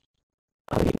remains.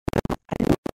 I didn't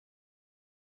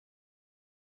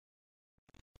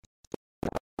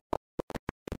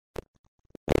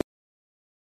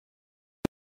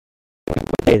know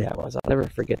what day that was. I'll never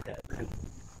forget that, man.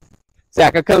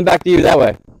 Zach, I'm coming back to you that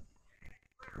way.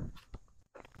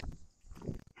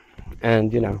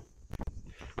 And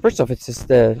first off, it's just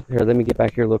here. Let me get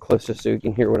back here a little closer so you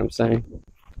can hear what I'm saying.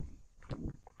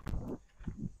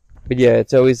 But yeah,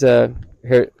 it's always here.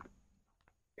 Here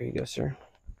you go, sir.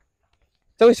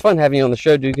 It's always fun having you on the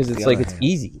show, dude, because it's like it's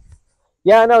easy.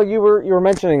 Yeah, I know you were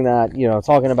mentioning that.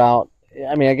 Talking about.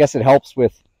 I mean, I guess it helps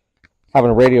with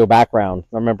having a radio background.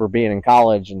 I remember being in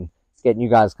college and getting you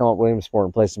guys come up with Williamsport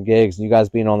and play some gigs, and you guys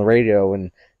being on the radio,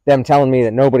 and them telling me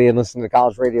that nobody had listened to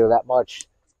college radio that much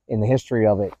in the history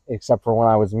of it, except for when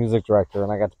I was music director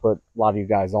and I got to put a lot of you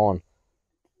guys on.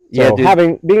 So yeah,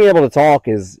 dude. being able to talk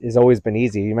is always been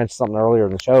easy. You mentioned something earlier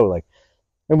in the show, like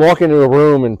and walk into a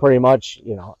room and pretty much,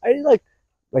 I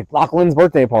like Lachlan's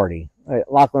birthday party.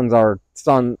 Lachlan's our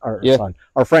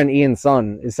our friend Ian's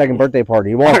son, his second birthday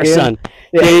party. You walk our in, son,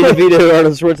 Danny DeVito,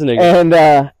 Arnold Schwarzenegger, and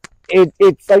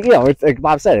it's like it's like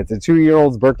Bob said, it's a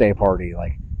 2-year-old's birthday party.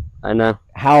 Like I know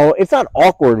how it's not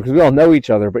awkward because we all know each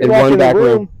other, but in you walk one in back the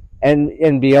room.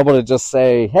 And be able to just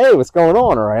say, hey, what's going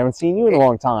on? Or I haven't seen you in a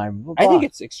long time. Blah, blah. I think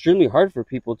it's extremely hard for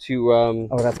people to.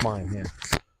 Oh, that's mine.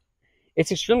 Yeah.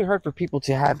 It's extremely hard for people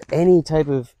to have any type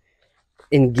of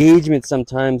engagement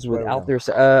sometimes without their.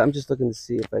 I'm just looking to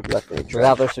see if I've left any.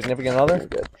 Without their significant other.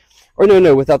 Good. Or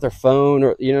no, without their phone,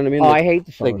 or you know what I mean. Oh, like, I hate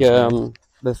the phone. Like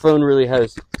the phone really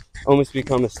has almost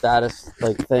become a status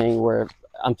thing where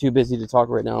I'm too busy to talk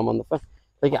right now. I'm on the phone.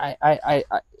 Like I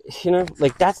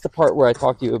like that's the part where I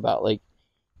talk to you about like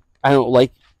I don't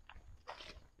like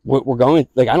what we're going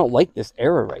like I don't like this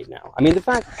era right now. I mean the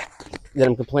fact that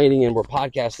I'm complaining and we're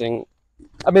podcasting.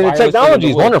 I mean the technology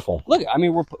is wonderful. Look, I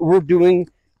mean we're doing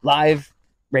live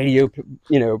radio,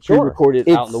 pre-recorded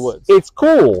out in the woods. It's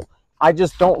cool. I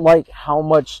just don't like how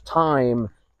much time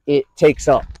it takes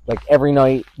up, like every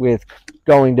night with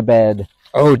going to bed.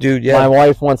 Oh, dude, yeah. My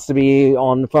wife wants to be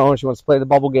on the phone. She wants to play the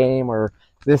bubble game or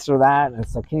this or that. And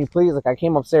it's like, can you please? Like, I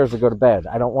came upstairs to go to bed.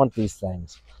 I don't want these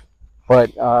things.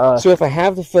 But so if I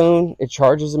have the phone, it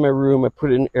charges in my room. I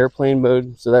put it in airplane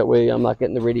mode, so that way I'm not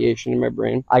getting the radiation in my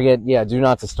brain. I get, do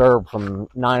not disturb from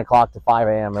 9 o'clock to 5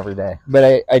 a.m. every day.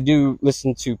 But I do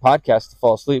listen to podcasts to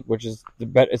fall asleep, which is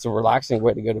it's a relaxing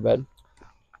way to go to bed.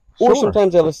 Or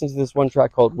sometimes I listen to this one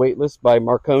track called Weightless by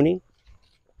Marconi.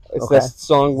 It's that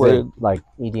song where... like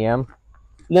EDM?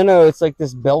 No, it's like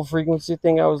this bell frequency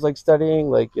thing I was like studying.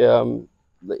 Like,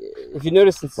 if you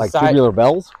notice in society... Like tubular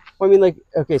bells? Well, I mean, like,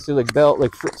 okay, so like bell,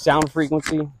 like sound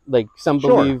frequency, like some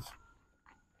believe,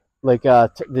 like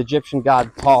the Egyptian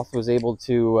god Thoth was able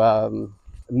to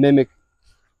mimic,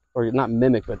 or not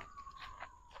mimic, but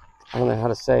I don't know how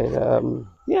to say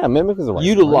it. Mimic is the right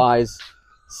utilize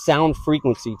sound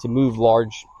frequency to move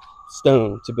large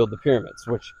stone to build the pyramids.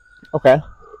 Which,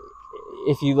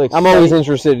 if you like, I'm always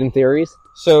interested in theories.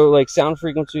 So, like sound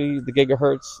frequency, the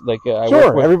gigahertz, like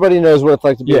everybody knows what it's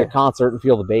like to be at a concert and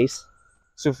feel the bass.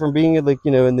 So from being like,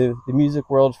 in the music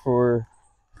world for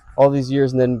all these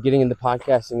years and then getting into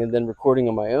podcasting and then recording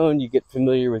on my own, you get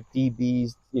familiar with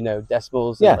dBs,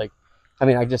 decibels. And like, I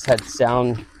mean, I just had a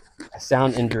sound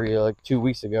injury like 2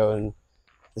 weeks ago, and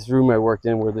this room I worked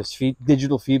in where this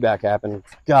digital feedback happened.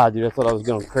 God, dude, I thought I was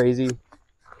going crazy.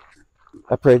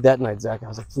 I prayed that night, Zach. I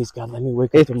was like, please, God, let me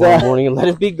wake up tomorrow morning and let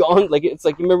it be gone. Like, it's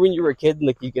like, you remember when you were a kid and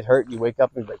like you get hurt and you wake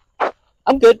up and you're like,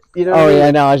 I'm good. You know what I mean?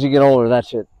 Yeah, now as you get older, that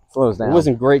shit slows down. It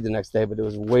wasn't great the next day, but it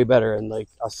was way better. And like,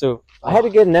 I had to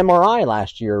get an MRI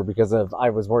last year because I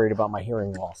was worried about my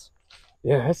hearing loss.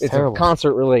 Yeah, it's terrible.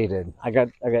 Concert related. I got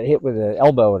hit with an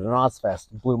elbow at an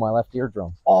Ozfest and blew my left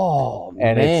eardrum. Oh,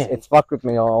 and man. It's fucked with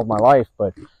me all my life.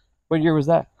 But what year was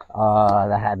that?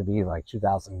 That had to be like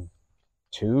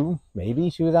 2002,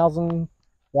 maybe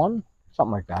 2001,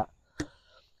 something like that.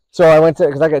 So I went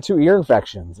because I got 2 ear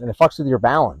infections, and it fucks with your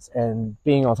balance. And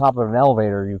being on top of an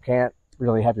elevator, you can't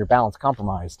really have your balance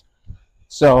compromised.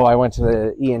 So I went to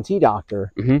the ENT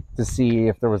doctor to see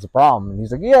if there was a problem, and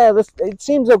he's like, "Yeah, it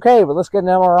seems okay, but let's get an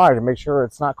MRI to make sure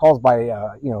it's not caused by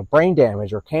brain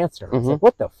damage or cancer." It's like,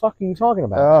 what the fuck are you talking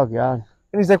about? Oh God!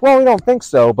 And he's like, "Well, we don't think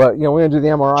so, but we're gonna do the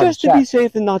MRI just to be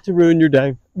safe and not to ruin your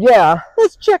day." Yeah,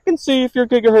 let's check and see if your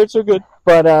gigahertz are good.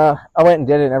 But I went and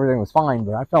did it, and everything was fine.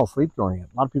 But I fell asleep during it.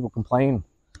 A lot of people complain,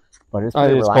 but it's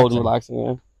pretty relaxing. Cold and relaxing.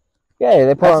 Yeah. Yeah,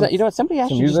 they put on somebody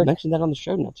actually just mentioned that on the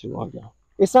show not too long ago.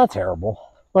 It's not terrible,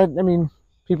 but I mean,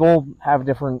 people have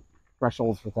different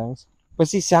thresholds for things. But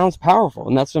see, sound's powerful,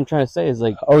 and that's what I'm trying to say. Is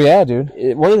like, oh yeah, dude.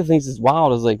 One of the things that's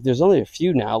wild is like, there's only a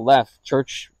few now left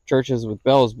churches with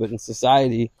bells, but in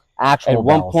society, at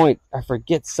one point, I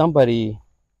forget somebody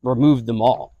removed them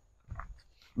all.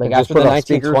 Like after the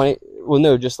 1920, well,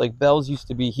 no, just like bells used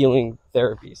to be healing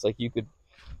therapies. Like you could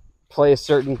play a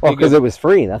certain. Well, because it was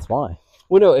free. That's why.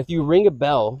 Well, no, if you ring a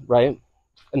bell, right,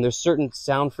 and there's certain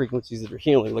sound frequencies that are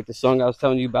healing, like the song I was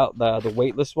telling you about, the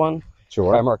Weightless one,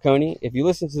 by Marconi. If you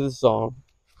listen to the song,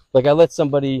 like I let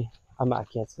somebody, I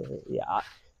can't say it,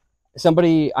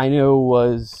 somebody I know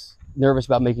was nervous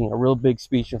about making a real big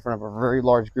speech in front of a very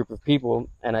large group of people,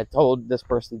 and I told this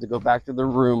person to go back to their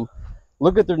room,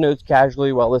 look at their notes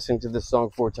casually while listening to this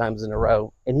song 4 times in a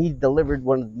row, and he delivered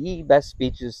one of the best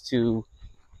speeches to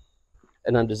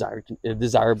an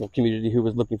desirable community who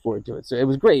was looking forward to it. So it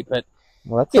was great, but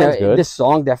that sounds good. This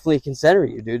song definitely can center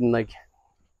you, dude. And like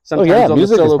sometimes on the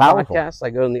solo podcast,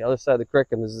 I go on the other side of the creek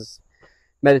and there's this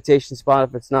meditation spot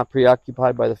if it's not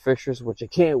preoccupied by the fishers, which I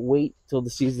can't wait till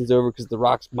the season's over because the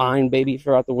rock's mine, baby,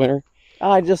 throughout the winter.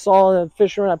 I just saw a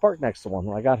fisher in that park next to one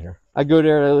when I got here. I go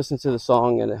there and I listen to the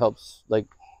song, and it helps like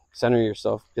center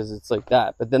yourself because it's like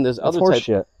that. But then there's other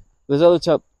type. There's other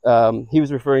type. He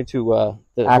was referring to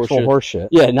the actual horse shit.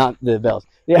 Yeah, not the bells.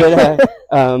 Yeah.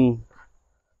 But,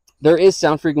 there is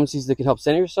sound frequencies that can help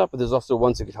center yourself, but there's also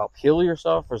ones that can help heal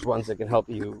yourself. There's ones that can help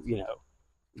you,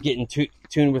 get in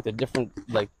tune with a different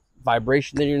like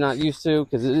vibration that you're not used to.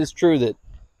 Because it is true that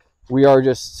we are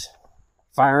just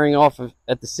firing off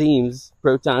at the seams,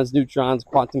 protons, neutrons,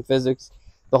 quantum physics.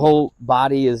 The whole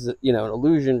body is, an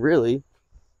illusion, really.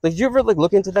 Like, did you ever like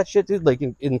look into that shit, dude? Like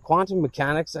in quantum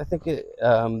mechanics, I think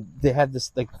they had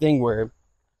this like thing where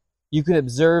you can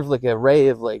observe like a ray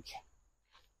of like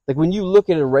when you look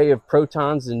at an array of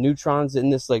protons and neutrons in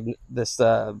this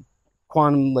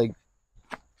quantum like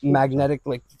magnetic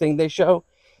like thing they show,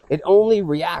 it only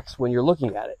reacts when you're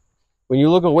looking at it. When you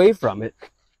look away from it,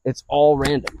 it's all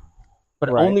random.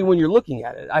 but Right. only when you're looking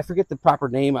at it. I forget the proper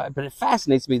name, but it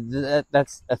fascinates me that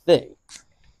that's a thing.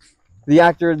 The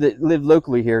actor that lived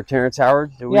locally here, Terrence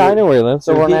Howard. Yeah, I know where he lives.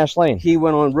 So we're on Ash Lane. He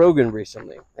went on Rogan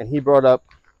recently, and he brought up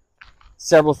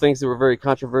several things that were very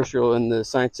controversial in the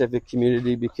scientific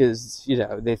community because, you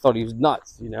know, they thought he was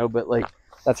nuts, you know, but like,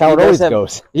 that's how it always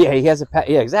goes. Yeah, he has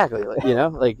yeah, exactly. Like, you know,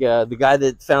 like the guy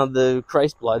that found the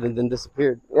Christ blood and then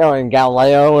disappeared. You know, and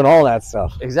Galileo and all that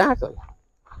stuff. Exactly.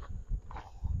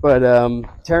 But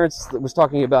Terrence was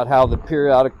talking about how the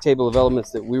periodic table of elements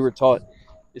that we were taught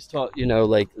is taught, you know,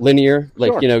 like linear,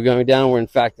 like, Sure. you know, going down, where in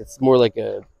fact it's more like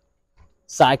a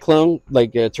cyclone,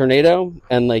 like a tornado,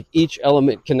 and like each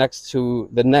element connects to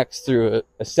the next through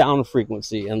a sound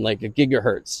frequency and like a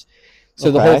gigahertz.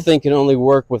 So the whole thing can only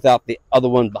work without the other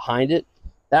one behind it.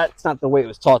 That's not the way it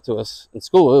was taught to us in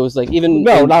school. It was like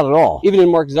not at all. Even in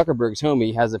Mark Zuckerberg's home,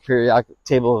 he has a periodic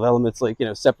table of elements, like, you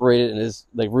know, separated in his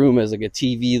like room as like a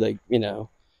TV, like, you know,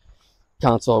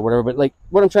 console or whatever. But like,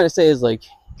 what I'm trying to say is like,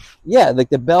 yeah, like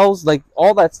the bells, like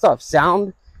all that stuff,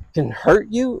 sound can hurt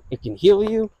you, it can heal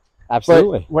you.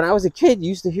 Absolutely. But when I was a kid, you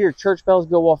used to hear church bells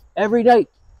go off every night.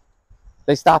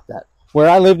 They stopped that. Where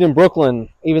I lived in Brooklyn,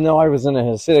 even though I was in a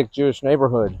Hasidic Jewish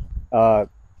neighborhood, at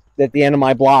the end of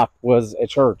my block was a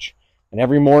church. And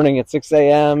every morning at 6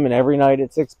 a.m. and every night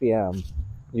at 6 p.m.,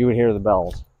 you would hear the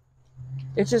bells.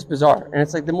 It's just bizarre. And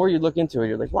it's like, the more you look into it,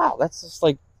 you're like, wow, that's just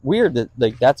like weird that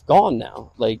like that's gone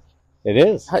now. Like, it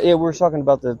is. Yeah, we were talking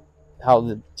about how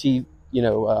the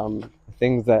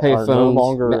things that payphones, are no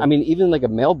longer. I mean, even like a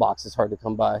mailbox is hard to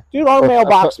come by. Dude, our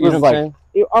mailbox you know was what like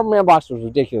our mailbox was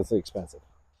ridiculously expensive.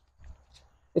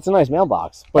 It's a nice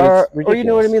mailbox, but it's ridiculous. Or you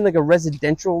know what I mean, like a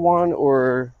residential one,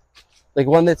 or like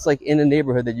one that's like in a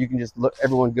neighborhood that you can just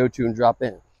everyone go to and drop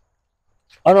in.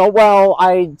 Oh no, well,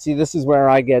 I see. This is where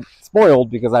I get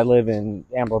spoiled because I live in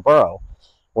Ambler Borough,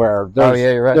 where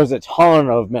you're right. There's a ton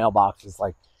of mailboxes.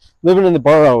 Like, living in the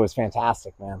borough is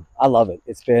fantastic, man. I love it.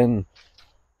 It's been.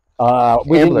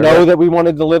 We didn't know that we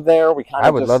wanted to live there. I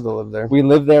would love to live there. We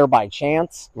lived there by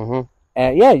chance. Mm-hmm.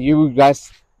 And yeah, you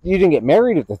guys, you didn't get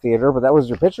married at the theater, but that was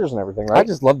your pictures and everything, right? I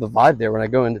just love the vibe there when I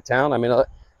go into town. I mean,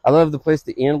 I love the place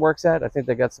that Ian works at. I think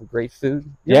they got some great food.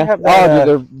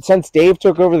 Since Dave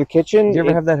took over the kitchen. Did you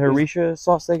ever have that harissa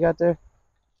sauce they got there?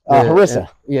 Harissa.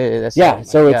 That's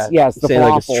it's the falafel.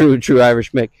 Like it's true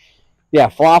Irish make. Yeah,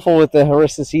 falafel with the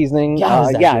harissa seasoning.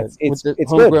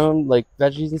 It's homegrown, like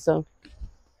veggies and stuff.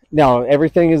 No,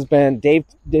 everything has been Dave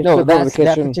took over the kitchen.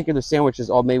 That particular sandwich is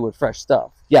all made with fresh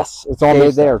stuff. Yes, it's all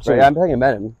made there too. Right? I'm talking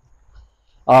about him.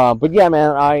 But yeah,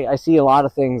 man, I see a lot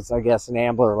of things, I guess, in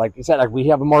Ambler. Like you said, like we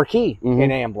have a marquee in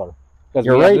Ambler.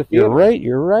 You're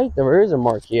right. There is a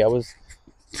marquee. God,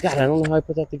 I don't know how I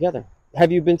put that together. Have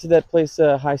you been to that place,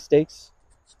 High Stakes?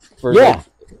 For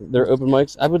their open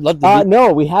mics? I would love to.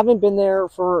 No, we haven't been there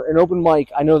for an open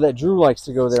mic. I know that Drew likes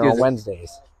to go there on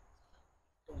Wednesdays.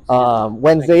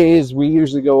 Wednesdays, we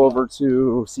usually go over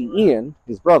to see Ian,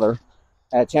 his brother,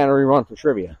 at Tannery Run for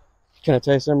trivia. Can I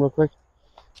tell you something real quick?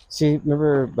 See,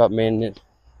 remember about 90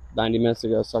 minutes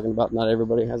ago, I was talking about not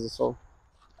everybody has a soul?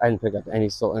 I didn't pick up any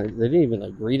soul. They didn't even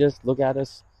like greet us, look at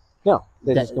us. No,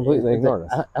 they just completely ignored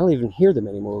us. I don't even hear them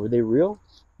anymore. Were they real?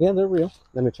 Yeah, they're real.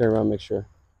 Let me turn around and make sure.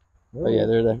 Oh, yeah,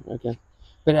 they're there. Okay.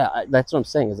 But that's what I'm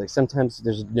saying, is like sometimes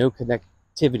there's no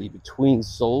connectivity between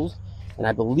souls. And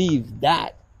I believe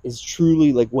that is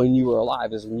truly like when you were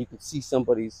alive, is when you could see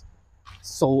somebody's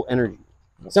soul energy.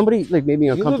 Somebody like maybe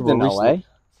uncomfortable. You lived in LA?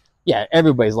 Yeah,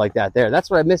 everybody's like that there. That's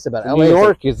what I miss about LA. New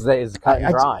York is cut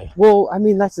and dry. Well, I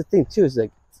mean, that's the thing too. Is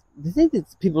like the thing that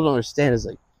people don't understand is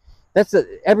like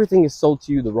everything is sold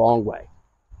to you the wrong way.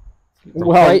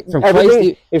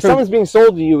 If someone's being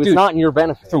sold to you, it's not in your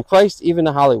benefit. From Christ even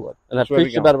to Hollywood, and I've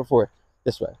preached about it before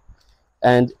this way.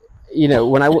 And you know,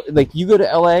 when you go to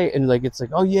LA and like it's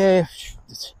like, oh yeah,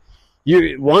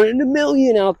 you're 1 in a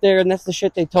million out there, and that's the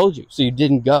shit they told you, so you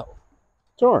didn't go.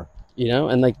 Sure. You know,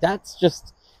 and like that's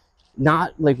just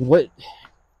not like what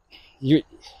you're.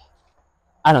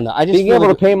 I don't know. I just being able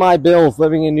to pay my bills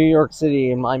living in New York City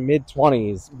in my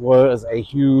mid-20s was a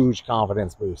huge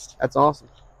confidence boost. That's awesome.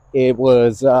 It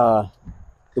was.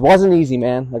 It wasn't easy,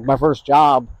 man. Like my first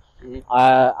job,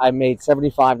 I made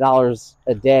 $75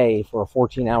 a day for a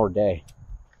 14-hour day.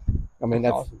 I mean,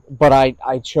 that's awesome. But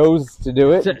I chose to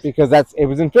do it because it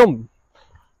was in film.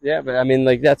 Yeah, but I mean,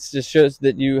 like that's just shows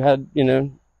that you had,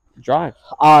 drive.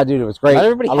 Dude, it was great. Not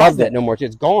everybody has that no more.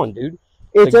 It's gone, dude.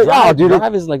 It's like,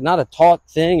 drive is like not a taught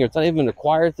thing, or it's not even an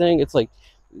acquired thing. It's like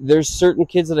there's certain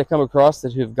kids that I come across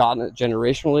that have gotten it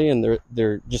generationally, and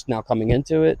they're just now coming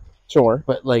into it. Sure,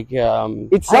 but like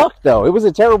it sucked though. It was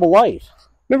a terrible life.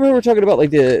 Remember we were talking about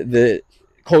like the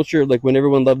culture, like when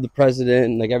everyone loved the president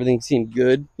and like everything seemed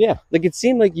good. Yeah. Like it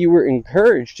seemed like you were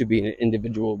encouraged to be an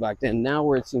individual back then. Now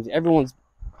where it seems everyone's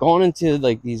gone into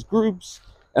like these groups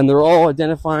and they're all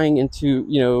identifying into,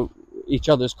 you know, each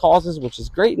other's causes, which is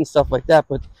great and stuff like that,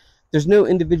 but there's no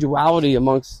individuality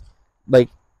amongst like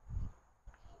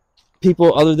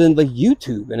people other than like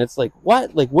YouTube. And it's like,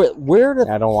 what? Like where the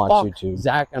I don't watch fuck, YouTube.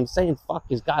 Zach, I'm saying fuck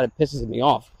is God, it pisses me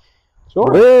off. Sure.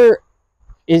 Where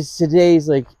is today's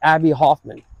like Abby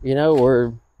Hoffman, you know,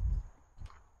 or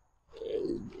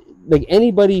like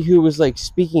anybody who was like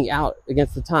speaking out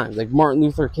against the times, like Martin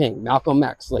Luther King, Malcolm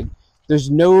X, like there's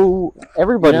no,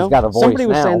 everybody's, you know, got a voice. Somebody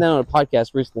was now. saying that on a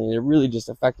podcast recently and it really just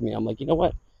affected me. I'm like, you know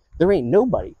what? There ain't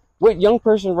nobody. What young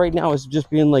person right now is just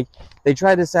being like, they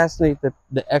tried to assassinate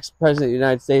the ex-president of the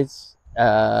United States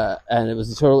and it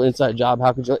was a total inside job.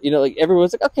 How could you know, like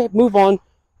everyone's like, okay, move on.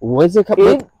 When's it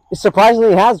coming? It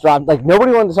surprisingly has dropped. Like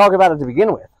nobody wanted to talk about it to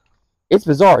begin with. It's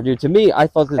bizarre, dude. To me, I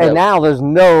thought that. And now there's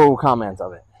no comments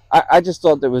of it. I just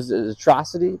thought there was an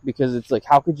atrocity because it's like,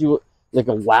 how could you like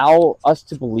allow us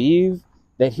to believe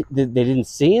that they didn't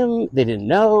see him, they didn't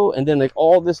know, and then like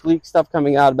all this leak stuff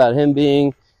coming out about him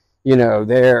being, you know,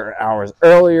 there hours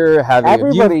earlier, having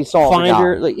everybody saw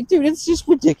finder. Like, dude, it's just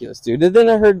ridiculous, dude. And then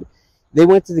I heard they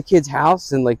went to the kid's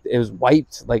house and like it was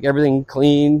wiped, like everything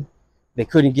clean. They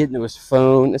couldn't get into his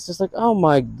phone. It's just like, oh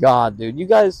my God, dude. You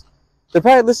guys, they're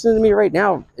probably listening to me right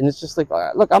now. And it's just like,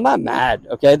 look, I'm not mad,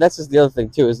 okay? That's just the other thing,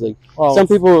 too, is like, well, some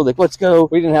people were like, let's go.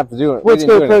 We didn't have to do it. Let's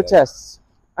go protests.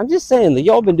 I'm just saying that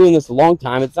y'all been doing this a long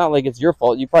time. It's not like it's your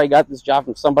fault. You probably got this job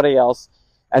from somebody else.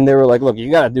 And they were like, look, you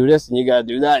got to do this and you got to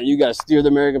do that. And you got to steer the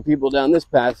American people down this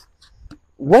path.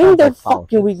 When the fuck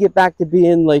can we get back to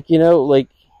being like, you know, like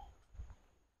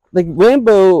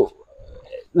Rambo...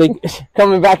 Like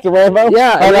coming back to Rambo?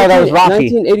 Yeah, oh, no, that was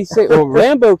Rocky. 1986. Well,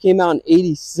 Rambo came out in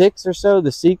 86 or so, the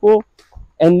sequel.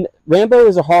 And Rambo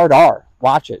is a hard R.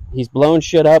 Watch it. He's blowing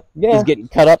shit up. Yeah. He's getting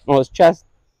cut up on his chest.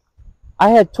 I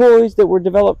had toys that were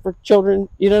developed for children.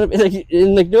 You know what I mean? Like,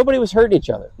 and like nobody was hurting each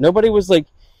other. Nobody was like,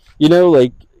 you know,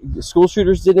 like school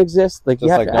shooters didn't exist. Like, just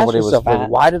you have to ask yourself, like,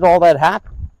 why did all that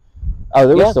happen? Oh,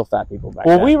 there were still fat people back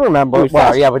then. Well, we remember.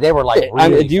 Well, yeah, but they were like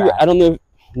really fat. I don't know.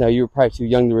 No, you were probably too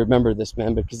young to remember this,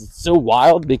 man, because it's so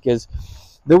wild. Because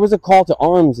there was a call to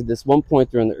arms at this one point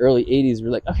during the early 80s. We're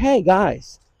like, okay,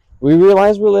 guys, we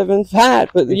realize we're living fat,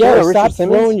 but stop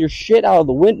throwing your shit out of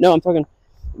the window. No, I'm talking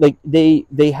like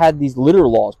they had these litter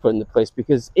laws put into place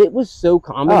because it was so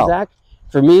common, Zach.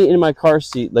 For me, in my car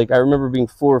seat, like I remember being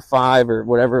 4 or 5 or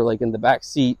whatever, like in the back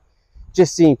seat,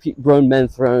 just seeing grown men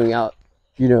throwing out,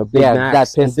 you know, Big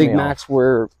Macs. And Big Macs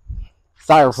were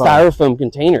styrofoam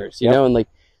containers, you know, and like.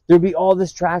 There'd be all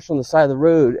this trash on the side of the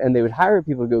road, and they would hire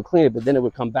people to go clean it, but then it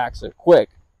would come back so quick.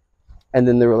 And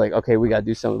then they were like, okay, we got to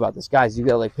do something about this. Guys, you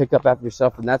got to like pick up after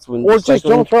yourself, and that's when... Or just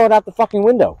don't throw it out the fucking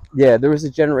window. Yeah, there was a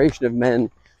generation of men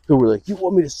who were like, you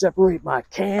want me to separate my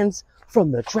cans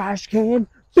from the trash can?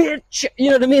 Bitch! You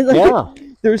know what I mean? Like, yeah.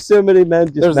 There's so many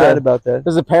men just mad about that.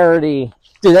 There's a parody...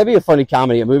 Dude, that'd be a funny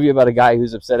comedy, a movie about a guy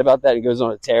who's upset about that and goes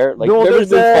on a tear. Like, there's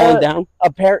been falling down?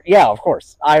 Yeah, of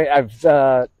course.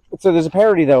 So there's a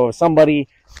parody, though, of somebody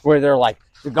where they're like,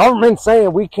 the government's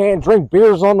saying we can't drink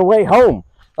beers on the way home.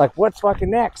 Like, what's fucking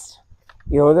next?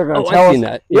 You know, they're going to tell us.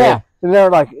 That. Yeah. And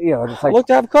they're like, you know, just like. I like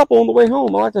to have a couple on the way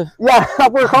home. I like to. Yeah, I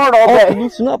work hard all day. I like to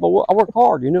loosen up. I work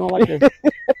hard, you know. I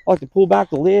like to pull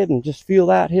back the lid and just feel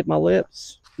that hit my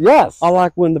lips. Yes. I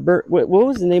like when what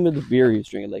was the name of the beer he was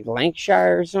drinking? Like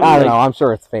Lancashire or something? I don't know. I'm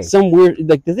sure it's fake. Some weird.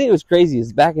 Like, the thing that was crazy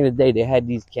is back in the day, they had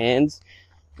these cans.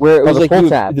 Where it was like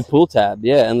the pull tab,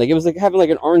 yeah, and like it was like having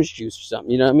like an orange juice or something,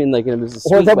 you know what I mean? Like, and it was a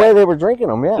sweet or that way they were drinking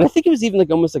them, yeah. And I think it was even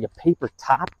like almost like a paper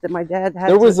top that my dad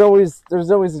had. There's always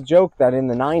a joke that in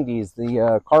the 90s,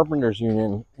 the Carpenters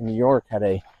Union in New York had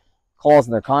a clause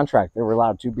in their contract they were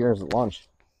allowed 2 beers at lunch.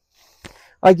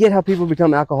 I get how people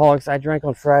become alcoholics. I drank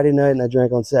on Friday night and I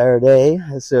drank on Saturday,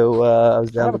 so I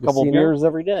was down to the casino. A couple beers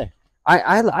every day.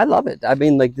 I love it. I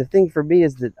mean, like the thing for me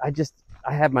is that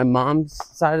I have my mom's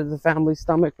side of the family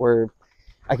stomach where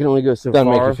I can only go so far.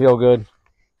 Doesn't make you feel good.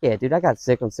 Yeah, dude, I got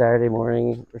sick on Saturday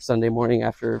morning or Sunday morning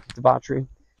after debauchery.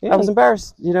 Yeah. I was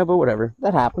embarrassed, you know, but whatever.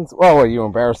 That happens. Well, were you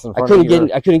embarrassed in front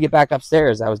I couldn't get back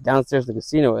upstairs. I was downstairs in the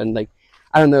casino and like,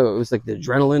 I don't know, it was like the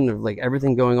adrenaline of like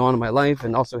everything going on in my life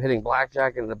and also hitting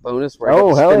blackjack and the bonus where I got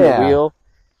to spin the wheel.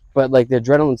 But like the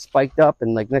adrenaline spiked up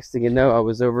and like next thing you know, I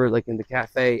was over like in the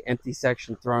cafe, empty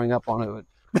section, throwing up on a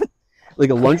like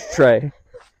a lunch tray,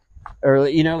 or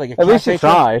you know, like a at least you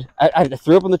tried. I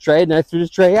threw up on the tray and I threw the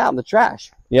tray out in the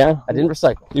trash. Yeah, I didn't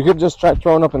recycle. You could just try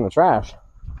throwing up in the trash.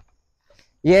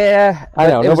 Yeah, I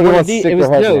know. it was Nobody one of wants to these. stick It was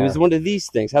their head in it there. was one of these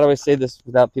things. How do I say this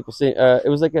without people saying? It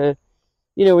was like a,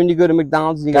 when you go to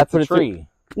McDonald's and you got That's to put a it through. tree.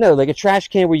 No, like a trash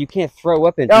can where you can't throw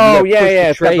up into. Oh, You yeah, push yeah. the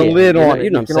It's got tray the in, lid on it. You know what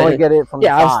You I'm can saying? only get it from the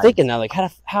Yeah, I was sides. thinking that, like,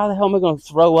 how the hell am I going to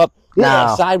throw up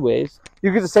No. sideways?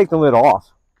 You could just take the lid off.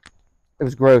 It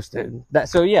was gross, dude.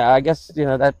 So yeah, I guess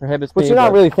that prohibits But me. you're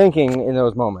not really thinking in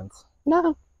those moments.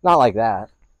 No. Not like that.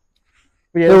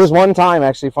 Yeah, There was one time,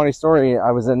 actually, funny story.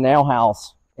 I was in an ale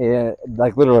house,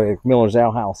 like literally Miller's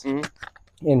Ale House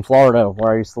in Florida,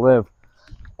 where I used to live.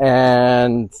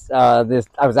 And I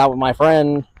was out with my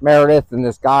friend Meredith, and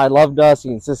this guy loved us. He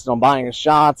insisted on buying us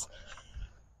shots.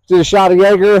 Did a shot of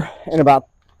Jaeger, and about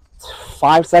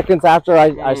 5 seconds after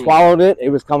I swallowed it, it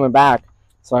was coming back.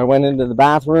 So I went into the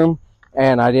bathroom,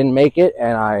 and I didn't make it,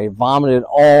 and I vomited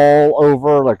all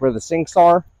over, like where the sinks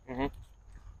are.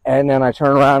 And then I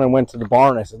turned around and went to the bar,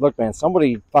 and I said, "Look, man,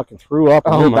 somebody fucking threw up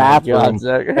in your bathroom,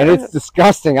 and it's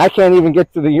disgusting. I can't even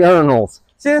get to the urinals."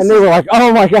 And they were like,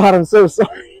 "Oh my God, I'm so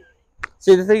sorry."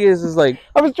 See, the thing is like,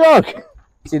 I was drunk.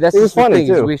 See, that's It was the funny, thing,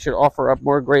 is too. we should offer up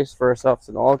more grace for ourselves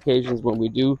on all occasions when we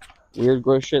do weird,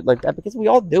 gross shit like that, because we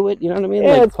all do it. You know what I mean?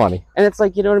 Yeah, Like, it's funny. and it's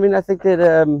like, you know what I mean? I think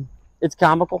that it's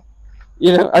comical.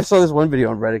 You know, I saw this one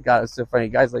video on Reddit. God, it's so funny.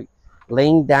 Guy's like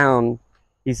laying down.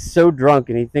 He's so drunk,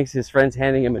 and he thinks his friend's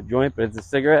handing him a joint, but it's a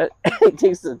cigarette. He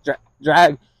takes the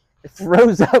drag,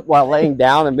 throws up while laying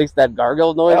down, and makes that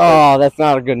gargle noise. Oh, that's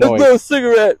not a good noise. There's no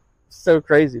cigarette. So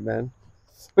crazy, man.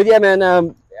 But yeah, man.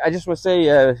 I just want to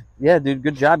say, yeah, dude,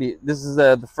 good job. This is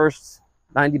the first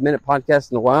 90-minute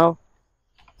podcast in a while.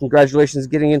 Congratulations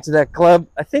getting into that club.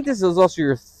 I think this is also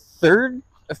your third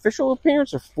official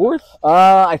appearance, or fourth.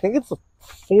 I think it's the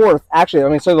fourth, actually. I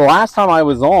mean, so the last time I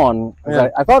was on,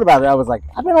 I thought about it. I was like,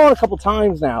 I've been on a couple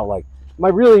times now. Like, am I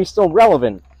really still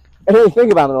relevant? I didn't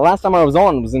think about it. The last time I was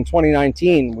on was in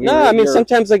 2019. I mean,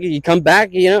 sometimes like you come back,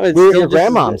 it's we were at still your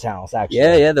grandmom's house, actually.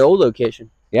 Yeah, the old location.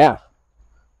 Yeah.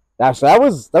 That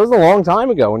was a long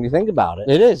time ago when you think about it.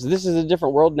 It is. This is a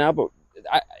different world now, but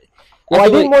I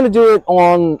didn't want to do it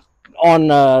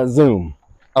on Zoom.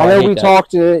 I know we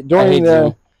talked during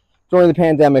the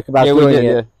pandemic about doing it.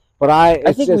 Yeah. But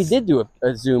I think we did do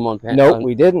a Zoom on pandemic. Nope,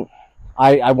 we didn't.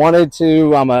 I wanted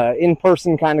to. I'm a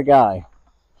in-person kind of guy.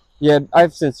 Yeah,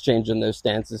 I've since changed on those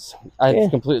stances. I've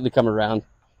completely come around.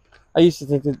 I used to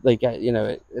think that, like,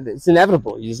 it's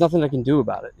inevitable. There's nothing I can do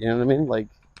about it. You know what I mean? Like,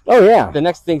 oh yeah. The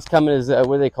next thing's coming is what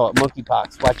do they call it?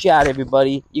 Monkeypox. Watch out,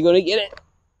 everybody! You're gonna get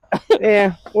it.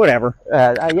 Yeah, whatever.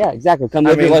 Yeah, exactly. Come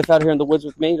live your life out here in the woods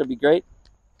with me. It'll be great.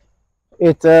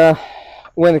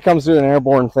 When it comes to an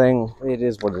airborne thing, it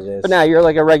is what it is. But now you're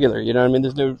like a regular. You know what I mean?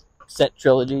 There's no set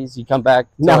trilogies. You come back.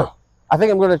 No. I think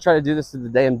I'm going to try to do this to the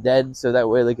day I'm dead, so that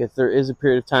way, like, if there is a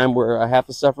period of time where I have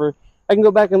to suffer, I can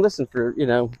go back and listen for,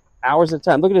 hours at a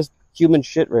time. Look at this human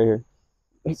shit right here.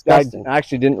 Disgusting. I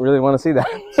actually didn't really want to see that.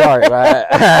 Sorry,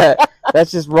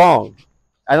 that's just wrong.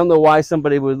 I don't know why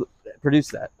somebody would produce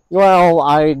that. Well,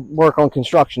 I work on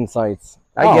construction sites.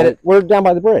 I get it. We're down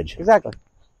by the bridge. Exactly.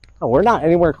 Oh, we're not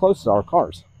anywhere close to our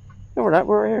cars. No, we're not.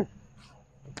 We're right here.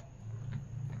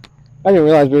 I didn't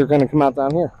realize we were going to come out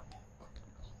down here.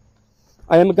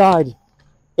 I am a guide.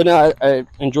 But no, I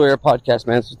enjoy our podcast,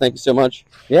 man, so thank you so much.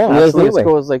 Yeah, and the other thing absolutely. that's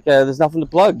cool is, like, there's nothing to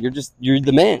plug. You're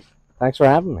the man. Thanks for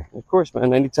having me. Of course,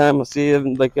 man. Anytime. I'll see you.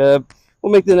 And, like, we'll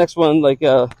make the next one, like,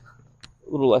 a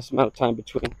little less amount of time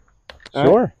between.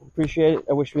 Sure. Right? Appreciate it.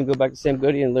 I wish we could go back to Sam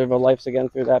Goody and live our lives again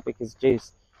through that, because,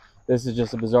 jeez, this is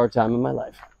just a bizarre time in my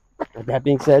life. With that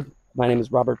being said, my name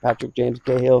is Robert Patrick James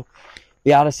Cahill.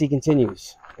 The Odyssey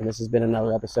continues, and this has been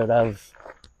another episode of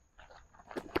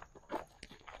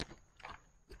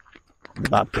the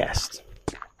Bobcast.